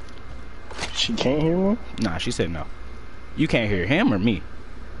hear. She can't hear me? Nah, she said no. You can't hear him or me?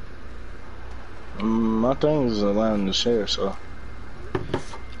 My thing is allowing to share, so.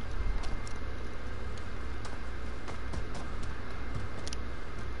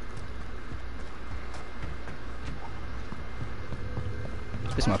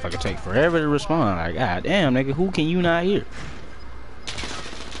 This motherfucker take forever to respond. Like, god damn, nigga, who can you not hear?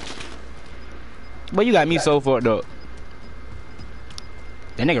 But you got me so fucked up.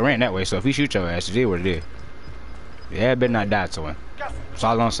 That nigga ran that way, so if he shoot your ass, it is what it is. Yeah, better not die to him. That's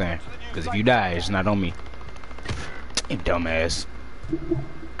all I'm saying. Because if you die, it's not on me. You dumbass.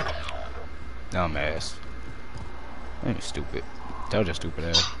 Dumbass. You stupid. Told you stupid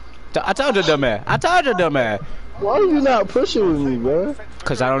ass. I told you dumbass. I told you dumbass. Why are you not pushing with me, bro?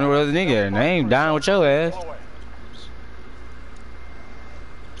 Cause I don't know where the nigga and I ain't dying with your ass.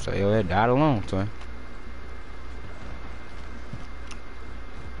 So your ass died alone, twin.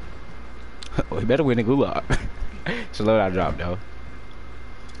 We better win the gulag. It's a loadout drop though.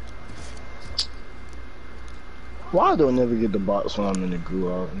 Why do I never get the box when I'm in the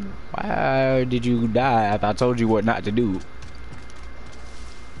gulag? Why did you die after I told you what not to do?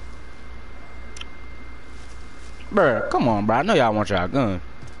 Bruh, come on, bro. I know y'all want y'all gun.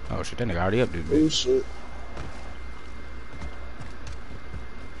 Oh shit, that nigga already up this bitch. Oh shit.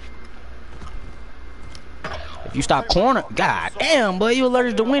 If you stop corner, god damn, boy, you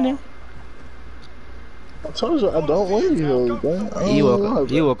allergic to winning. I told you I don't win those, bro.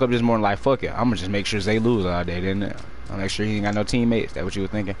 You woke up this morning like, fuck it. I'ma just make sure they lose all day, didn't it? I'll make sure you ain't got no teammates. That what you were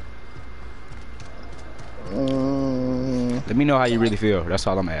thinking? Let me know how you really feel. That's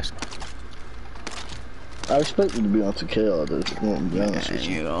all I'm asking. I expect you to be on 2K all day. To be honest with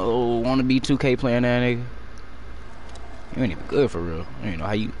you. You don't want to be 2K playing that nigga. You ain't even good for real. You know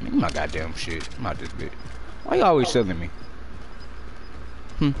how you my goddamn shit. I'm out this bitch. Why you always selling me?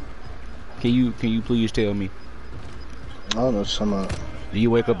 Can you please tell me? I don't know what you're talking about. Do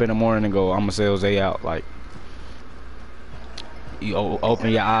you wake up in the morning and go, I'ma sell Zay out? Like, you open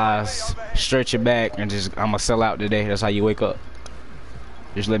your eyes, stretch your back, and just, I'ma sell out today. That's how you wake up.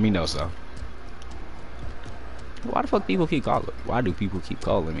 Just let me know, so. Why the fuck people keep calling? Why do people keep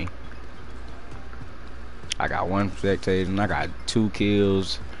calling me? I got 1 spectator and I got 2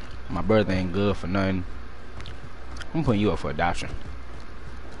 kills. My brother ain't good for nothing. I'm putting you up for adoption.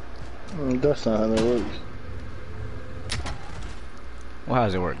 That's not how that works. Well, how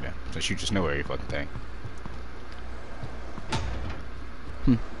does it work then? Since you just know every fucking thing.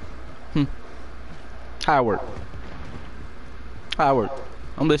 How it work? How it work?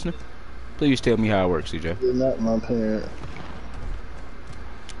 I'm listening. Please tell me how it works, CJ. You're not my parent.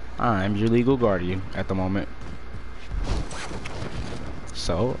 I'm your legal guardian at the moment.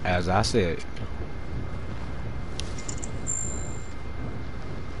 So, as I said,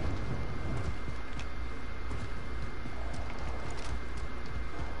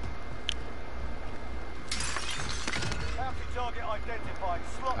 identified.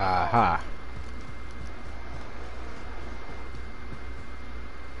 Slot the Aha.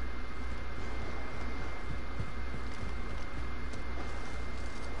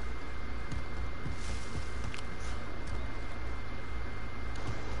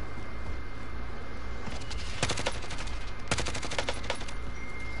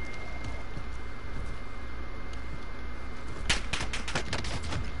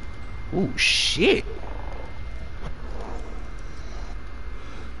 Oh shit.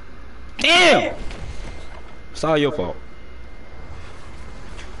 Damn! It's all your fault.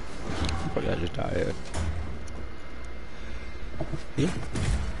 Probably I just died. Yeah. Yeah.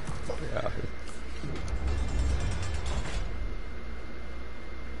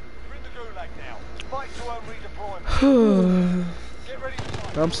 You're in the gulag now. Fight to earn redeployment. Get ready to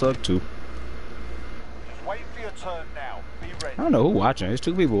fight. I'm sucked too. Just wait for your turn now. Be ready. I don't know who watching. There's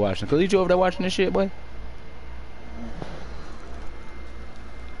two people watching. Cause you over there watching this shit, boy.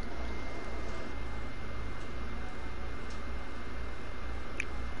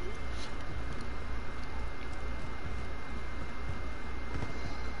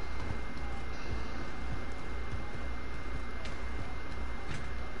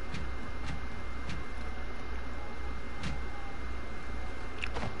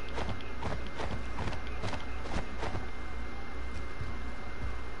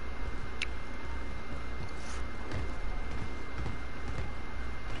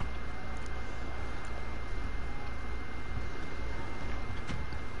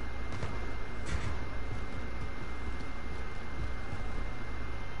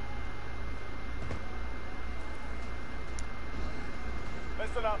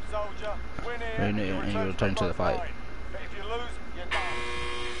 Listen up, soldier. Win here, And you return to the front fight. line. But if you lose, you're done.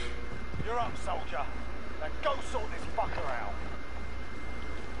 You're up, soldier. Now go sort this fucker out.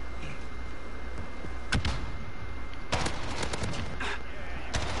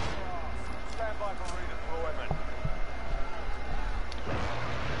 Stand by for redeployment.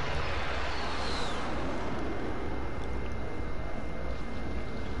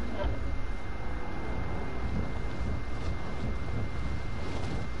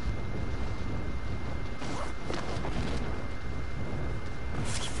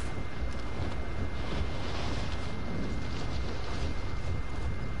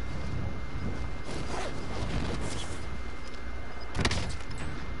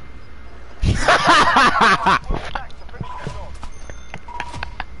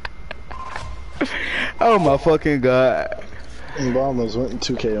 Oh my fucking god. I almost went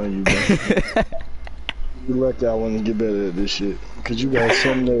 2K on you, bro. You lucky I want to get better at this shit. Cause you got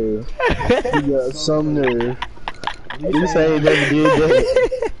some nerve. You got some nerve. You say you never did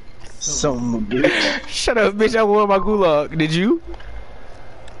that. Some bitch. Shut up, bitch. I won my gulag. Did you?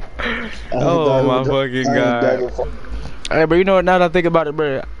 Oh my fucking god. Hey, bro, you know what? Now that I think about it,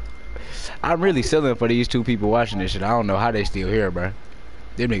 bro, I'm really selling for these two people watching this shit. I don't know how they still here, bro.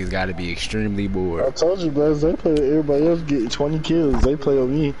 Them niggas gotta be extremely bored. I told you, bro. They play with everybody else getting 20 kills. They play with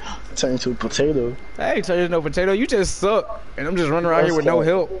me, turn into a potato. I ain't turning no potato. You just suck. And I'm just running around here with no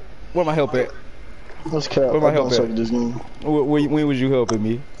help. Where my help at? Let's cap. Where my I help don't suck at? at this game. When was you helping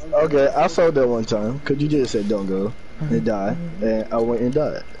me? Okay, I saw that one time. Cause you just said don't go and die, and I went and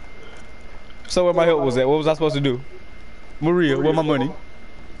died. So where my help was at? What was I supposed to do? Maria, where my money?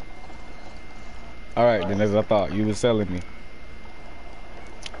 Alright, then as I thought, you was selling me.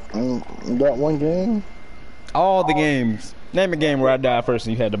 That one game? All the games. Name a game where I died first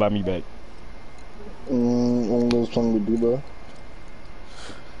and you had to buy me back. When I was playing with Duba.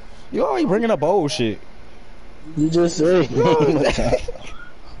 You always bringing up old shit. You just say.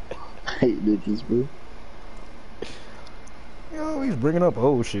 I hate niggas, bro. You always bringing up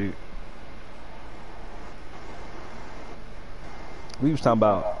old shit. We was talking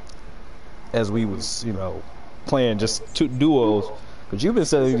about as we was, you know, playing just two duos. But you been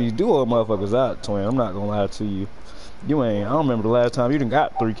selling these duo motherfuckers out, twin. I'm not gonna lie to you. You ain't. I don't remember the last time you done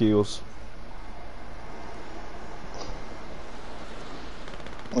got 3 kills.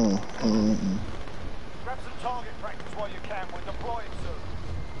 Grab some target practice while you can. We're deploying soon.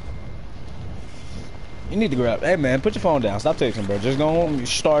 You need to grab. Hey man, put your phone down. Stop texting, bro. Just go home and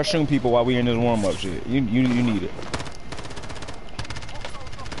start shooting people while we in this warm up shit. You need it.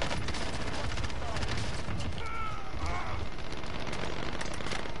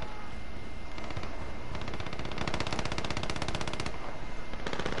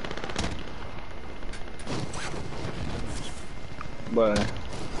 Bye.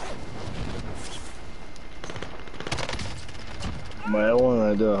 My one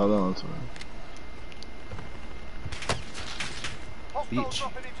right there, hold on to it. Hostiles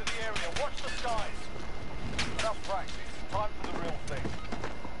dropping into the area. Watch the skies. Enough practice. Time for the real thing.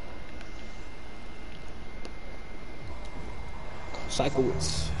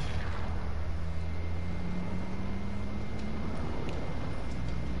 Cycles.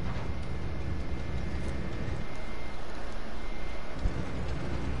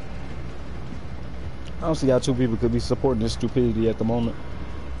 I don't see how two people could be supporting this stupidity at the moment.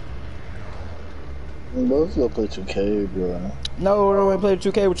 Let's go play 2K, bro. No, don't play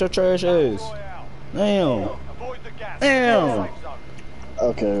 2K with your trash ass. Damn. Avoid the gas. Damn.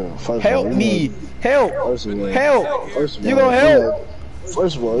 Okay, first Help of all, me. Help. First of all, Help. First of You all, gonna help?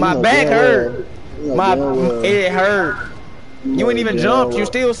 First of all, My back hurt. It hurt. You ain't even jumped. You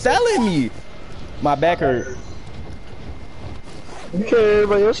still selling me. My back hurt. You care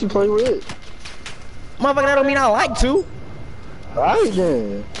everybody else you play with. Motherfucker, that don't mean I like to. Alright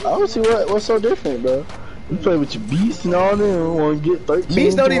then. I don't see what's so different, bro. You play with your beast and all them. Want to get 13.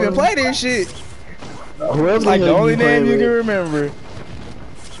 Beast don't even play this shit. Whoever Like the only you name you with. can remember.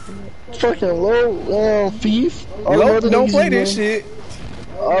 Fucking low, thief. Low don't play this shit.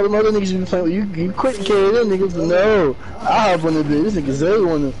 All the other niggas you been playing with, you quit carrying them niggas. No, I have one of them. This nigga Zay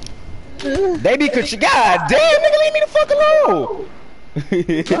one. They be cause you god damn nigga, leave me the fuck alone.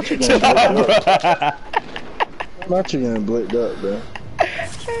 Chill out, bro. Not you getting blicked up, bro.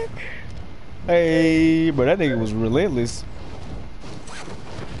 Hey, but that nigga was relentless.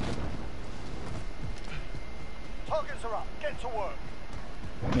 Targets are up. Get to work.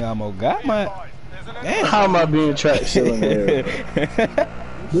 I almost got my. Damn. How am I being track still in there?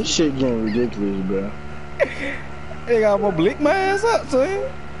 This shit getting ridiculous, bro. They got more blick my ass up to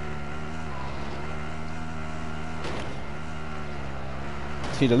him.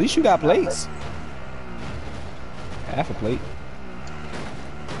 Shit, at least you got plates. Half a plate.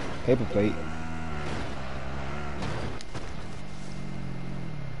 Paper plate.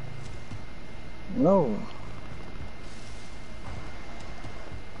 No.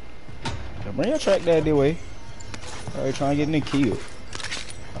 Yeah, bring your track that way. Alright, trying to get nigga killed.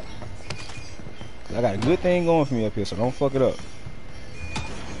 I got a good thing going for me up here, so don't fuck it up.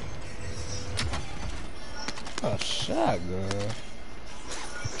 Oh, shotgun.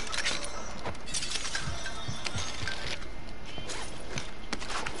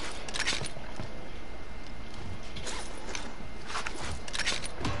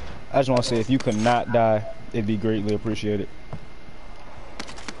 I just want to say, if you could not die, it'd be greatly appreciated.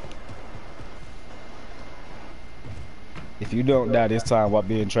 If you don't die this time while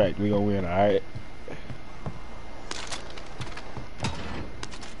being tracked, we gonna win, alright?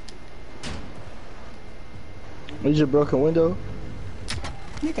 Is your broken window?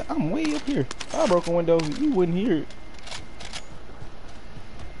 Nigga, I'm way up here. If I broke a window, you wouldn't hear it.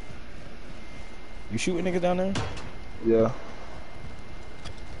 You shooting niggas down there? Yeah.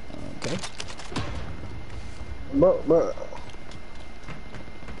 Okay. But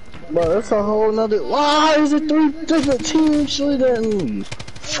that's a whole nother. Why is it 3 different teams shooting at me?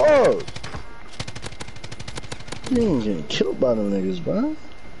 Fuck. You ain't getting killed by them niggas, bro.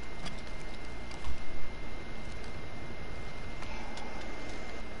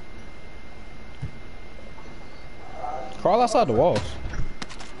 Crawl outside the walls.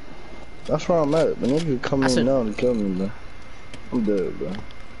 That's where I'm at. The nigga coming in now to kill me, bro. I'm dead, bro.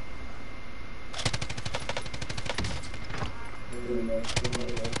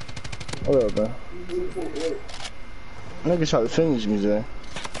 What up, bro? Nigga tried to finish me, Jay.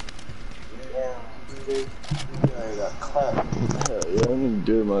 I got clapped. Hell yeah, I need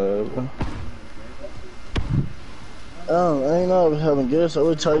to do my ass, bro. I ain't know I was having guests. I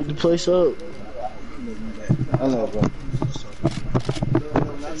would tighten the place up. I know, bro.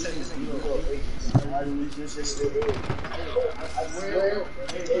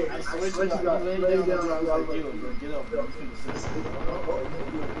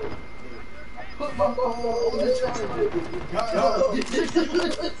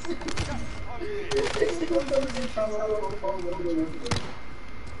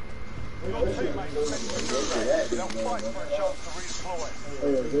 Your teammates they'll fight for a chance to redeploy.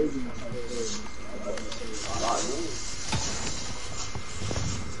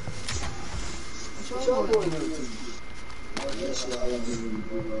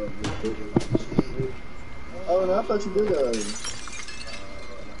 Oh, no, I thought you did that already.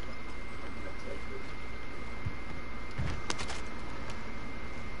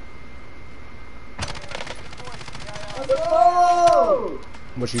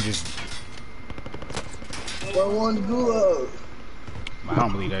 What you just... I wanted to go up. I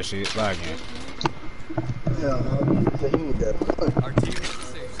don't believe that shit. Lie again. Yeah, he need that. Our team is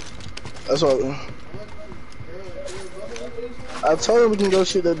safe. That's what I told him we can go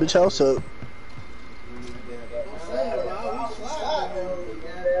shoot that bitch house up.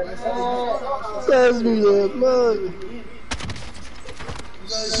 pass me that mug.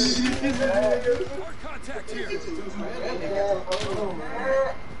 More contact here.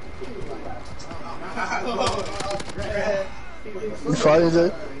 You fighting,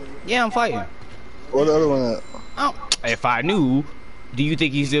 Jay? Yeah, I'm fighting. What the other one at? Oh, if I knew, do you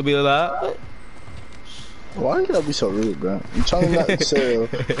think he'd still be alive? Why you gotta be so rude, bro? You trying not to sell.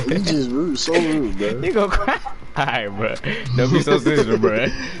 You just rude, so rude, bro. You gonna cry? Alright, bro. Don't be so sensitive, bro.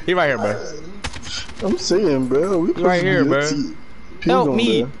 He right here, bro. I'm saying, bro. We Right here, bro. Help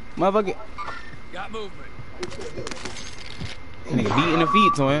me, there. motherfucker. Got movement. Nigga beating the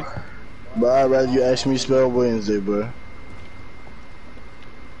feet, twin. But I'd rather you ask me to spell Wednesday, bro.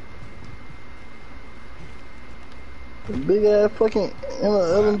 Big ass fucking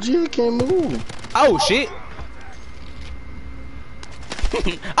LMG can't move. Oh shit.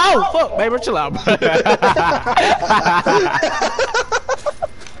 Oh fuck, baby, chill out, bro.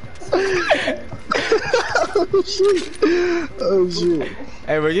 Oh shit. Oh shit.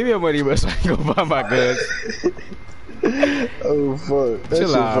 Hey, bro, give me your money, bro, so I can go buy my guns. Oh fuck. That Chill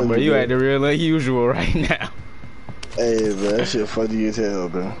shit out, funny, bro. You acting real unusual right now. Hey, bro, that shit funny as hell,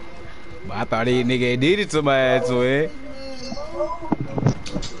 bro. But I thought he nigga did it to my ass, man.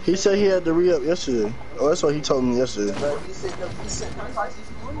 He said he had to re-up yesterday. Oh, that's what he told me yesterday.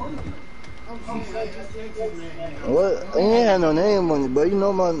 What? He ain't had no name on it, but you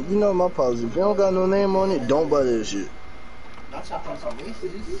know my policy. If you don't got no name on it, don't buy that shit.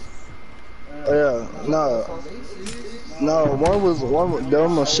 Oh yeah, no, one was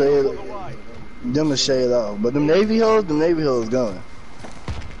them a shade off, but them Navy hoes gone.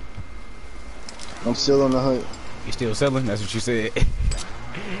 I'm still on the hunt. You still selling? That's what you said.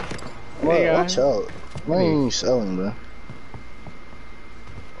 What? Watch out. I ain't even selling, bro.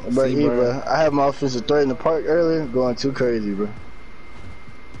 But See, yeah, bro. bro, I had my offensive threat in the park earlier, going too crazy, bro.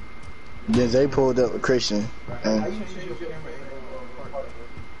 Then they pulled up with Christian, and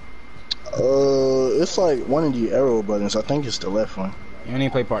it's like one of the arrow buttons. I think it's the left one. You don't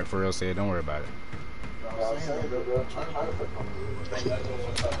even play part for real, said. Don't worry about it.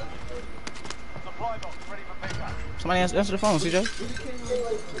 Somebody answer the phone, CJ.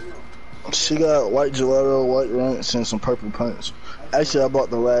 She got white gelato, white ranch, and some purple punch. Actually, I bought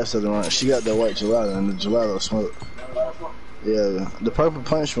the last of the ranch. She got the white gelato, and the gelato smoked. Yeah, the purple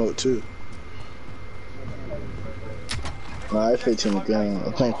punch smoked too. Nah, I paid 10 again.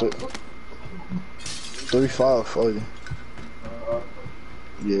 I think 3.5 for you.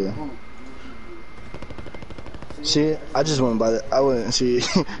 Yeah. See, I just went by that. I wouldn't see.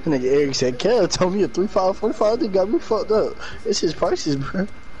 Nigga Eric said, "Kev told me a 3.5, 45. They got me fucked up. It's his prices, bro.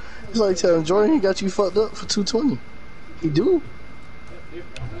 It's like telling Jordan he got you fucked up for 220. He do." Next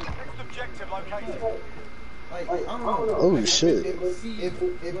objective located. Oh shit. If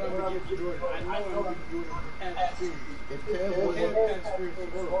Kev wasn't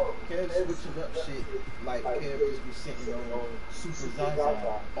Kev switching up shit, like Kev just be sitting on Super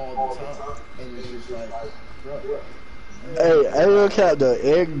Zaza all the time, and it's just like, bro. Hey, real cap though,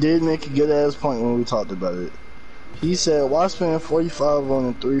 Eric did make a good ass point when we talked about it. He said, why spend 45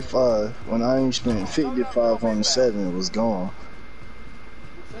 on the 3.5 when I ain't spent 55 on the 7? It was gone.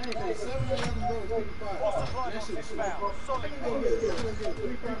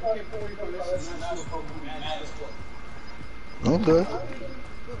 Okay.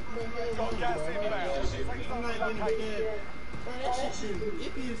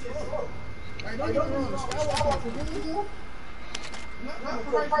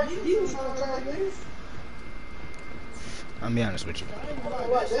 I'm be honest with you.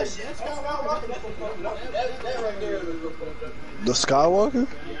 The Skywalker?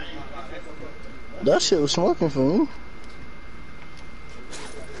 That shit was smoking for me.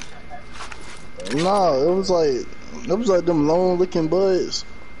 Nah, it was like them long looking buds.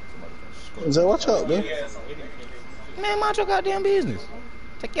 Is that watch out, bro? Man, mind your goddamn business.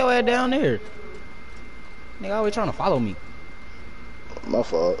 Take your ass down there. Nigga always trying to follow me. My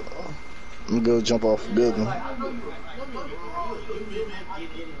fault. I'm gonna go jump off the building. Nah,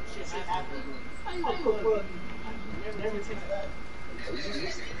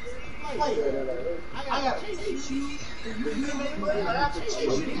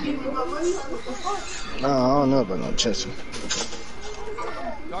 I don't know about no chasing.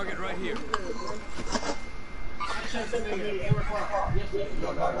 Target right here.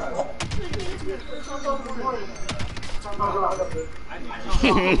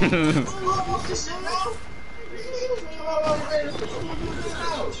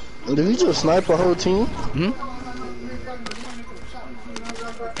 Did he just snipe a whole team?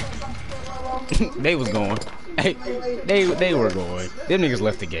 They was going. Hey, they were going. Them niggas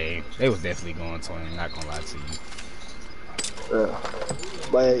left the game. They was definitely going to him. Not gonna lie to you.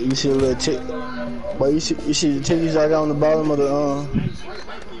 But you see a little tick. But you see the tickies I got on the bottom of the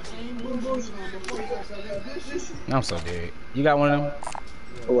I'm so dead. You got one of them?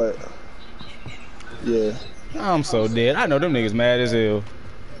 What? Yeah. I'm so dead. I know them niggas mad as hell.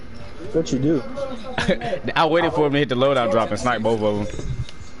 What you do? I waited for him to hit the loadout drop and snipe both of them.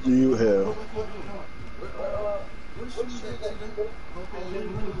 You hell.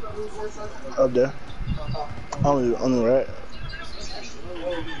 Up there. On the right.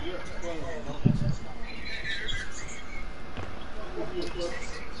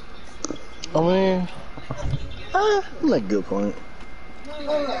 I mean, make a good point. Need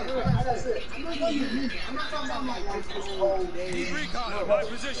recon on my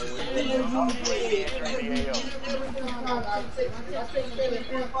position.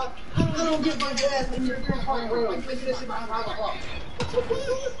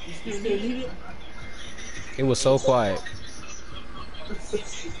 It was so quiet.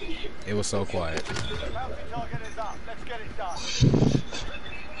 It was so quiet. Target is up. Let's get it done.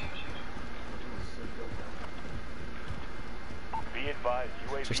 Be advised,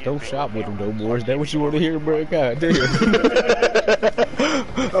 UAV Just don't shop with him no more. Is that what you want to hear, bro? God damn.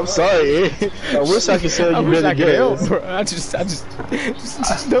 I'm sorry. I wish I could sell you better gas. Bro. I just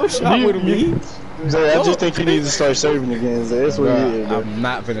don't shop with him, man. Zay, I just think you need to start serving again. Zay. That's what Bro, you is, bro. I'm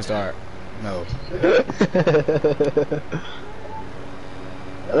not finna start. No.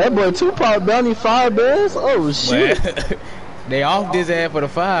 That boy Tupac bounty 5 bands? Oh shit. They off this ass for the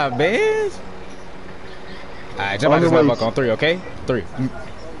 5 bands? Alright, jump out this motherfucker on 3, okay? 3.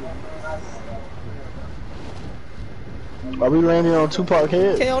 Are we landing on Tupac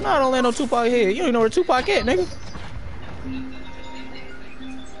head? Hell no, I don't land on Tupac head. You don't even know where Tupac at, nigga.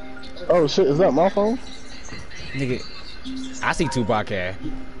 Oh shit, is that my phone? Nigga, I see Tupac head.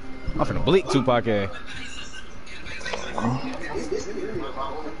 I'm finna bleak Tupac head.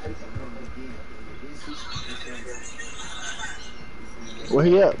 Where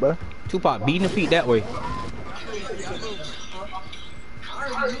he at, bro? Tupac beating the feet that way.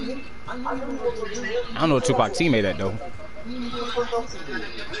 I don't know what Tupac teammate at though.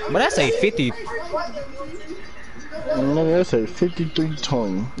 But that's a 50. Nigga, that's a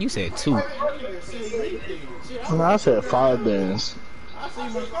 5320. You said 2. No, I said 5 bands.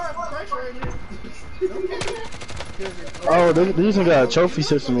 Oh, these niggas got a trophy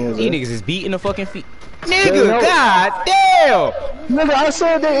system in These there. niggas is beating the fucking feet. Nigga, god damn! Nigga, I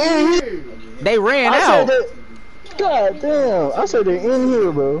said they in here. They ran out. God damn. I said they in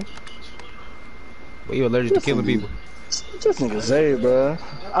here, bro. But you allergic to killing people. This nigga Zay, bro.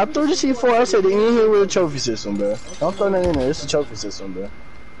 I threw the C4. I said they in here with a trophy system, bro. Don't throw that in there. It's a trophy system, bro.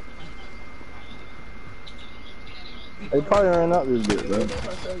 They probably ran out this bit, bro.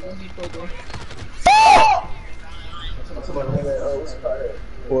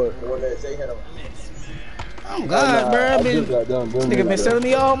 What? Oh god, bro. Nigga been telling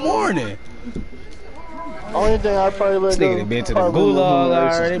me all morning. Only thing I probably let This nigga done been to the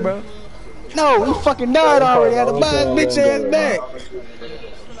gulag already, bro. No, we fucking died already. Had to buy his bitch ass back.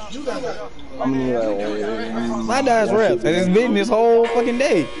 My dies reps, and it's been this whole fucking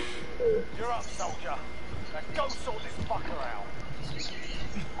day. You're up, soldier. Now go sort this fucker out.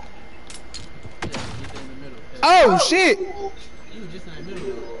 Oh shit!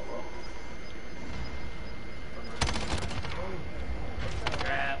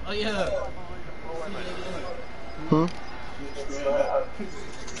 Oh yeah. Huh?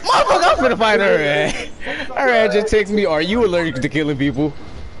 Motherfucker, I'm finna fight her ass. Her ass just text me, are you allergic to killing people?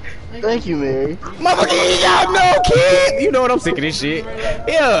 Thank you, Mary. Motherfucker, you got no kid! You know what, I'm sick of this shit.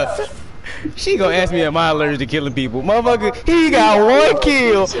 Yeah. She gonna ask me, am I allergic to killing people? Motherfucker, he got 1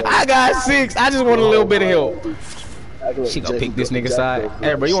 kill. I got 6. I just want a little bit of help. She gonna pick this nigga side.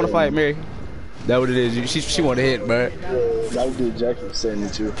 Hey, bro, you wanna fight, Mary? That what it is. She want to hit, bro. Yeah, I did Jackie for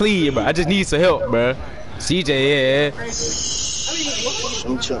 72. Please, bro. I just need some help, bro. CJ, yeah.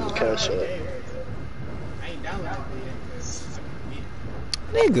 I'm trying to cash out.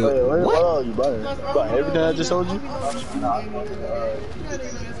 Nigga, Wait, what? Oh, you buying everything I just told you?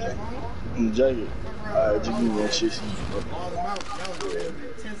 And the jacket. Alright, just give me that shit.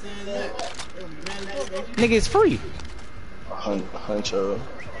 Nigga, it's free. Huncho.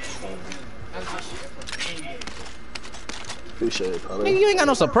 Appreciate it, brother. Nigga, you ain't got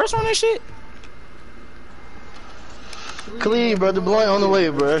no suppressor on that shit? Khalid, bro, the blunt on the way,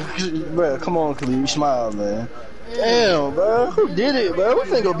 bro. Bro, come on, Khalid, smile, man. Damn, bro, who did it, bro? We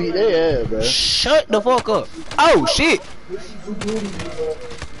finna go beat their ass, bro. Shut the fuck up. Oh, shit.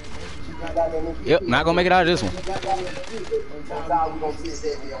 Yep, not gonna make it out of this one.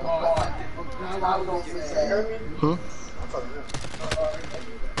 Huh?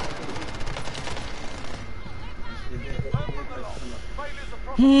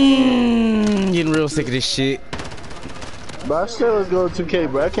 Getting real sick of this shit. But I still let's go 2K,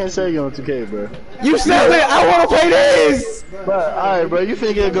 bro. I can't say you on 2K, bro. You sell it. I wanna play this. But alright, bro. You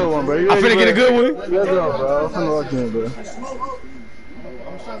finna get a good one, bro. I finna get a good one. Let's go, bro. I'm finna lock in, bro.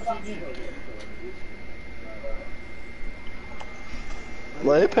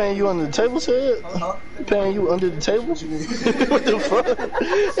 Like, they paying you under the table, said? They paying you under the table? What the fuck?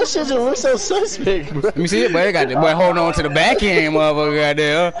 That shit just looks so suspect, bro. Let me see it, boy. They got the boy holding on to the back end, motherfucker,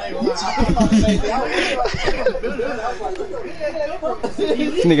 goddamn.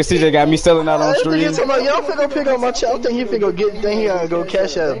 Nigga CJ got me selling out on the street. Y'all finna go pick up my check. I think he finna go get, think he gotta go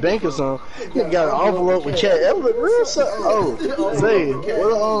cash at a bank or something. He got an envelope with cash. That look real oh, say,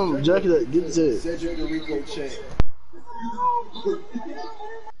 what jacket that? Get it. Cedric Rico check.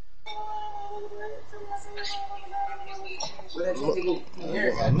 Dreads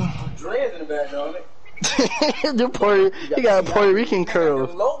in the back, don't it? He got a Puerto Rican curl.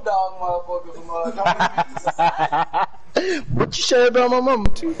 Low dog motherfucker from What you say about my mama?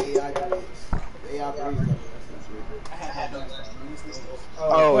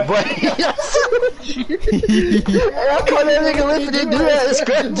 Oh, boy. I caught that nigga lifting and do that and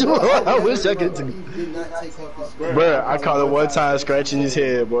scratch too hard. I wish I could do. Bruh, I caught it one time scratching his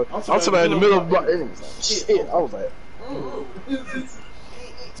head, boy. I'm talking about in the middle of shit. I was like,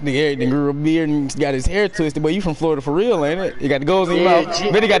 This nigga Eric done grew a beard and got his hair twisted. Boy, you from Florida for real, ain't it? You got the goals in your mouth.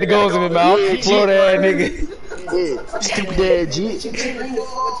 Then he got the goals in his mouth. Florida ass nigga. Yeah, stupid ass G.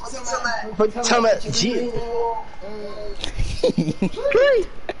 What you talking about, G?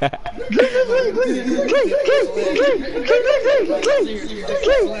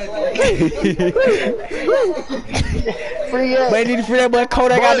 Man, need to free that boy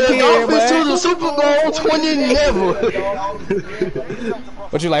Kodak out the kid, man. To the Super Bowl 20 never.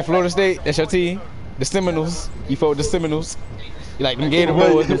 What you like, Florida State? That's your team? The Seminoles. You fought with the Seminoles. You like them Gator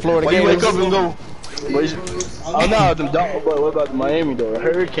Boys, the Florida Gators? You wake up and go. Oh no, them dog. But what about the Miami though?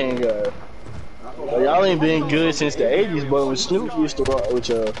 Hurricane guy. Like, y'all ain't been good since the 80s, but when Snoop used to rock with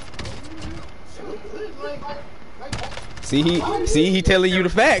y'all. See, he telling you the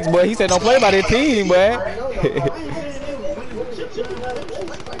facts, boy. He said don't play by that team, boy.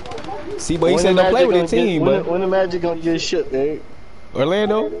 See, boy, he said don't play with that team, boy. When the Magic gonna get shipped, Eric?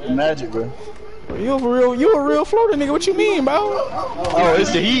 Orlando? Magic, bro. You a real Florida nigga. What you mean, bro? Oh,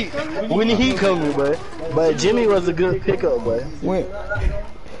 it's the Heat. When the Heat coming, boy. But Jimmy was a good pickup, boy. When?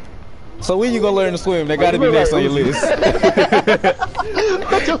 So when you gonna learn to swim? That gotta be next on your list. I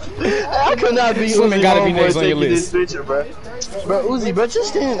could not be swimming. Gotta be next on your list, picture, bro. Bro, Uzi, bro, just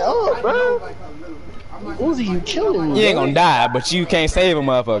stand up, bro. Uzi, you killing me. You ain't gonna die, but you can't save a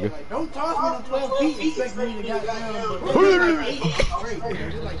motherfucker. Don't toss me on 12 feet. Expect me to goddamn.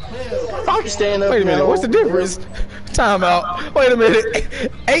 I can stand up. Wait a minute. What's the difference? Time out. Wait a minute.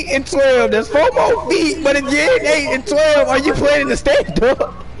 8 and 12. That's 4 more feet. But again, 8 and 12. Are you planning to stand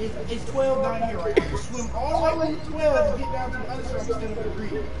up? It's 12 down here, right? I can swim all the way to 12 to get down to the other side instead of the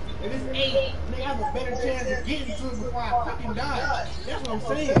reef. If it's 8, they have a better chance of getting to it before I fucking die. That's what I'm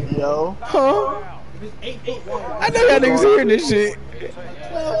saying. Yo. Huh? If it's 8, 1. I know y'all niggas hearing this shit.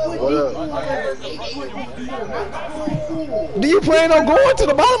 12 What up? Do you plan on going to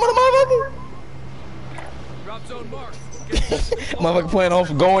the bottom of the motherfucker? Drop zone marked. Motherfucker plan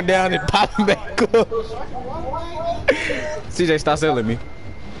on going down and popping back up. CJ, stop selling me.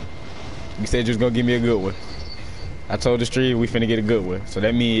 You said you was gonna give me a good one. I told the street we finna get a good one. So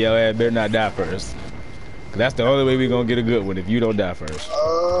that means your ass better not die first. Cause that's the only way we gonna get a good one if you don't die first.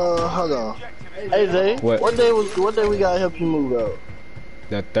 Hold on. Hey Zay, what day we gotta help you move out?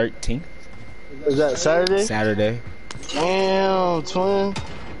 The 13th. Is that Saturday? Saturday. Damn, twin.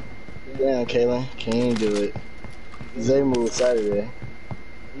 Damn, Kaylin, can't do it. Zay moved Saturday.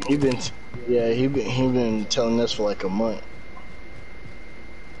 He been telling us for like a month.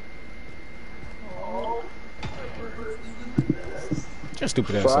 Just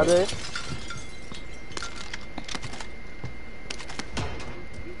stupid ass. Friday.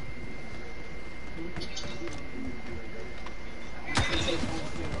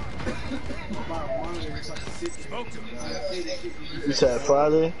 You said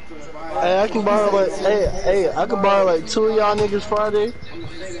Friday? Hey, I can borrow like, I can borrow like 2 of y'all niggas Friday.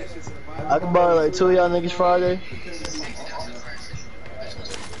 I can borrow like 2 of y'all niggas Friday.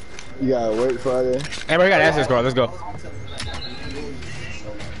 You gotta work Friday. Hey, bro, we got access card. Let's go.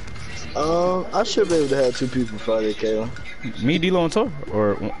 I should be able to have 2 people Friday, Kayla. Me, D-Lo, and Tor?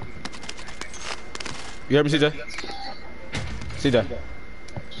 Or You heard me, CJ?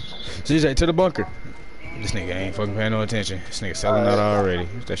 CJ, to the bunker. This nigga ain't fucking paying no attention. This nigga selling out already.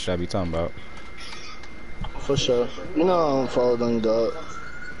 That shit I be talking about. For sure. You know I don't follow them, dog.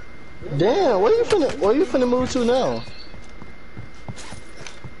 Damn, where you finna move to now?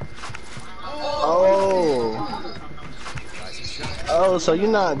 Oh, so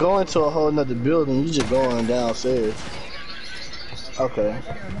you're not going to a whole nother building, you just going downstairs. Okay.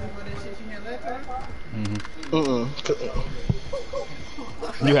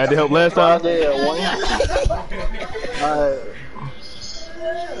 You had to help last time? Yeah, Alright.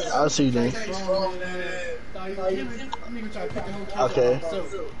 I'll see you then. Okay.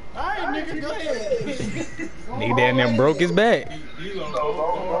 Alright, nigga, go ahead. Nigga down there broke his back.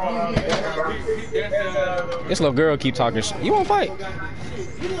 This little girl keep talking shit. You won't fight?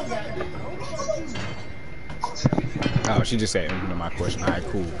 Oh, she just said, my question. Alright,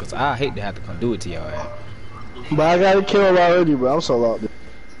 cool. Cause I hate to have to come do it to y'all ass. But I got a kill already, bro. I'm so locked in.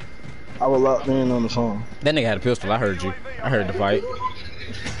 I was locked in on the phone. That nigga had a pistol. I heard you. I heard the fight.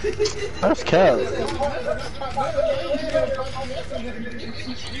 That's cap.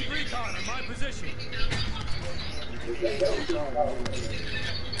 Recon in my position.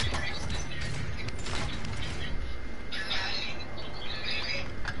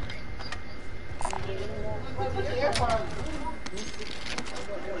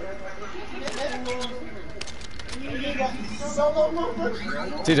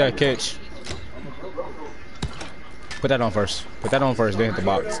 TJ, catch. Put that on first. Put that on first, then hit the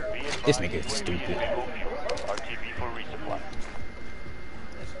box. This nigga is stupid. RTB for resupply.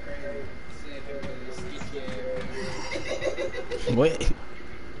 What?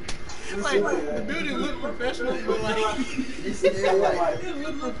 Like, the building looked professional, but like, it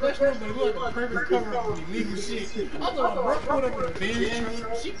looked professional, but it looked like a perfect cover of illegal shit. I thought bro pulled up in a bench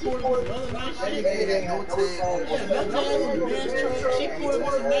truck, she pulled up with some other nice shit. Yeah, no tag on the bench truck, she pulled up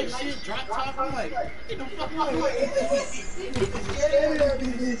with some nice shit, drop top. I'm like, get the fuck out of here.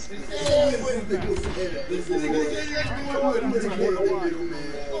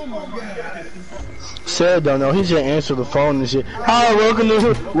 Oh my god. Said don't know. He just answered the phone and shit. Hi, welcome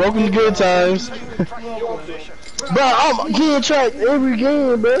to good times. Bro, I'm getting tracked every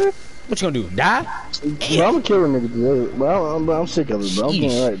game, bro. What you gonna do? Die? Bro, I'm gonna kill a nigga today. Bro, I'm sick of it, bro. I'm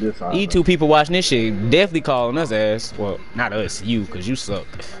getting right this time. These two people watching this shit definitely calling us ass. Well, not us, you, cause you suck.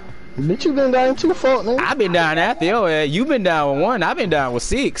 Bitch, you been down 2 fault, nigga. I've been down after your ass. You been down with 1. I've been down with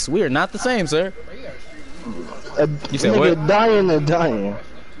 6. We are not the same, sir. You said nigga what? Dying.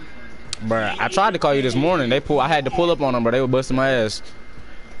 Bruh, I tried to call you this morning. I had to pull up on them, but they were busting my ass.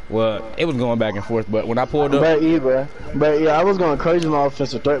 Well, it was going back and forth, but when I pulled up, But yeah, I was going crazy on my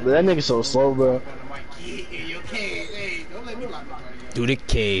offensive threat, but that nigga so slow, bro. do the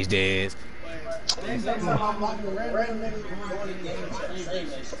cage dance.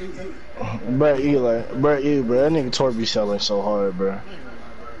 Bro, Eli, bro, that nigga Tor be selling so hard, bro.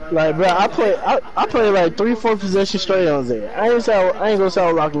 Like, bro, I played like 3-4 possessions straight on there. I ain't gonna say I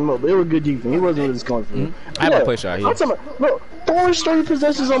was locking him up, but it was good defense. He wasn't really scoring for me. I have a play shot here. I'm talking about, look, 4 straight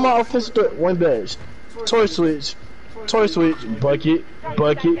possessions on my offensive threat, 1 badge. Toy switch, bucket.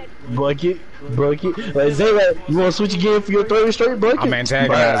 Like, Zay, like, you wanna switch again for your 3rd straight bucket? I'm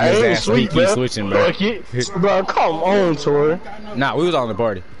antagonizing his ass, so he keeps switching, bro. Bucket. Bro, come on, Tor. Nah, we was on the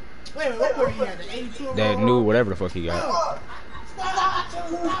party. Wait, what party he had? The 82? That new whatever the fuck he got.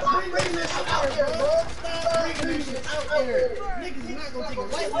 Stop bringing this shit out there, bro. Stop bringing this shit out there. Niggas is not gonna take a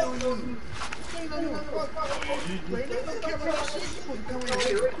light on you. Niggas don't give a fuck. Niggas don't care about that shit. You supposed to come in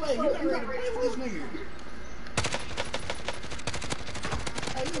here and play. You not ready to play with this nigga.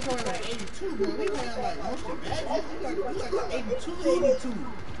 Hey, you going like 82, bro. We went like most of the badges. You like 82.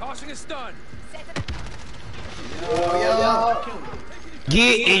 Tossing a stun.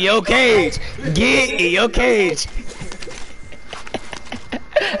 Get in your cage.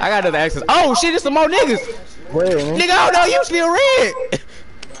 I got another access. Oh shit, there's some more niggas. Wait, Nigga, oh no, you still red.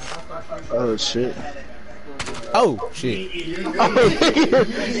 Oh shit. Oh shit. Hey,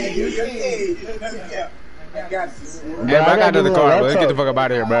 bro, I got another card, bro. Let's get the fuck up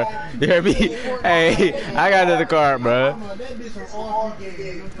out of here, bro. You hear me? Hey, I got another card, bro.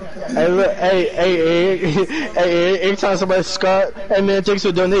 Hey, look, hey, every time somebody Scott, hey man, takes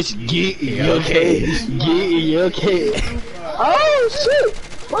a donation. Get in your cage. Oh shit!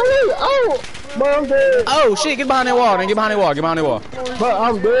 My nigga, oh, bro, I'm dead. Oh shit, get behind that wall, then get behind that wall. Bro,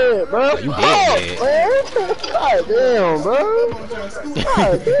 I'm dead, bro. You dead, man. God damn, bro.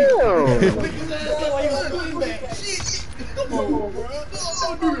 God damn. Come on, bro.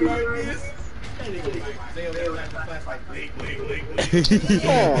 Don't do it like this.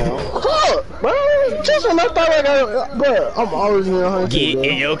 Damn, bro. Just when I thought I got, but I'm always in a hunter. Get bro.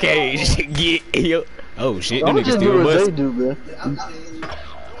 in your cage. Get in your. Oh shit, them I'm niggas just still doing what they bust. do, man.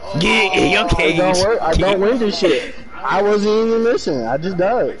 Get in your It cage. don't work. I don't win this shit. I wasn't even listening. I just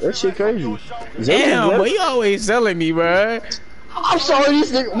died. That shit crazy. Damn, but you always selling me, bro. I'm sorry,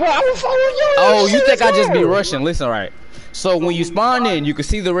 this nigga. Bro, I'm following you. Oh, you think I just be rushing? Listen, right. So when you spawn in, you can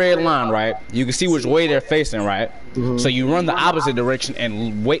see the red line, right? You can see which way they're facing, right? So you run the opposite direction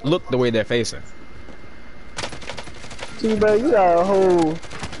and look the way they're facing. See, bro, you got a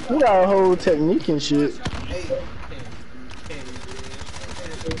whole technique and shit.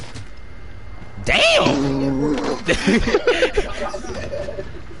 Damn!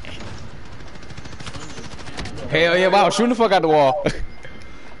 Hell yeah, wow, shooting the fuck out the wall.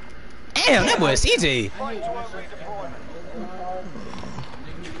 Damn, that was CJ.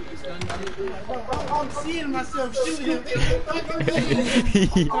 I'm seeing myself shooting him.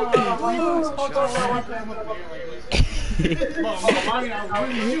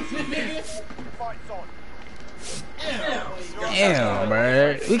 Damn,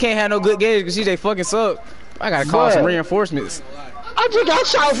 bro. We can't have no good games because CJ fucking suck. I gotta call some reinforcements. I just got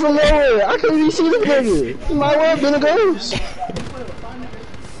shot from nowhere. I couldn't even see the nigga. He might well have been a ghost.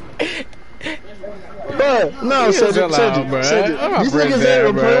 But no, Cedric. These niggas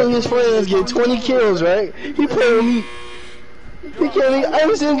ain't playing his friends get 20 kills, right? He playing me. He can't even, I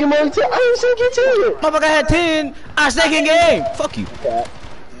ain't seen him get more than 10. I ain't seen him get 10 yet. Motherfucker had 10. I second game. Fuck you.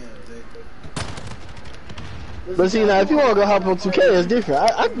 But see, now if you want to go hop on 2K, it's different.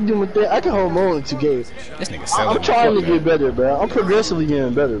 I can do my thing. I can hold my own in 2K. This nigga selling. I'm trying to get better, bro. I'm progressively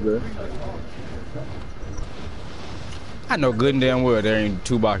getting better, bro. I know good and damn well there ain't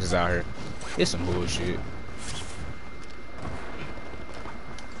 2 boxes out here. It's some bullshit.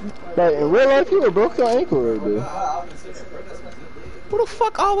 Like in real life, you broke your ankle right there. Who the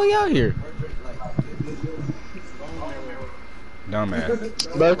fuck all the way out here?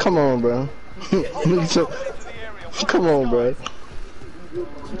 Dumbass. Bro, come on, bro. Come on, bro.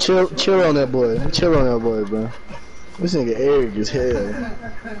 Chill on that boy. Chill on that boy, bro. This nigga Eric as hell.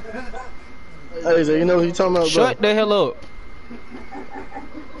 Hey, so you know what he talking about, bro? Shut the hell up.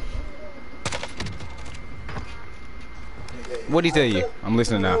 What'd he tell you? I'm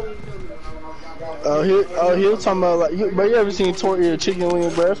listening now. He was talking about like, bro. You ever seen Tori eat a chicken wing,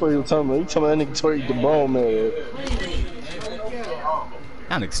 bro? That's what he was talking about. He talking about that nigga Tori eat the bone, man.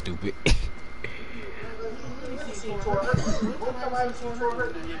 That nigga stupid.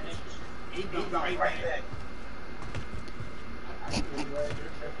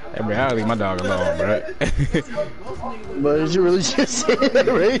 Hey, bro, I'll leave my dog alone, bro. But did you really just say that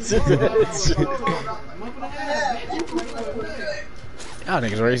racist? Y'all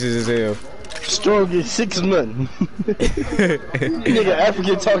niggas racist as hell. Strong in 6 months. Nigga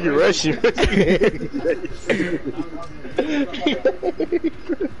African talking Russian.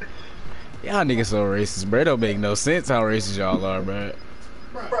 Y'all niggas so racist, bro. It don't make no sense how racist y'all are, bro.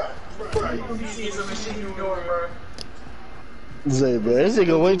 Say, bro, this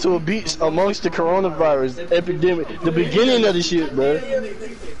nigga went to a beach amongst the coronavirus epidemic, the beginning of the shit, bro.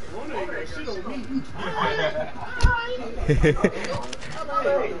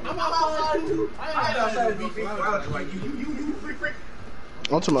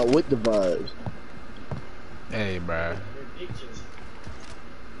 I'm talking about with the vibes. Hey, bro.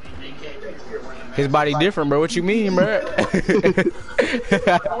 His body different, bro. What you mean, bro?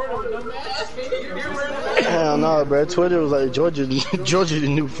 Hell no, bro. Twitter was like Georgia the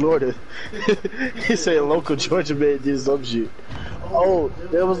new Florida. He said local Georgia man did some shit. Oh,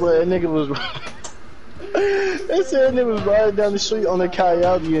 that was like a nigga was. They said a nigga was riding down the street on a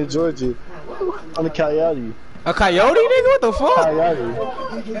coyote in Georgia. On a coyote. A coyote, nigga? What the fuck?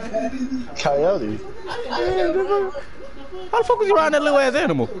 Coyote. How the fuck was you riding that little ass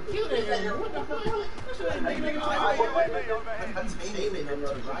animal?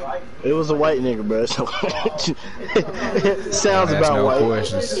 It was a white nigga, bro. So sounds about no white.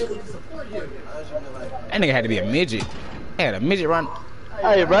 Questions. That nigga had to be a midget. He had a midget run.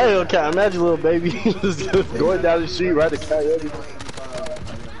 Hey, bro, okay, imagine a little baby just going down the street, right? A coyote.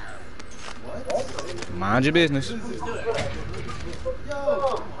 Mind your business.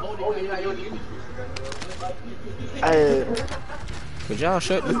 Hey. Could y'all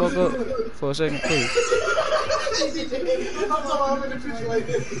shut the fuck up for a second, please?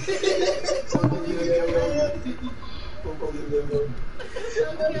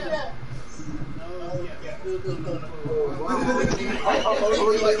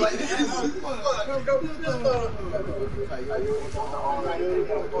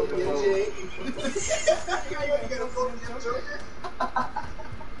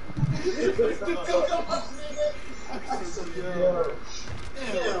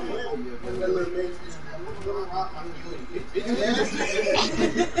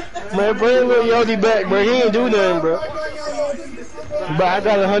 Man, bring Lil Yachty back, bro. He ain't do nothing, bro. But I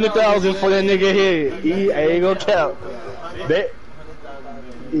got 100,000 for that nigga head. I ain't gonna count. Yeah.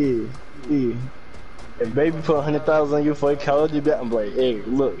 If baby put 100,000 on you for a college, you bet I'm like, hey,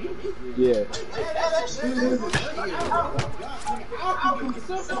 look, yeah.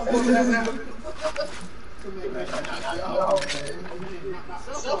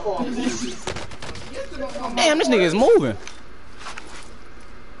 Damn, this nigga is moving.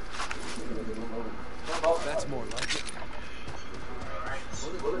 That's more like it.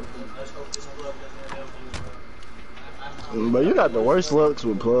 But you got the worst looks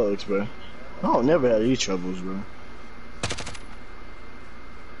with plugs, bro. I don't never have these troubles, bro.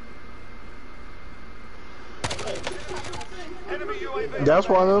 That's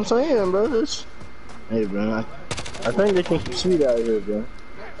what I'm saying, bro. Hey, bro. I think they can keep sweet out here, bro.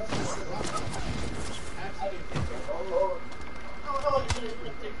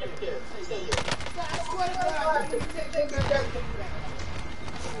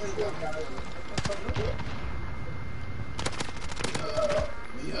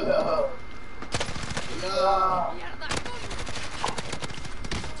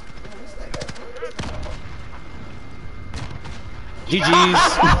 GG's.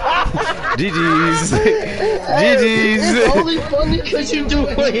 GG's. GG's. It's only funny because you do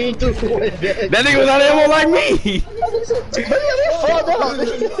what he do with that. That nigga was on ammo like me.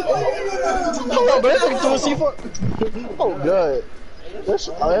 Hold on, but that nigga threw a C4. Oh, God. That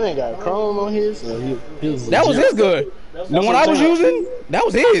nigga got a chrome on his. That was his good. The one I was using, that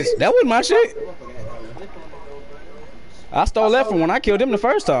was his. That wasn't my shit. I stole that from when I killed him the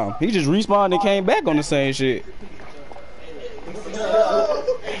first time. He just respawned and came back on the same shit.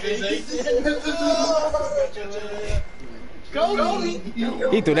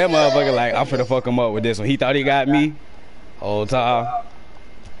 He threw that motherfucker like, I'm finna fuck him up with this one. He thought he got me. Whole time,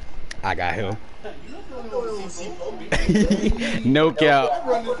 I got him. No cap.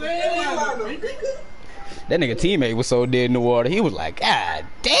 That nigga teammate was so dead in the water. He was like, God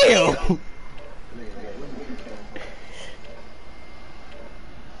damn.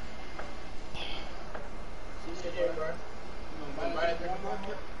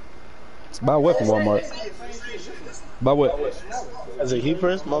 Buy what from Walmart? Buy what? As a heat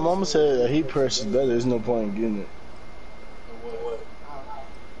press? My mama said a heat press is better. There's no point in getting it.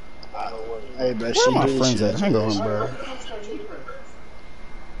 Hey, bro, Where my friends at? Hang on, bro.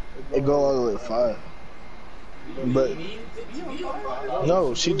 It go all the way to 5. But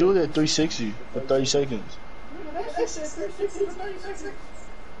no, she do it at 360 for 30 seconds.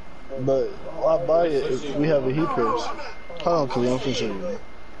 But why buy it if we have a heat press? Hold on, Khalil, I'm finna show you.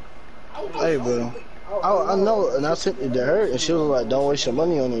 Hey, bro. I know, and I sent it to her, and she was like, "Don't waste your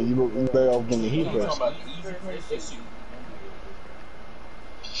money on it. You better off getting the heat press."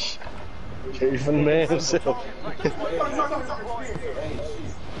 Carry from the man himself.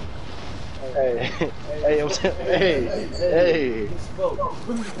 Hey,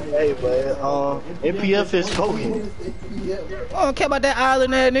 but NPF is spoken. I don't care about that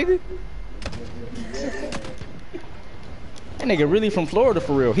island there, nigga. That nigga really from Florida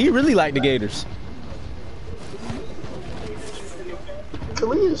for real. He really like the Gators.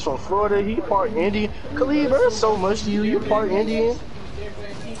 Khalid is from Florida. He part Indian. Khalid, there's so much to you. You part Indian.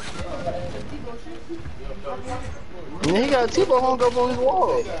 And he got a T-bone hung up on his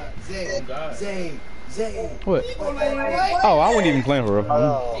wall. What? Oh, I wasn't even playing for real.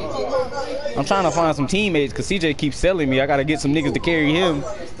 I'm trying to find some teammates because CJ keeps selling me. I gotta get some niggas to carry him.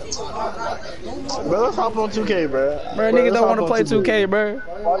 Bro, let's hop on 2K, bro. Bro, niggas don't want to play 2K, bro.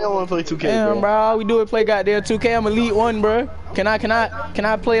 Why don't want to play 2K, Damn, bro. All we do is play goddamn 2K. I'm Elite 1, bro. Can I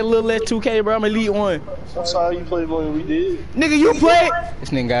play a little less 2K, bro? I'm Elite 1. I'm sorry you played more than we did. Nigga, you play?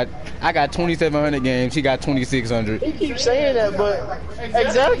 This nigga I got 2,700 games. He got 2,600. He keeps saying that, but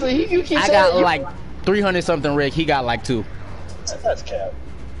exactly, you keep saying I got like 300 something rig. He got like 2. That's cap.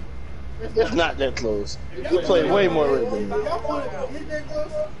 It's not that close. You play way more rig than me.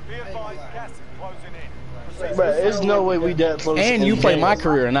 Bro, there's no way we that close. And you play my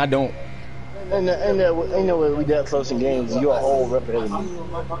career and I don't. Ain't no way we that close in games. You're a whole rep ahead of me.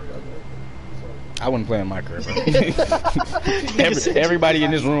 I wouldn't play in my career, bro. Everybody in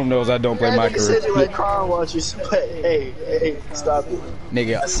this room knows I don't play my career. Said you like car watches, but hey, stop it.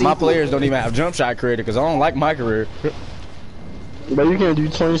 Nigga, my players don't even have jump shot creator because I don't like my career. But you can't do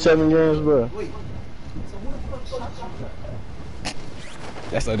 27 games, bro.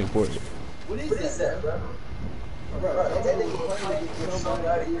 That's unimportant. What is that, bro?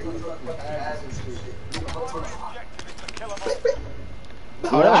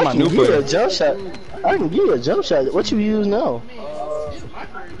 Oh, that was my new player. A jump shot. I can give you a jump shot. What you use now?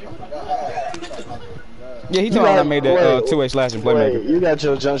 Yeah, he told me I made that 2-way slashing playmaker. Wait, you got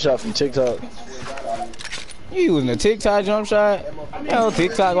your jump shot from TikTok. You using a TikTok jump shot? Yo,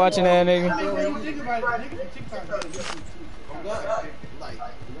 TikTok watching that nigga.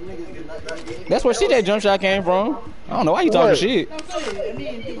 That's where CJ jump shot came from. I don't know why you talking shit.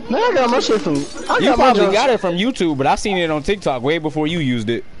 Man, I got my shit from. You probably got it from YouTube, but I seen it on TikTok way before you used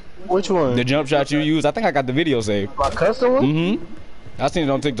it. Which one? The jump shot you used. I think I got the video saved. My custom one? Mm-hmm. I seen it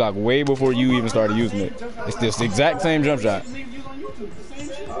on TikTok way before you even started using it. It's this exact same jump shot.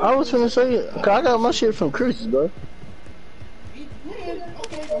 I was finna say it. Cause I got my shit from Chris, bro.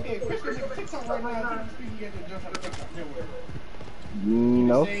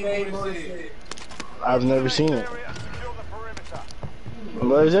 No. I've never seen it.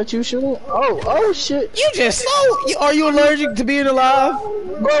 But is that you shooting? Oh shit. You just so. Are you allergic to being alive?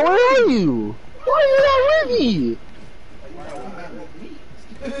 Bro, where are you? Why are you not with me?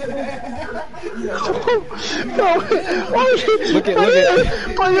 Look at.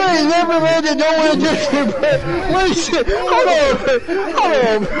 But you ain't never landed nowhere different, bro. Wait, shit. Hold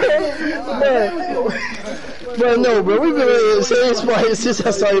on, bro. Bro, no, bro. We've been in the same spot since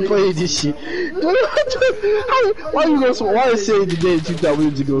I started playing this shit. Why you gonna? Why say today that you thought we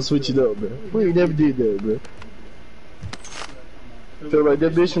was gonna switch it up, bro? We ain't never did that, bro. Feel like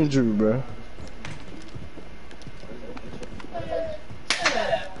that bitch from Drew, bro.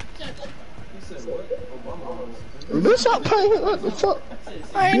 Bitch, stop playing. What the fuck?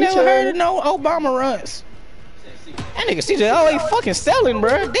 I ain't never heard of no Obama runs. That nigga CJ always fucking selling,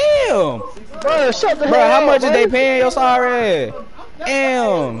 bro. Damn. Bro, shut the hell up. Bro, how much is they paying your sorry?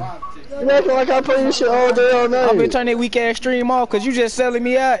 Damn. You acting like I play this shit all day, all night. I've been turning that weak ass stream off because you just selling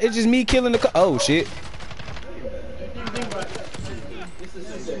me out. It's just me killing the. Oh shit.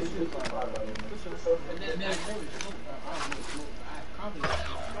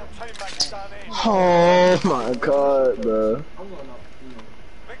 Oh my god, bro.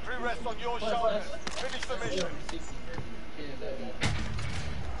 Victory rests on your shoulders. Finish the mission.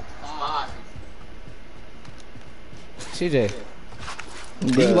 CJ,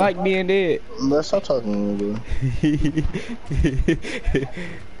 do you like being dead? Bro, stop talking to me, bro.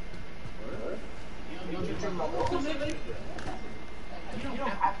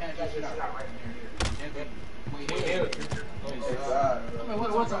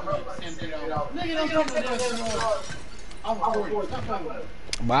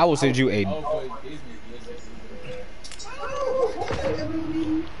 But I will send you a.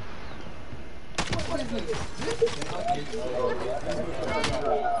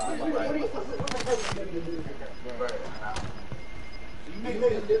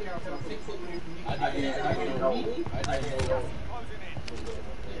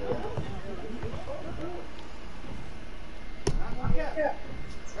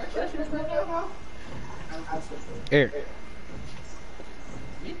 Eric.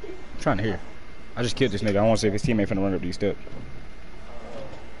 I'm trying to hear. I just killed this nigga. I want to see if his teammate finna run up these steps.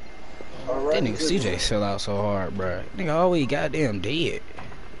 That nigga CJ sell out so hard, bro. Nigga always goddamn dead.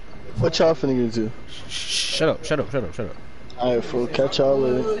 What y'all finna get into? Shut up, shut up, shut up, shut up. Alright, fool. Catch y'all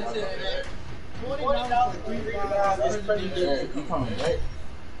later. You coming back?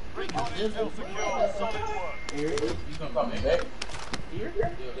 You coming back? Here?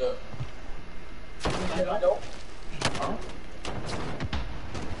 Yeah.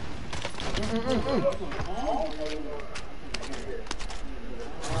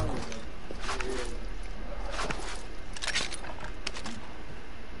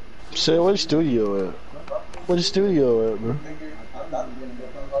 Say, where the studio at? Where the studio at, bro?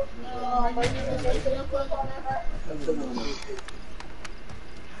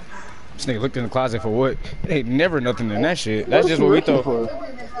 This nigga looked in the closet for what? It ain't never nothing in that shit. That's just what we thought.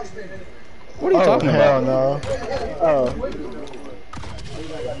 What are you talking about? No. Oh.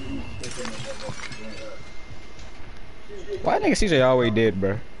 Why nigga CJ always dead,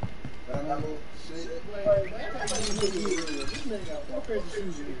 bro?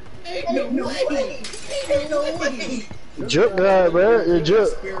 Drip guy, bro. You're drip.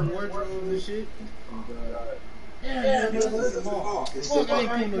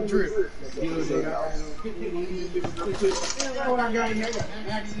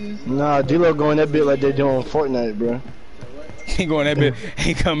 Nah, D-Lo going that bit like they doing Fortnite, bro. He going that bit.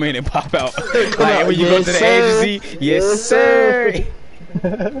 He come in and pop out. Like when you go to the agency, yes sir.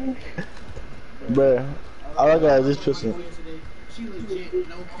 Bruh, all I got is this pistol.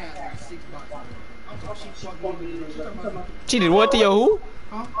 She did what to your who?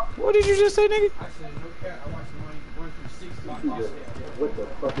 Huh? What did you just say, nigga? I said, no cap, I watched mine run through 60. What the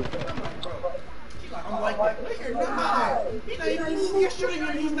fuck is that? I'm like, wait here, no, he's not even moving. You're shooting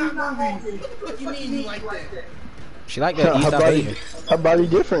him, he's not moving. What the fuck you mean you like that? She like that. Her body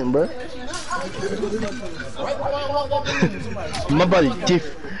different, bro. My body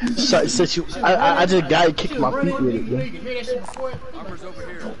different. I just got kicked my feet with it, bro. Armor's over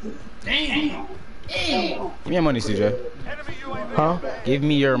here. Damn. Give me your money, CJ. Huh? Give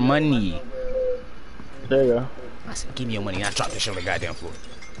me your money. There you go. I said, give me your money. And I dropped this shit on the goddamn floor.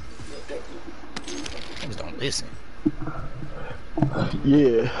 Niggas don't listen.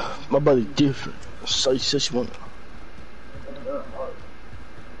 Yeah, my body different. So you said she want.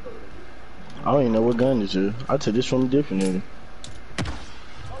 I don't even know what gun this is. I took this from a different nigga.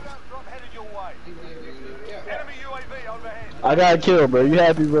 I got a kill, bro. You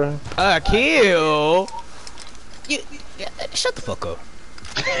happy, bro? A kill? Shut the fuck up.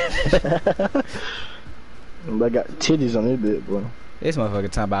 I got titties on this bit, bro. This motherfucker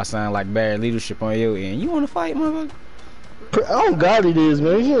talking about sounding like bad leadership on your end. You wanna fight, motherfucker? I don't got it is,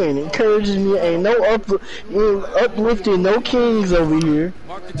 man. He ain't encouraging me. Ain't no uplifting, no kings over here.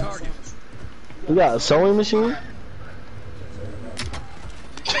 Mark the target. You got a sewing machine?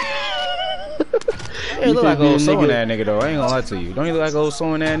 Hey, look like old sewing that nigga though. I ain't gonna lie to you. Don't you look like old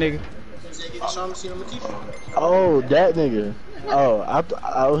sewing that nigga? Oh, that nigga. Oh,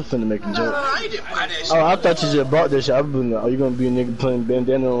 I was finna make a joke. Oh, I thought you just bought that shit. I've been. Are you gonna be a nigga putting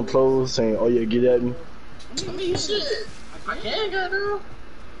bandana on clothes, saying, "Oh yeah, get at me"? I can't, goddamn.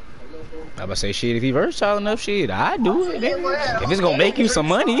 I about to say shit. If he versatile enough, shit, I do it. Nigga. If it's gonna make you some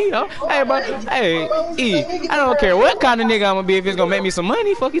money, you know. Hey, bro. Hey, E. I don't care what kind of nigga I'm gonna be if it's gonna make me some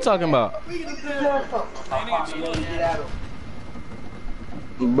money. Fuck you talking about?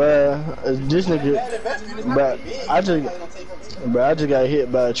 Bruh, this nigga. Bruh, I just got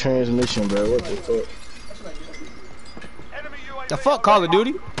hit by a transmission, bruh. What the fuck? The fuck, Call of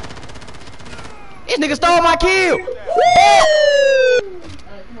Duty? This nigga stole my kill.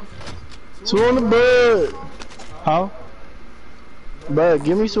 Two on the bed. Huh? Bruh,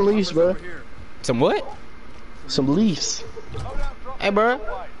 give me some leaves, bruh. Some what? Some leaves. Hey, bruh.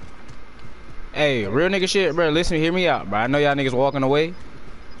 Hey, real nigga shit, bruh. Listen, hear me out, bruh. I know y'all niggas walking away.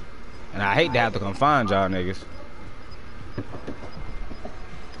 And I hate to have to come find y'all niggas.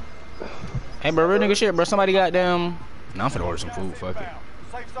 Hey, bro, real nigga shit, bro. Somebody got them. Nah, I'm finna order some food. Fuck it.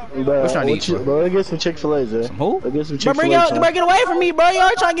 Bro, what y'all need, bro? Get some Chick-fil-A, Jay. Some who? Get some Bro, Chick-fil-A. bro, get away from me, bro. You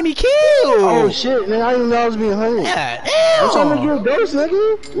already trying to get me killed. Oh shit, man! I didn't know I was being hunted. Yeah, I'm trying to get a ghost,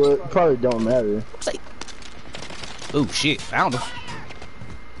 nigga. Well, it probably don't matter. Oh shit, found him.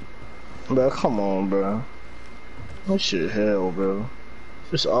 Bro, come on, bro. That shit hell, bro.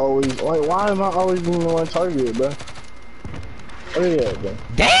 It's always like, why am I always being the one targeted, bro? Oh yeah, bro.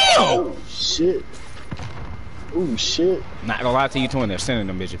 Damn! Oh shit. Oh shit. Not gonna lie to you, twin. They're sending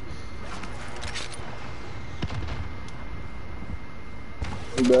them bitches.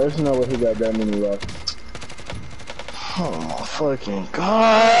 Bro, that's not what he got that many left. Oh my fucking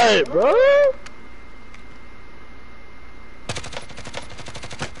god, bro.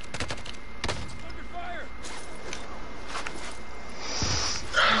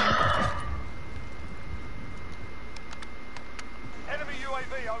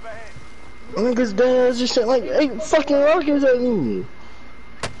 Niggas down just shit like 8 fucking rockets at me.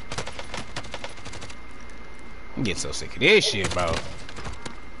 I'm getting so sick of this shit, bro.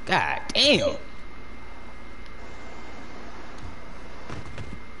 God damn.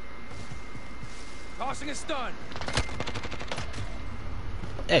 Tossing a stun.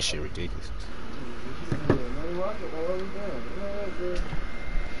 That shit ridiculous.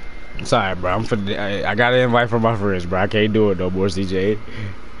 I'm sorry, bro. I got an invite from my friends, bro. I can't do it no more, CJ.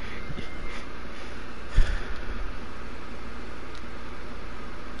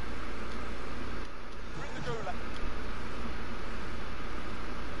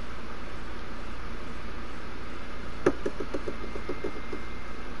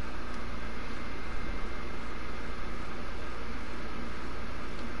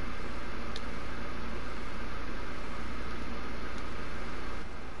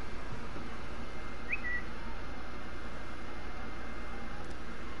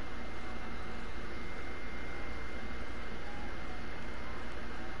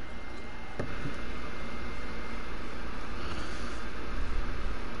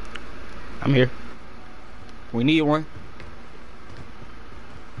 I'm here. We need one.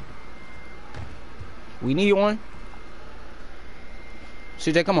 We need one.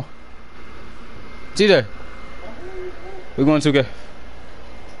 CJ, come on. CJ. We're going 2K.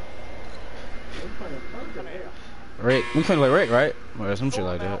 Rick. We finna play Rick, right? Or some shit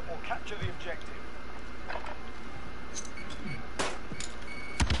like that. Or capture the objective.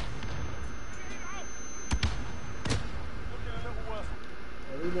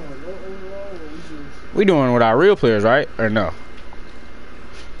 Looking a little worse. We doing with our real players, right? Or no?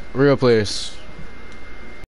 Real players.